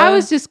 Elena. I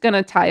was just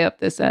gonna tie up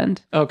this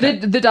end. okay.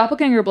 The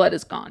doppelganger blood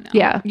is gone now.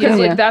 Yeah. Because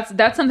Yeah. like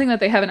that's something that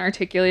they haven't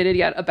articulated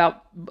yet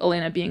about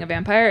Elena being a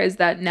vampire is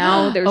that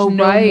now there's Oh,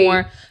 no right.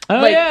 more oh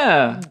like,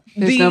 yeah.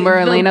 There's no more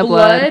Elena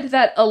blood.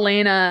 that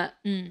Elena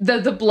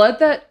the blood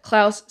that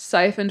Klaus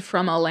siphoned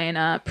from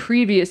Elena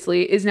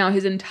previously is now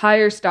his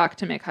entire stock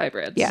to make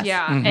hybrids. Yes.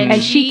 Yeah, Mhm.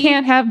 And she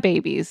can't have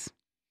babies.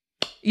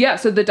 Yeah,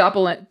 so the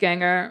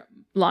doppelganger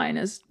line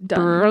is done.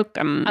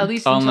 Broken. at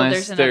least until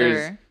Unless there's there's-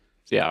 another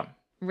Yeah.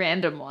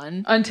 random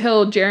one.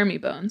 Until Jeremy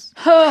Bones.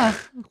 Well,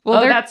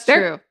 Oh, that's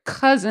they're true.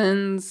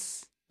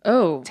 cousins.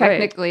 Oh,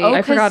 Technically. right. Oh,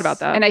 I forgot 'cause- about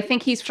that. And I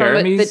think he's from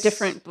the Jeremy's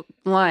different A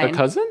line.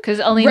 cousin? Because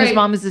Elena's Right.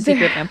 mom is a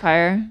secret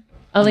vampire.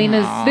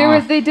 Elena's Aw.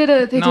 they did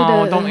a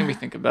No, don't make me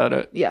think about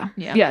it. Yeah.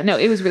 Yeah. Yeah, no,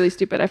 it was really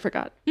stupid. I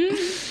forgot.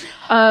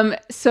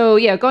 So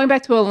yeah, going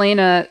back to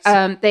Elena,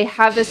 they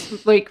have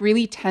this like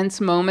really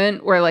tense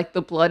moment where like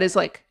the blood is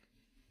like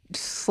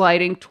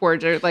sliding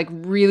towards her like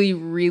really,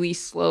 really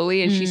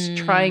slowly, and she's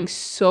trying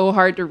so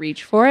hard to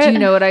reach for it. Do you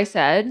know what I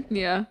said?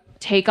 Yeah.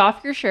 Take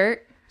off your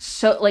shirt.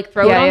 So like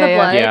throw Yeah, it on yeah, the yeah.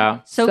 blood, Yeah.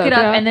 soak Soak it it up,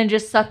 up. and then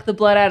just suck the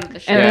blood out of the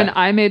shirt. And Yeah. then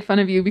I made fun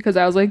of you because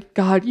I was like,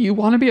 God, you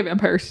want to be a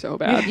vampire so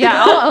bad. Yeah,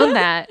 I'll own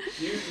that.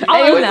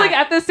 I own was that. like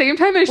at the same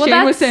time as Well,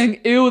 Shane was that's- saying,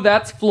 ew,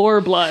 that's floor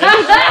blood.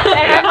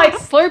 And I'm like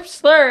slurp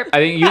slurp. I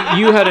think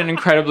you had an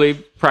incredibly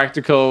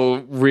practical,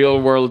 real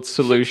world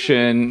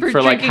solution For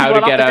for like drinking how to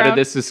blood off get the out of ground.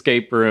 this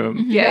escape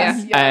room.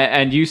 Yes.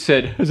 And you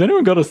said, "Has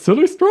anyone got a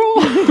silly straw?"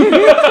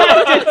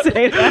 I did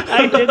say that.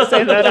 I did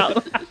say that out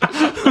loud.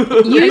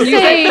 You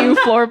say you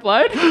floor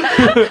blood?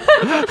 I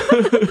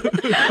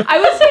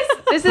would say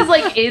this is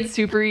like id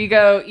super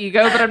ego,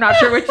 but I'm not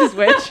sure which is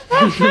which.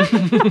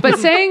 But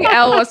saying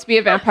Elle wants to be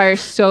a vampire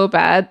so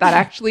bad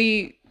that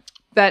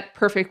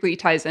perfectly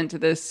ties into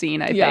this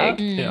scene, I Yeah.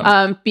 think.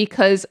 Yeah.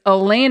 Because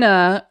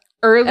Elena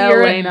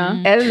earlier in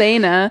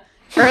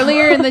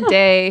the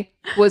day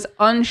was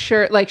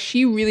unsure, like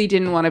she really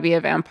didn't want to be a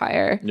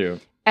vampire. Yeah.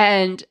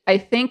 And I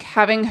think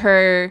having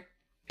her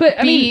But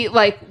I be mean,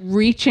 like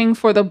reaching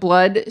for the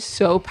blood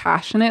so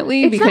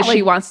passionately It's because not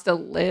she like- wants to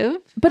live.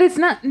 but it's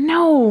not,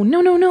 no.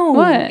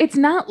 What? It's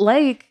not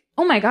like,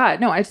 oh my God,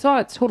 no, I saw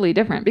it's totally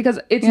different because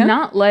it's Yeah?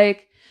 not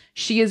like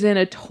she is in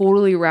a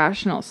totally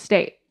rational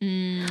state.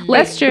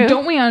 That's true.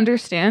 Don't we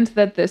understand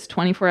that this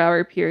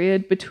 24-hour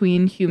period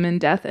between human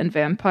death and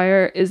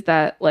vampire is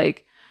that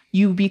like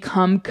you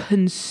become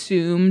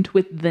consumed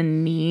with the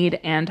need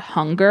and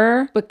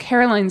hunger? But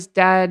Caroline's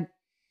dad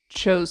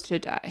chose to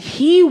die.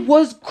 He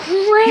was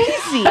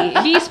crazy.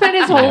 He spent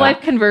his whole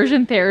life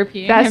conversion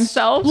therapy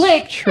himself.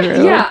 Like,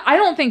 true. Yeah, I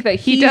don't think that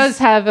He does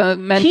have a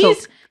mental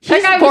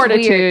That guy was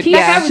fortitude. weird. Yeah.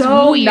 That guy was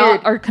So weird. Not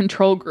weird. our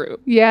control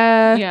group.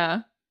 Yeah.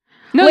 Yeah.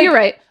 No, Like- you're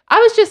right. I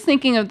was just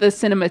thinking of the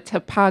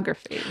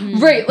cinematography.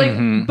 Right.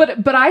 Like,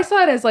 but I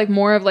saw it as like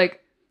more of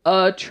like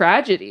a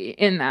tragedy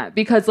in that,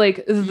 because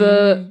like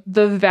the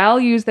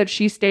values that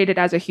she stated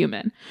as a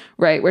human,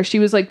 right, where she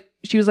was like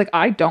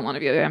I don't want to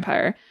be a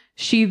vampire.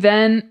 She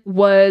then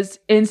was,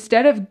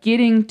 instead of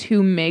getting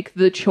to make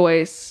the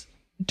choice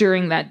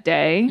during that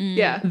day,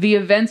 the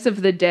events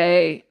of the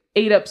day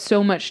ate up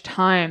so much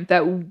time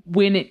that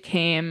when it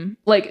came,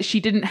 like, she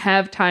didn't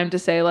have time to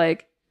say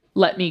like,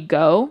 let me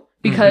go,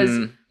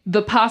 because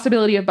the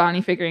possibility of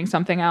Bonnie figuring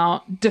something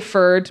out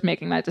deferred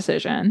making that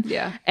decision.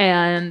 Yeah.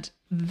 And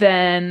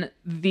then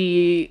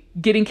the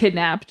getting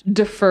kidnapped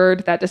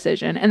deferred that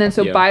decision. And then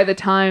so by the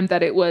time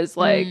that it was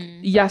like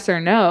yes or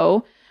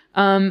no,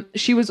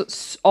 she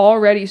was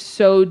already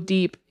so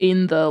deep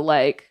in the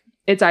like,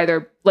 it's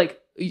either like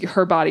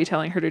her body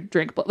telling her to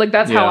drink. Like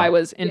that's how I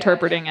was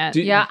interpreting it.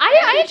 Yeah,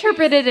 I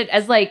interpreted it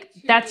as like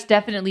that's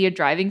definitely a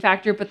driving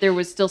factor, but there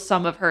was still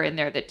some of her in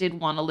there that did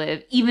want to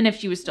live, even if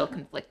she was still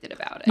conflicted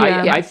about it.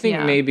 I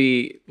think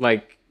maybe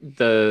like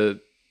the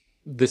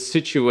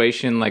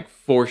situation like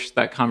forced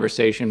that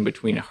conversation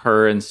between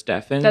her and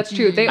Stefan. That's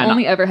true. They And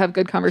only ever have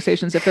good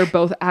conversations if they're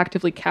both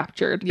actively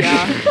captured.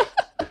 Yeah.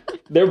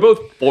 They're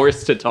both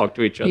forced to talk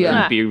to each other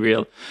Yeah. and be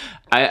real.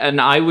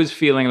 I was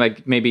feeling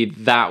like maybe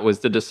that was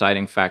the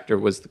deciding factor,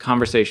 was the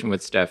conversation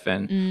with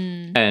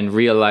Stefan and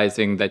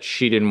realizing that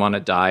she didn't want to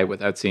die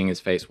without seeing his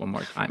face one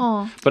more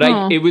time.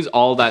 But it was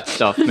all that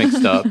stuff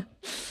mixed up.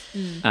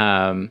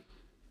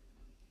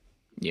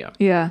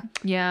 Yeah.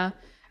 Yeah.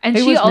 And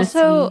It she was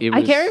also, messy. It I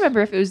was- can't remember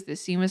if it was this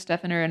scene with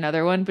Stefan or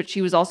another one, but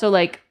she was also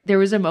like, there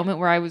was a moment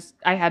where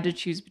I had to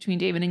choose between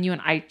David and you,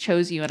 and I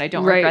chose you, and I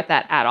don't Right. regret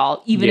that at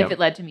all, even Yeah. if it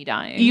led to me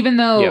dying. Even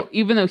though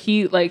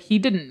he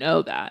didn't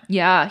know that.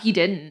 yeah, he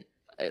didn't.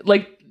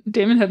 Like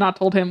Damon had not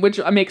told him, which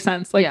makes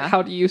sense. Like, Yeah.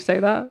 how do you say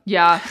that?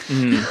 Yeah.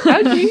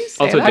 How do you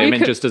say Also, that?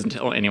 Damon just doesn't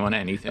tell anyone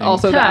anything.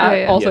 Also that.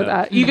 Yeah. Also Yeah.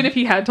 that. Even if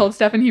he had told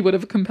Stefan, he would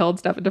have compelled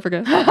Stefan to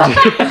forget.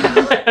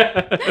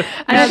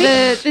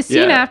 The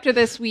scene Yeah. after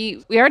this,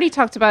 we already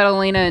talked about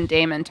Elena and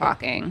Damon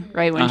talking,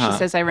 right? When she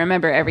says, "I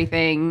remember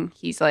everything,"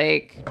 he's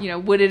like, You know,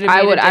 would it have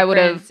I made would- a I would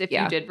have- difference if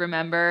yeah. you did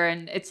remember?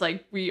 And it's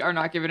like, we are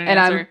not given an and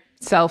answer. I'm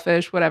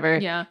selfish, whatever.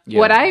 Yeah.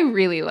 What I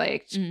really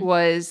liked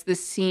was the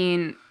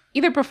scene,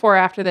 either before or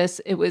after this,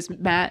 it was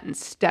Matt and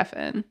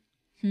Stefan.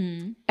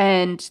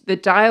 And the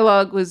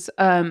dialogue was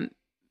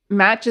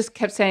Matt just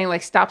kept saying,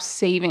 like, stop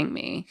saving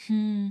me.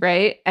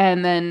 Right?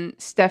 And then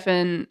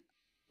Stefan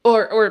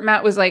or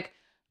Matt was like,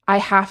 I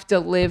have to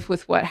live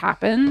with what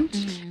happened.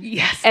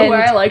 Yes. And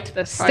I liked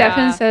this. part.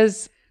 Stefan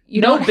says,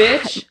 you No, don't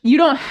bitch. you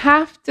don't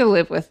have to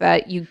live with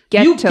that. You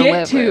get You to get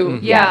live to. with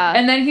it. Yeah.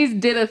 And then he's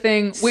did a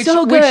thing which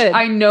So good.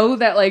 I know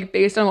that like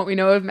based on what we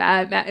know of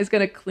Matt is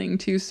gonna cling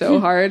to so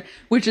hard,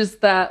 which is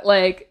that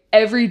like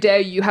every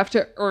day you have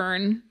to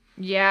earn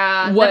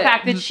Yeah. What- the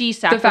fact that she the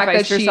fact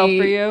sacrificed that herself she,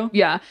 for you.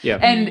 Yeah. Yeah.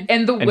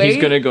 And the And way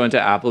he's gonna go into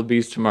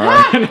Applebee's tomorrow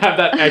and have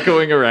that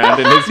echoing around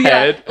in his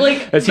head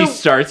like, as he the-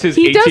 starts his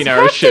He does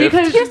 18-hour have to shift.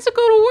 because he has to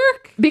go to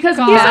work. because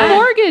He has a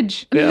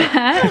mortgage.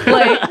 Matt,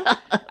 like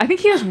I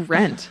think he has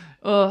rent.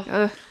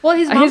 Ugh. Well,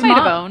 his mom His might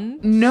have mom-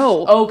 owned.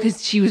 No. Oh,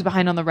 because she was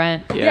behind on the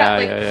rent. yeah,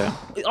 like-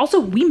 yeah.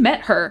 Also, we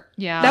met her.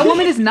 Yeah. That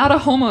woman is not a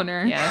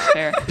homeowner. Yeah,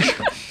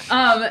 that's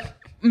fair.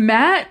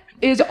 Matt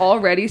is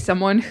already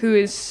someone who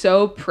is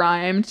so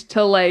primed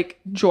to like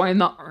join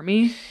the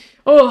army.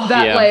 Oh,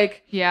 that Yeah.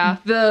 like Yeah.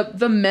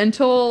 the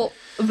mental,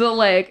 the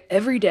like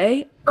every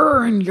day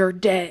earn your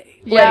day.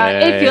 Yeah, Yeah,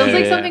 it feels yeah,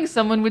 like yeah. something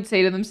someone would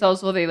say to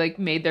themselves while they like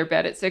made their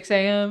bed at 6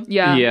 a.m.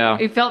 Yeah. Yeah.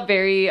 It felt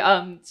very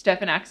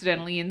Stefan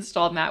accidentally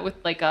installed Matt with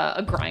like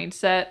a grind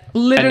set.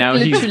 And now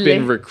he's Literally.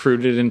 been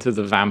recruited into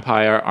the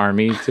vampire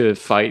army to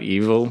fight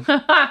evil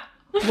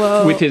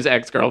Whoa. with his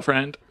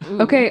ex-girlfriend.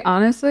 Okay,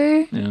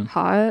 honestly, Yeah.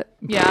 hot.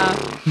 Yeah.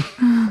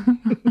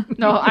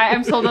 No,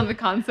 I'm sold on the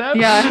concept.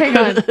 Yeah, hang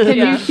on. Can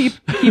Yeah. you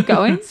keep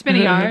going?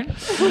 Spinning yarn.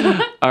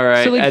 All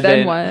right. So like and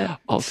then what?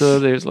 Also,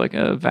 there's like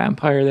a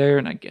vampire there,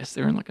 and I guess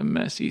they're in like a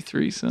messy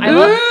threesome. I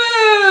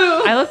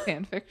love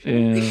fan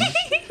fiction. Yeah.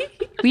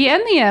 We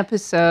end the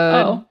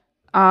episode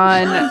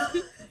on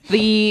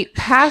the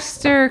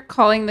pastor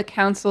calling the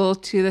council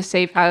to the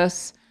safe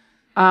house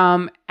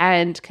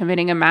and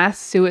committing a mass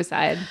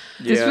suicide.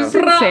 This Yeah. was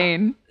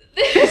insane.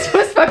 This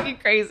was fucking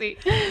crazy.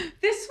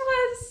 This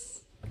was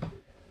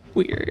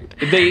Weird.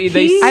 They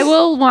I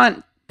will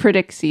want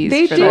Predixies.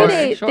 They for did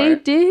this. they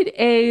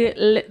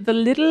did the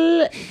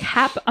little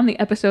cap on the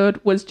episode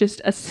was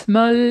just a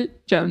small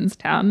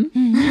Jonestown.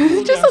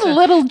 Just a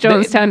little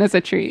Jonestown as a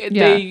treat.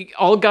 They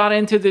all got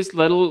into this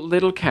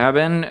little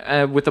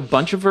cabin with a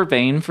bunch of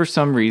vervain for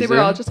some reason. They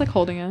were all just like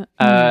holding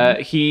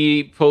it.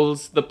 He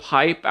pulls the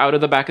pipe out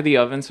of the back of the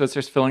oven, so it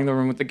starts filling the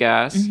room with the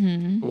gas.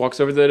 Walks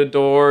over to the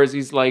door as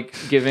he's like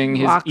giving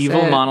his Locks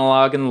evil it.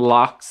 monologue and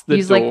locks the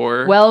He's door.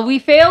 like, well, we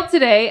failed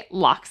today.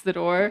 Locks the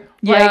door.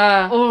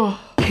 Yeah. Like, oh,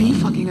 Can you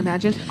fucking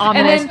imagine?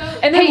 Ominous.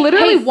 And then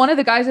literally one of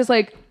the guys is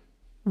like,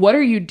 "What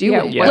are you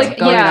doing?" Yeah. Like,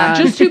 going on?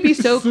 just to be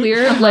so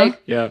clear,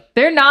 like yeah.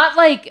 they're not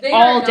like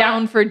all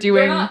down for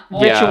doing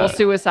ritual Yeah.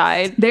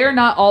 suicide. they're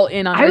not all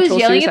in on I was ritual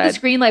yelling suicide. at the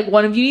screen like,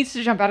 one of you needs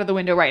to jump out of the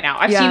window right now.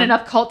 I've Yeah. seen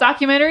enough cult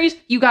documentaries.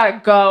 You gotta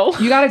go.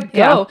 You gotta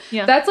go.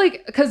 Yeah. That's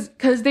like because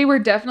there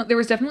was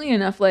definitely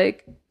enough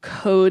like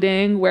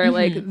coding where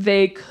like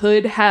they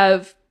could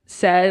have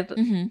said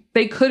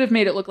they could have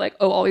made it look like,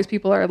 oh, all these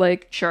people are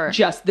like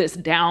just this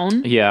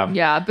down. Yeah.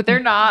 Yeah, but they're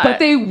not. But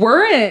they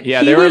weren't.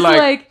 Yeah, He they were was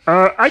like,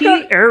 I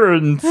got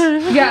errands.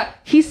 yeah,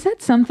 he said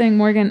something,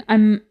 Morgan.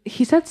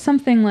 He said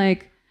something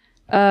like,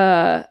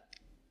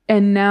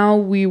 and now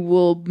we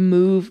will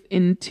move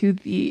into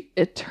the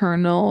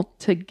eternal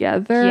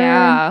together.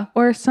 Yeah.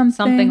 Or something.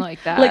 Something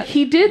like that. Like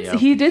he did Yep.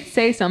 he did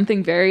say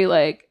something very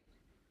like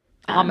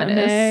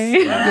Ominous.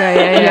 anime.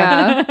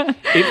 yeah.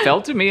 It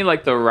felt to me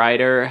like the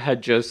writer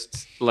had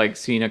just like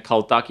seen a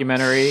cult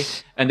documentary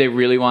and they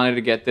really wanted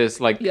to get this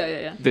like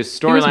this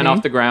storyline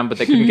off the ground, but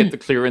they couldn't get the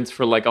clearance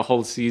for like a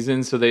whole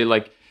season, so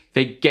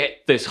they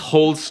get this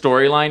whole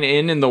storyline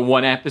in the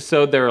one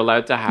episode they're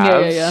allowed to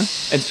have.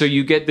 And so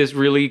you get this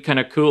really kind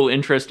of cool,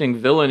 interesting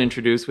villain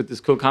introduced with this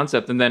cool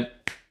concept, and then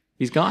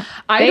he's gone.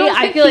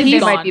 I feel like they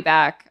might be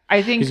back.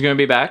 I think He's going to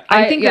be back.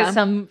 I think yeah.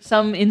 that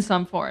some in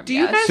some form. Do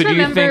you guys So do you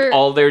remember think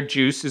all their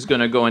juice is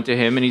going to go into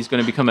him and he's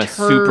going to become a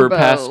super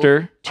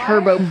pastor?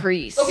 Turbo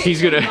Priest?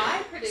 He's going to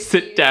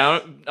sit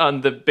down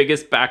on the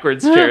biggest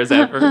backwards chairs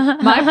ever.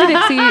 my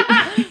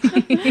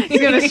prediction?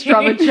 He's gonna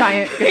strum a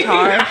giant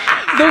guitar.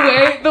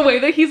 The way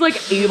that he's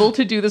like able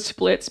to do the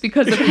splits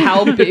because of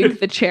how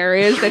big the chair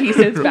is that he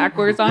sits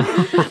backwards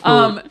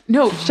on.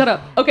 No, shut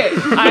up. Okay,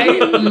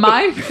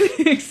 my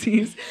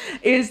prediction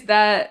is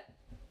that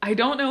I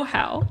don't know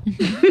how.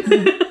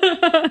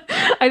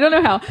 I don't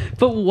know how.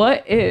 But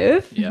what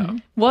if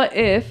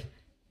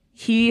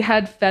he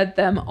had fed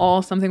them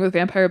all something with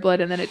vampire blood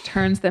and then it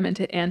turns them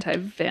into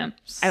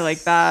anti-vamps? I like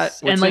that.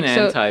 What's and like an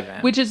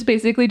anti-vamp? which is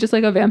basically just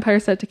like a vampire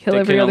set to kill They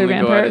every can other only go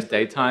out vampire. at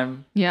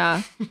daytime.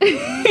 Yeah.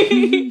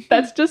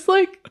 That's just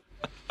like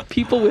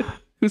people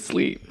who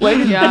sleep. Like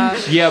Yeah.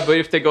 Yeah, but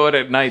if they go out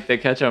at night, they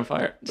catch on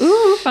fire.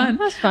 ooh, fun.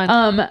 That's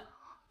fun.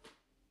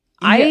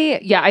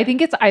 I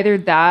think it's either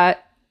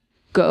that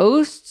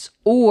ghosts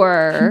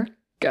or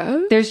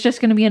go. there's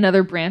just going to be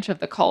another branch of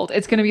the cult.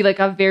 It's going to be like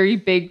a very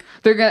big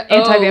They're gonna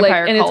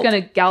anti-vampire and cult. it's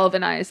gonna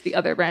galvanize the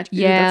other branch. Ooh,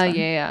 Yeah, that's fun.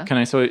 yeah. Can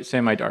I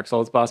say my Dark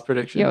Souls boss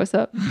prediction? Yeah, what's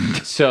up?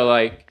 So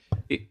like,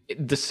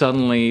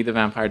 suddenly the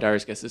Vampire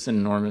Diaries gets this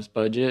enormous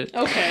budget.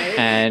 Okay.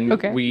 And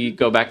Okay. we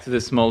go back to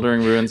the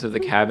smoldering ruins of the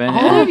cabin.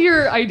 All of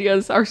your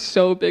ideas are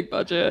so big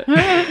budget.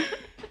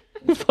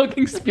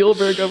 Fucking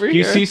Spielberg over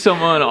You here. see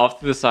someone off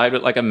to the side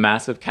with like a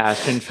massive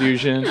cash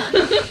infusion,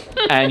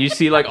 and you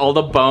see like all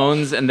the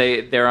bones, and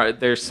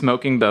they're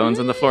smoking bones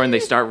on the floor, and they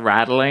start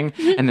rattling,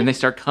 and then they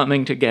start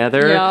coming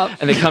together, Yep.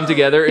 and they come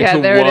together Yeah,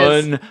 into there it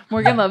is. one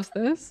Morgan loves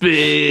this.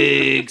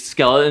 big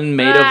skeleton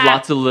made of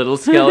lots of little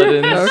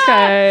skeletons.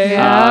 Okay.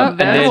 And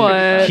then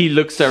what? he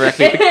looks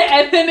directly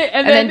at the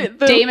and And then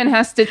Damon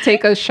has to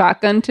take a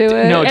shotgun to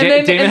it. No,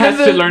 Damon has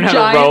to learn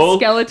how to roll.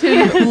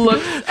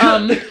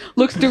 Skeleton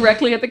looks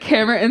directly at the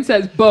camera and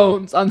says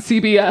 "Bones" on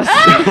CBS.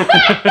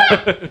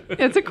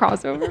 It's a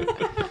crossover.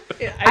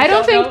 I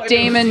don't think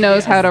Damon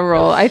knows how to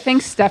roll. I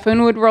think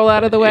Stefan would roll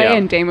out of the way Yeah.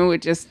 and Damon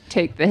would just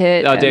take the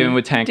hit. Oh, and- Damon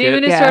would tank Damon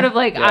it. is Yeah. sort of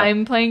like Yeah.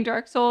 I'm playing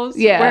Dark Souls,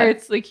 Yeah. where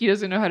it's like he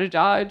doesn't know how to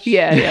dodge.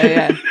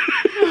 Yeah.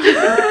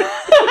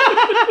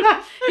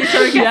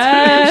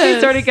 He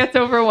sort of gets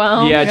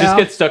overwhelmed. Yeah, just Yeah.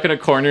 gets stuck in a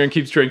corner and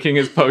keeps drinking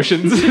his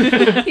potions.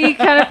 He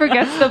kind of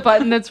forgets the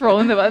button that's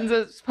rolling the buttons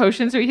of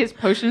potions, so he hits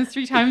potions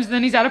 3 times and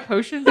then he's out of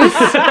potions.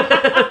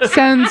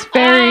 Sounds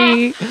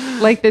very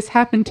like this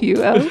happened to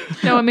you, Elle.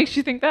 No, what makes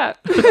you think that?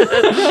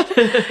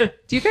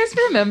 Do you guys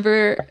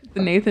remember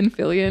the Nathan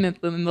Fillion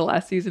in the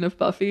last season of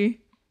Buffy?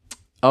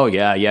 Oh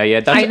yeah. I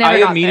never I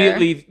got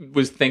immediately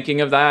was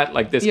thinking of that.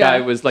 Like this Yeah.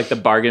 guy was like the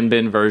bargain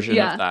bin version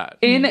of that.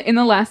 In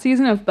the last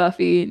season of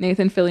Buffy,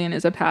 Nathan Fillion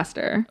is a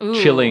pastor.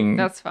 Ooh, Chilling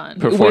That's fun.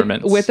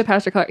 performance with the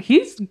pastor collar.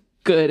 He's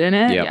good in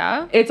it. Yep.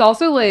 Yeah. It's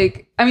also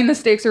like, I mean, the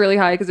stakes are really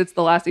high because it's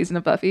the last season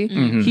of Buffy.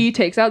 He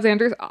takes out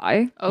Xander's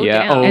eye. Oh,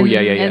 yeah. damn. Oh And- yeah.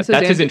 and so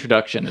That's his Xander-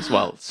 introduction as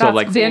well. So That's-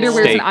 like Xander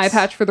wears an stakes. eye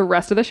patch for the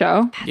rest of the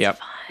show. Yep.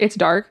 It's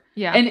dark.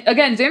 Yeah. And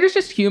again, Xander's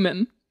just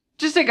human.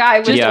 Just a guy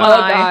with Just Yeah. one a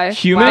eye. guy.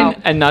 Human Wow.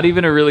 and not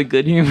even a really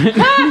good human.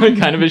 Like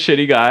kind of a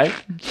shitty guy.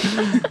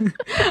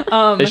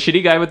 A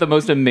shitty guy with the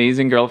most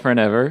amazing girlfriend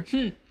ever.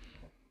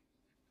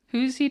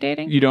 Who's he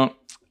dating? You don't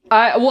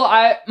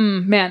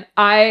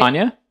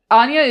Anya?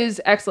 Anya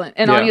is excellent,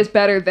 and Yeah. Anya's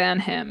better than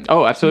him.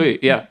 Oh, absolutely.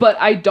 Yeah. But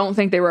I don't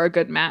think they were a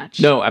good match.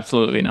 No,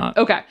 absolutely not.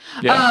 Okay.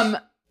 Yeah.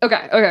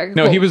 Okay.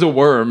 No, cool. he was a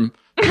worm.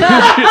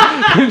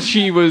 And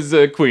she was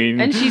a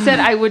queen. And she said,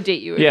 "I would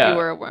date you if Yeah. you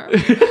were a worm."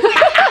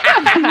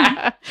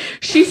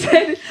 She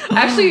said,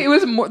 actually, it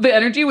was more. The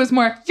energy was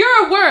more.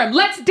 You're a worm.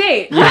 Let's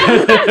date.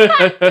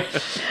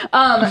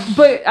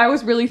 But I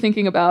was really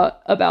thinking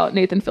about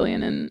Nathan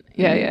Fillion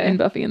and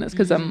Buffy in this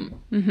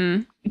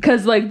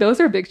because like those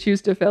are big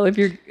shoes to fill if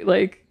you're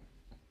like.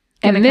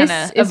 And Gonna this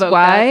kinda is evoke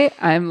why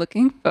I'm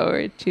looking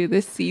forward to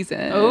this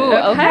season.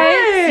 Oh,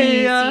 Okay.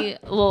 See,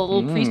 a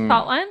little priest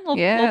plot line? Little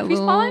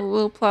priest plot line?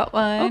 little plot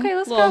line. Okay,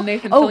 let's Little go.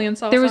 Nathan Oh, Fillion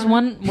sauce there was on it.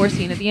 one more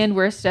scene at the end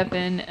where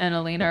Stefan and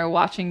Elena are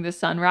watching the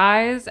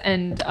sunrise,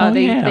 and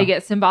yeah. they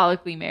get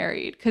symbolically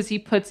married because he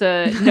puts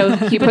a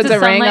he puts a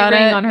ring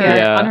sunlight on it. her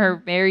Yeah. on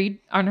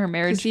her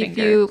marriage If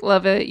finger. you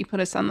love it, you put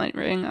a sunlight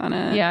ring on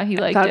it. Yeah, he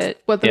liked That's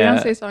it. what the Yeah.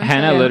 Beyonce song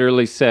Hannah said.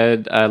 literally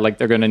said, like,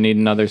 they're going to need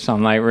another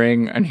sunlight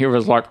ring. And he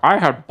was like, I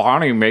had Bonnie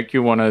make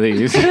you one of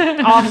these.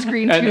 Off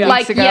screen 2 And- weeks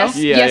Like ago.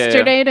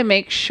 yesterday to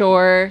make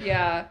sure,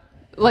 Yeah.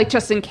 like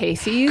just in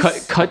case he's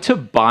cut to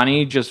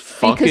Bonnie just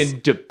fucking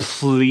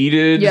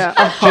depleted. Yeah.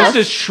 Just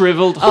a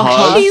shriveled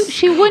husk.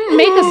 she wouldn't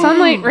make a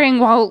sunlight ring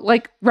while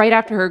like right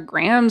after her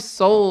Graham's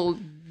soul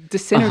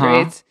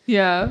disintegrates.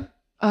 Yeah.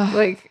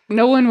 Like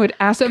no one would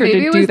ask So her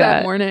maybe to it do was that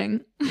that.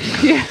 morning.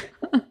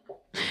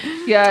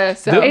 Yeah.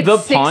 So The- It's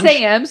 6 punch-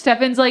 a.m.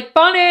 Stefan's like,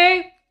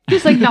 Bonnie!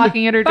 Just like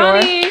knocking at her door.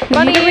 Bonnie!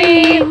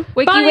 Bunny!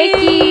 Wakey,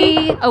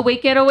 Bunny!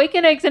 wakey!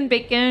 Awaken, eggs and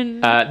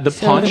bacon. The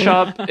pawn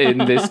shop in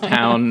this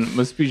town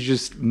must be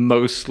just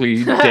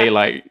mostly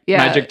daylight, Yeah.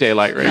 magic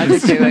daylight rings.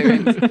 Magic daylight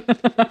rings.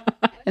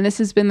 And this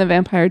has been the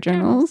Vampire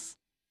Journals,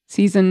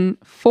 season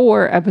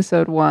 4,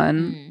 episode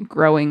 1,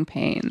 Growing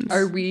Pains.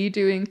 Are we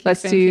doing King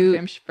Let's Fame, do-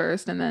 King Fame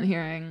first and then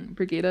hearing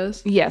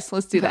Brigida's? Yes,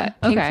 let's do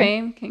that. King Okay.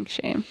 Fame, King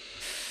Shame.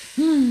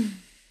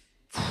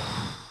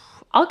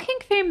 I'll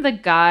kink fame the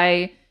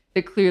guy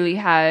that clearly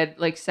had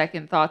like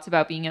second thoughts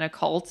about being in a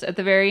cult at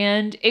the very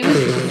end. It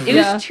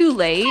was too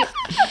late.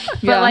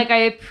 But Yeah. like I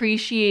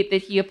appreciate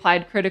that he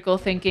applied critical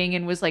thinking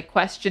and was like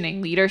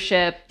questioning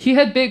leadership. He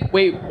had big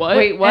wait what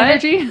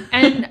Energy. energy.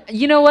 And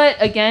you know what?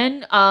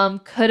 Again,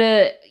 could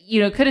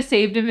have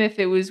saved him if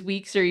it was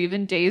weeks or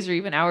even days or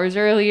even hours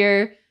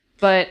earlier.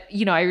 But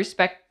I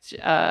respect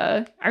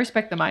the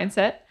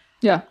mindset.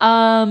 Yeah.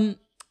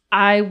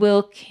 I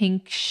will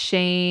kink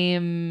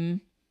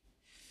shame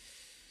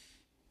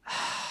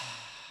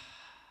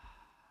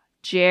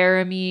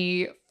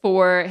Jeremy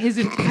for his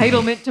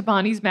entitlement to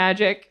Bonnie's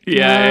magic.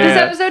 Yeah. This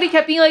episode, he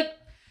kept being like,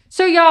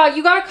 "So yeah,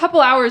 you got a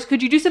couple hours.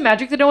 Could you do some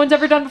magic that no one's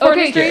ever done before in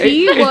history?"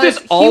 Is this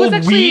all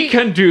we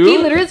can do? He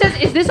literally says,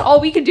 "Is this all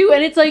we can do?"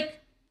 And it's like,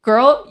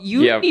 girl,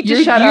 you Yeah. need to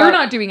You're shut up.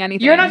 not doing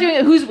anything. You're not doing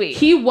it. Who's we?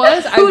 He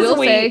was, I Who's will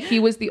we? say, he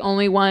was the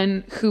only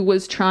one who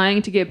was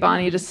trying to get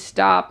Bonnie to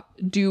stop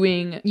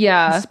doing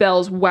Yeah.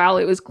 spells while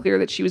it was clear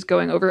that she was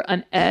going over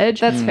an edge.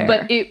 That's fair.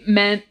 But it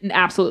meant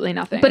absolutely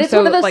nothing. But it's So,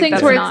 one of those like, things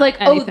that's where it's not like,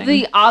 anything. oh,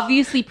 the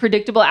obviously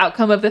predictable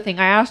outcome of the thing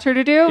I asked her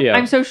to do. Yeah.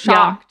 I'm so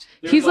shocked.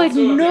 He's like,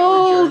 also a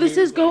no, Jeremy this is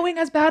was like- going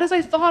as bad as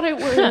I thought it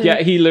would.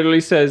 Yeah, he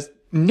literally says,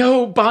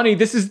 "No, Bonnie,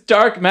 this is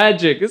dark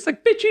magic." It's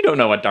like, bitch, you don't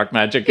know what dark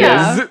magic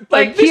Yeah. is.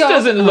 Like, this he also-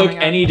 doesn't oh look my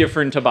God. any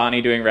different to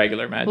Bonnie doing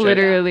regular magic.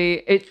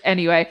 Literally.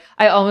 Anyway,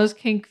 I almost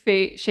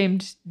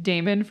shamed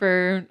Damon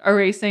for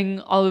erasing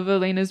all of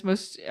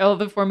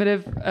the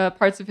formative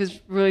parts of his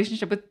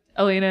relationship with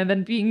Elena and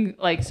then being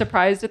like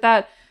surprised at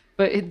that.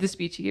 But the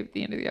speech he gave at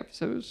the end of the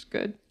episode was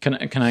good. Can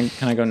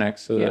I go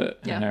next so that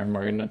Yeah. Hannah and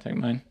Morgan don't take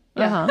mine?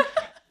 Uh-huh.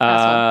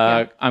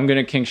 I'm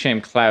gonna king shame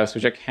Klaus,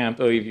 which I can't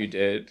believe you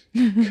did,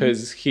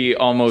 because he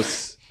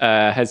almost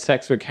had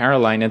sex with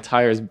Caroline and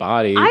Tyre's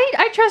body.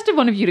 I trusted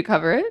one of you to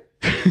cover it.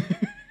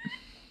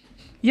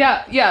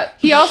 Yeah.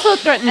 He also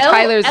threatened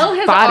Tyler's Elle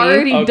has body.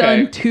 already Okay.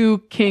 done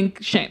 2 kink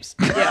shames.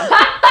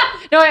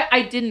 No,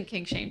 I didn't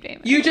kink shame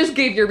Damon. You just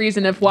gave your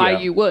reason of why Yeah.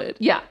 you would.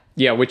 Yeah.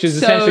 Yeah, which is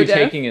So essentially deaf.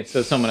 taking it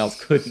so someone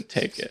else couldn't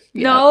take it.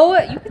 No,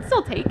 you can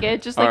still take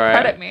it. Just like All right.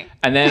 credit me.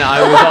 And then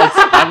I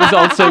was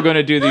also going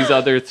to do these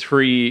other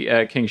 3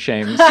 king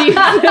shames.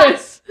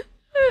 Jesus.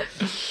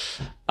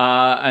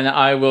 And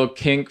I will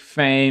kink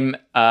fame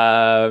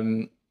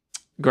Grammy,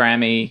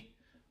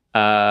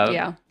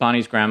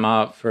 Bonnie's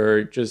grandma,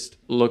 for just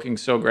looking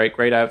so great.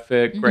 Great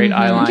outfit, great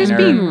eyeliner. Just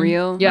being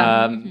real.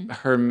 Yeah.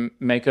 Her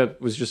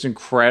makeup was just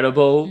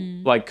incredible,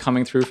 like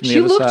coming through from the She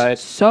other looked side.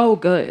 so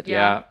good.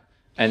 Yeah.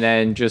 And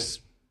then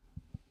just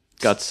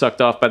got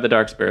sucked off by the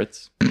dark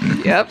spirits.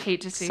 Yep.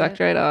 Hate to see Sucked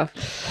it. right off.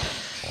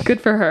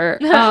 Good for her.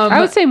 I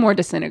would say more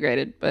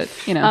disintegrated, but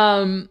you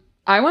know.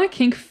 I want to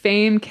kink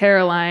fame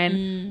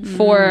Caroline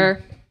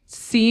for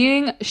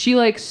seeing she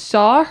like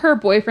saw her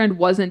boyfriend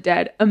wasn't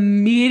dead,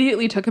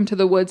 immediately took him to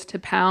the woods to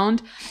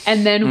pound,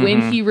 and then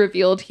when he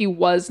revealed he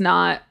was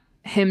not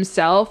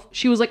himself,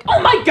 she was like,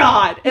 "Oh my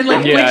god!" And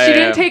like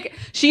Yeah,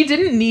 she yeah.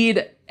 didn't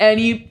need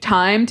any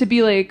time to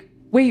be like,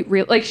 wait,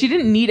 real? Like, she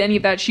didn't need any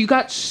of that. She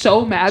got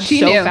so mad She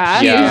so knew.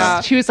 fast.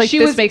 Yeah. She was like, She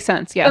this was makes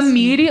sense. Yes.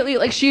 Immediately,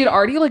 like, she had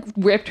already like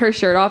ripped her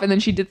shirt off, and then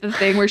she did the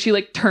thing where she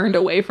like turned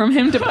away from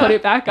him to put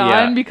it back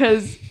on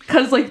because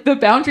like the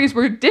boundaries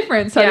were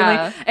different suddenly.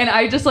 Yeah. And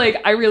I just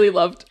like, I really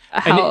loved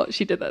how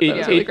she did that. That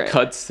was really It great.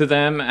 cuts to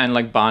them, and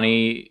like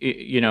Bonnie,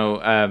 you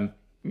know,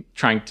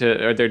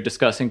 they're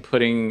discussing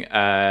putting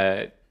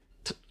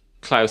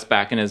Klaus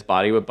back in his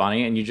body with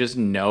Bonnie, and you just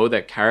know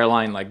that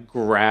Caroline like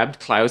grabbed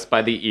Klaus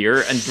by the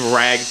ear and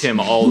dragged him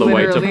all the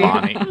way to Literally.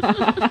 Bonnie.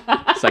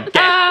 It's like,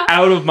 get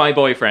out of my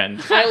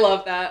boyfriend. I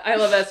love that. I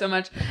love that so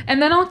much.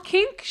 And then I'll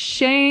kink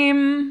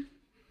shame.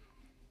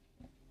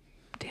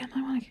 Damn,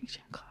 I want to kink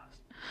shame Klaus.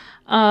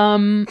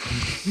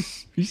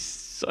 He's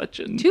such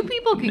a Two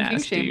people can kink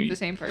nasty- shame the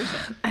same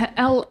person.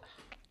 L.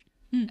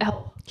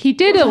 He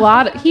did a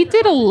lot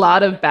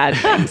of bad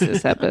things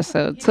this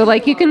episode. So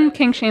like you can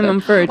kink shame him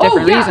for a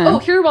different reason. Oh,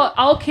 here, well,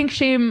 I'll kink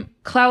shame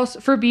Klaus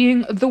for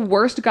being the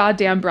worst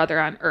goddamn brother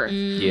on earth.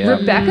 Yeah.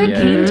 Rebecca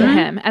Yeah. came to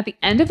him at the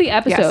end of the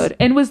episode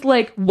and was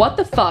like, what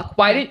the fuck?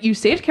 Why didn't you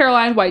save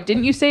Caroline? Why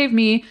didn't you save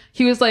me?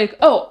 He was like,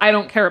 oh, I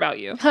don't care about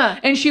you.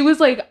 And she was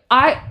like,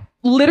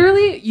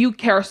 literally, you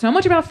care so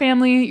much about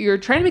family. You're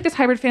trying to make this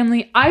hybrid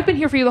family. I've been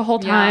here for you the whole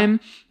time.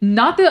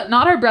 Not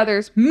our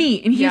brothers,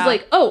 me. And he's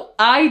like, oh,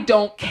 I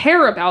don't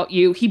care about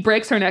you. He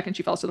breaks her neck and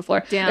she falls to the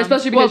floor. Damn.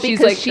 Especially because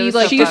she's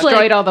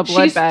destroyed all the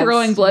blood she's bags.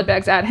 throwing blood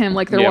bags at him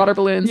like they're Yep. water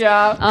balloons.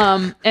 Yeah.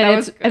 And then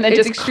it's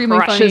just extremely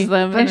crushes funny.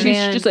 them. And she's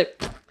Man. just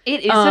like, It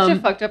is such a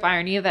fucked up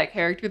irony of that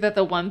character that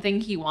the one thing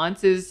he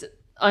wants is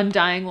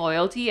undying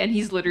loyalty, and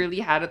he's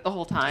literally had it the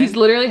whole time. he's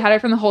literally had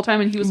it from the whole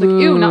time, and he was like,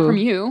 ew, not from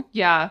you.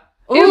 yeah.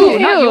 Ew,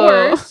 not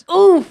yours.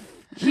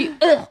 Oof.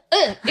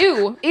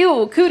 Ew,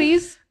 Ew,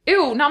 cooties.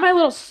 ew, not my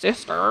little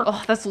sister.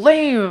 Oh, that's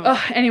lame.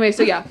 Anyway,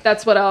 so yeah,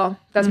 that's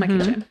my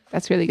kitchen.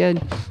 That's really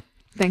good.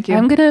 Thank you.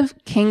 I'm gonna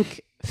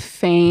kink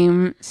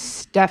fame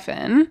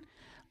Stefan.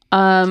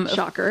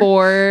 Shocker.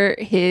 For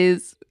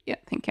his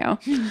thank you.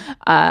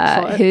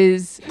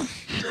 His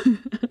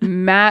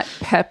Matt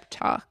pep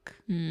talk.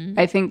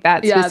 I think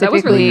that Yeah, that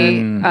was really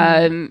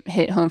specifically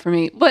hit home for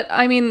me. But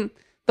I mean,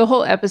 the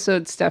whole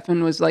episode,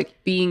 Stefan was like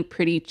being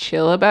pretty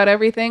chill about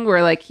everything,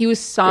 where like he was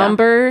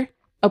somber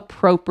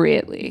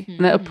appropriately,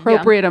 an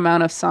appropriate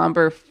amount of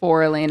somber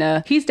for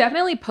Elena. He's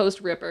definitely post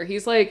Ripper.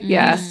 He's like,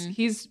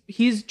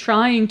 he's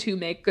trying to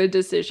make good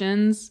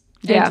decisions.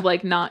 Yeah. And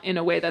like not in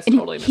a way that's And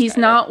totally he's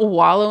misguided. not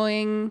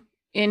wallowing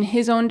in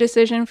his own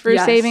decision for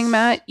Yes. saving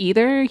Matt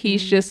either.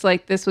 He's just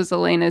like, this was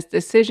Elena's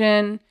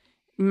decision.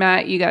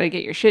 Matt, you got to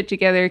get your shit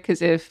together,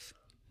 because if,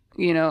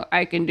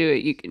 I can do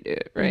it, you can do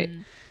it, right?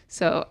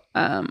 So,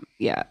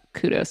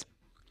 kudos.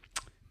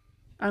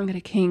 I'm going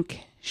to kink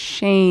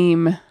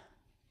shame.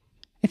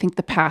 I think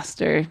the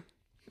pastor.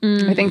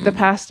 I think the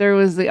pastor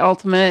was the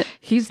ultimate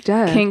He's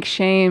dead. kink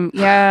shame.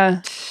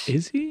 Yeah.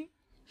 Is he?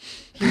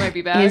 He might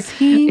be back. Is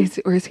he?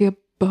 Or is he a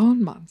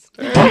bone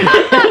monster?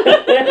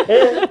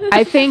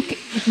 I think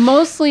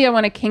mostly I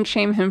want to kink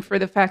shame him for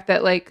the fact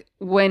that like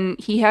when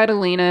he had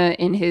Elena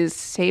in his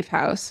safe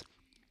house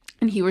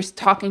and he was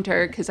talking to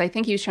her, because I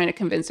think he was trying to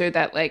convince her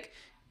that like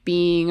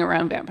being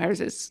around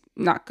vampires is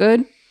not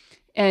good.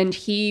 And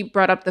he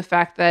brought up the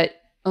fact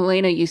that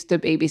Elena used to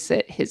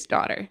babysit his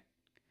daughter.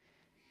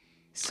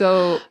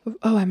 So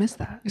Oh, I missed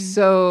that.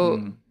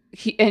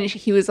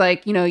 he was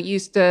like,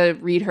 used to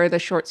read her the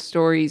short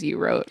stories you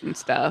wrote and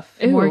stuff.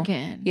 Ew.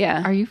 Morgan.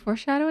 Yeah. Are you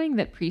foreshadowing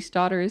that Priest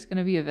daughter is going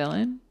to be a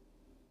villain?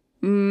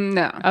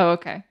 No, Oh,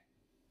 okay.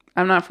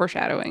 I'm not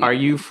foreshadowing. Are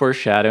you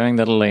foreshadowing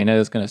that Elena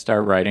is going to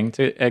start writing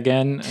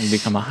again and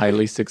become a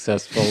highly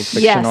successful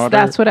fiction Yes, author?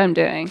 that's what I'm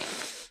doing.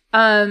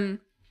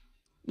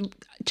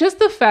 Just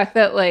the fact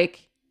that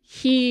like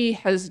he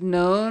has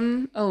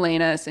known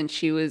Elena since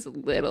she was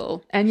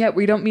little. And yet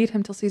we don't meet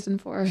him till season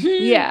 4.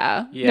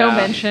 Yeah. No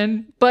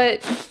mention.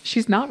 But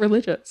She's not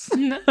religious.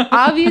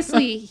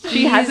 obviously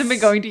She hasn't been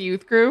going to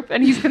youth group,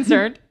 and he's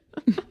concerned.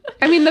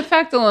 I mean, the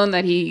fact alone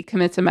that he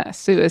commits a mass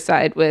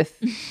suicide with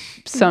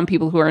some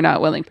people who are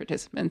not willing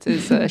participants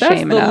is a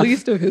shame enough.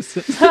 least of his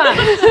sins.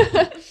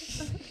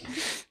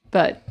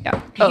 But yeah.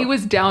 He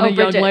was down a young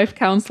Bridget. life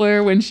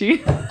counselor when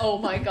she... Oh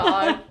my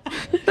god.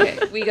 Okay,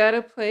 we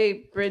gotta play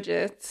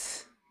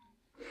Bridget.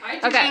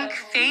 Kink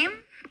fame,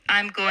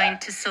 I'm going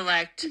to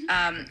select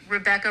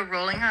Rebecca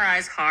rolling her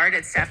eyes hard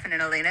at Stefan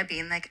and Elena,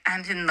 being like,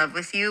 I'm in love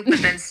with you,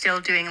 but then still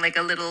doing like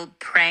a little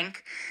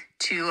prank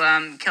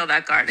to kill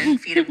that guard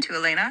and feed him to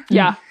Elena.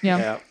 Yeah.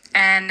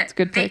 And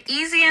good the pick.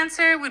 easy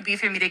answer would be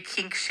for me to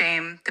kink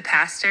shame the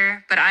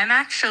pastor, but I'm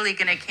actually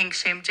going to kink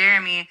shame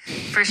Jeremy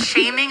for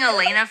shaming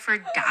Elena for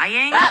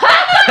dying.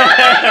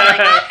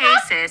 Like, hey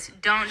sis,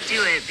 don't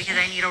do it because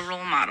I need a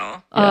role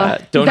model.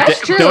 Don't that's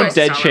true. don't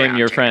dead All shame around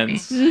your Jeremy.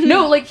 friends.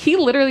 No, like he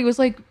literally was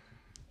like,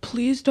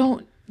 please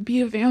don't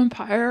be a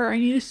vampire. I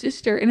need a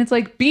sister. And it's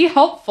like, be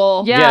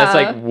helpful. Yeah, it's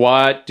like,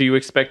 what do you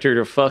expect her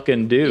to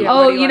fucking do? Yeah. Oh,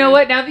 What do you you know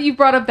wanna- what? Now that you've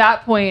brought up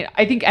that point,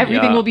 I think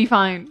everything Yeah. will be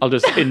fine. I'll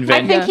just I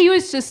invent. think he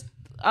was just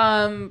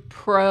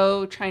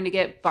pro trying to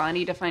get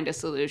Bonnie to find a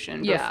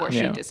solution Yeah. before she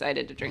Yeah.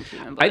 decided to drink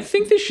human blood. I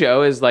think the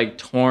show is like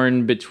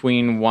torn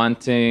between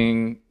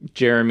wanting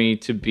Jeremy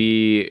to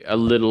be a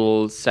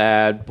little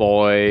sad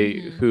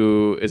boy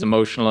who is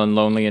emotional and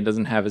lonely and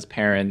doesn't have his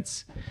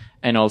parents,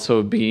 and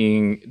also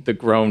being the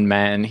grown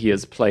man he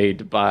is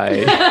played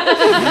by.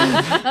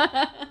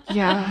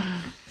 Yeah.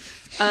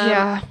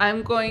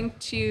 I'm going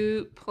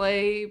to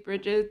play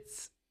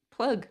Bridget's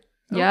plug.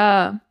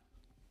 Yeah.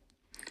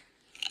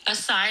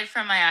 Aside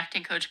from my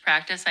acting coach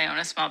practice, I own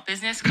a small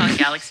business called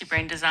Galaxy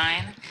Brain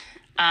Design.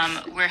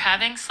 We're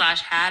having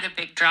 / had a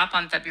big drop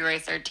on February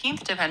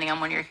 13th, depending on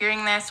when you're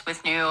hearing this,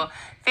 with new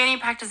fanny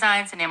pack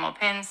designs, enamel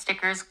pins,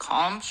 stickers,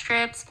 calm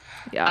strips,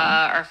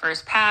 our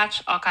first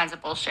patch, all kinds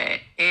of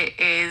bullshit. It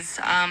is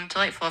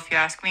delightful if you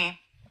ask me.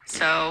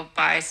 So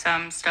buy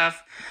some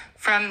stuff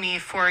from me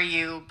for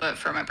you, but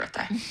for my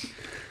birthday.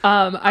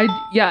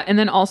 And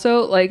then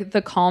also like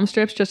the calm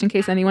strips, just in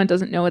case anyone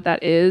doesn't know what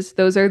that is,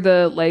 those are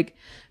the like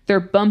they're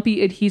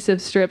bumpy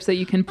adhesive strips that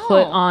you can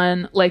put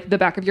on like the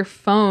back of your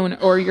phone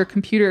or your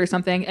computer or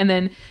something, and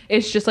then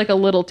it's just like a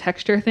little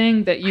texture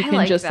thing that you can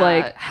like just that.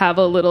 like have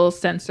a little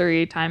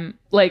sensory time,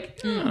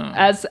 like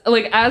as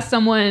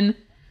someone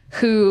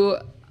who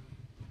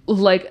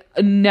like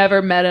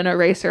never met an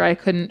eraser I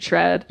couldn't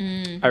shred.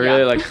 I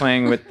really like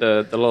playing with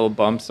the little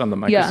bumps on the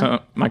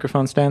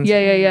microphone stands.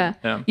 Yeah.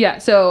 Yeah.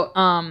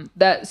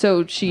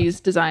 So she's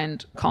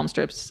designed calm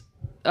strips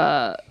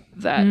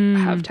that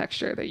have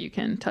texture that you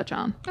can touch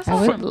on.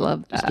 I would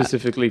love that.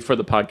 Specifically for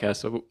the podcast,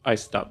 so I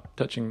stopped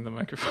touching the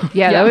microphone.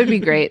 Yeah, that would be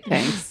great.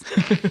 Thanks.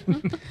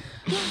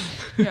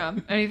 Yeah.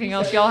 Anything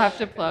else y'all have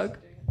to plug?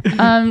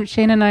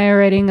 Shane and I are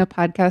writing a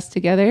podcast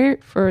together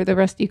for the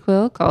Rusty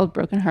Quill called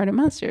Broken Hearted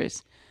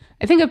Monsters.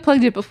 I think I've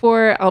plugged it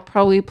before. I'll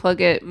probably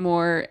plug it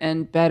more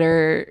and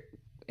better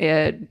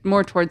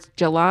more towards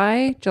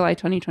July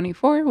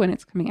 2024 when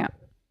it's coming out.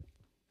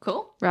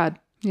 Cool. Rad.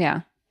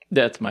 Yeah.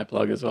 That's my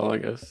plug as well, I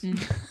guess.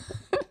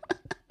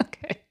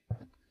 Okay.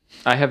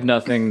 I have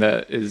nothing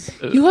that is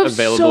You have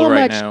available so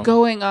right much now.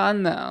 going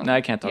on though. No, I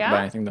can't talk Yeah?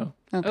 about anything though.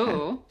 Okay.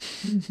 Oh.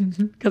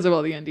 Because of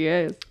all the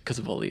NDAs. Because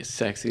of all these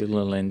sexy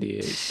little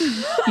NDAs.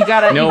 You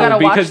gotta No, watch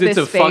because it's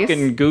this a space.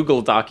 fucking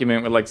Google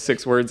document with like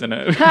 6 words in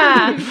it.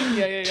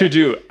 Yeah. To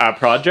do a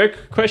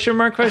project? Question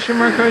mark? Yeah.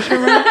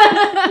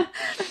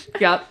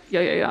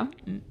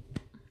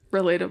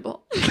 Relatable.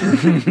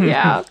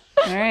 Yeah.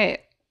 All right.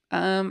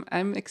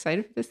 I'm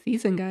excited for this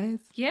season, guys.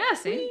 Yeah,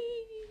 see?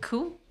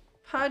 Cool.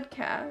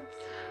 Podcast.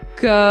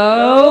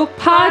 Go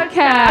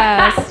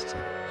podcast.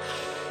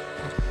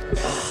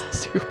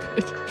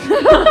 Stupid.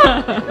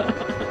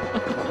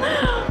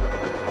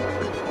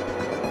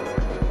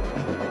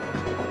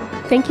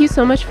 Thank you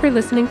so much for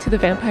listening to the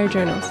Vampire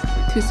Journals.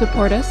 To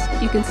support us,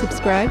 you can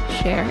subscribe,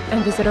 share,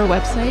 and visit our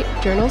website,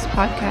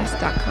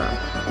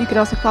 journalspodcast.com. You can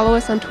also follow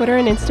us on Twitter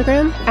and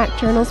Instagram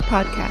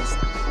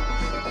 @journalspodcast.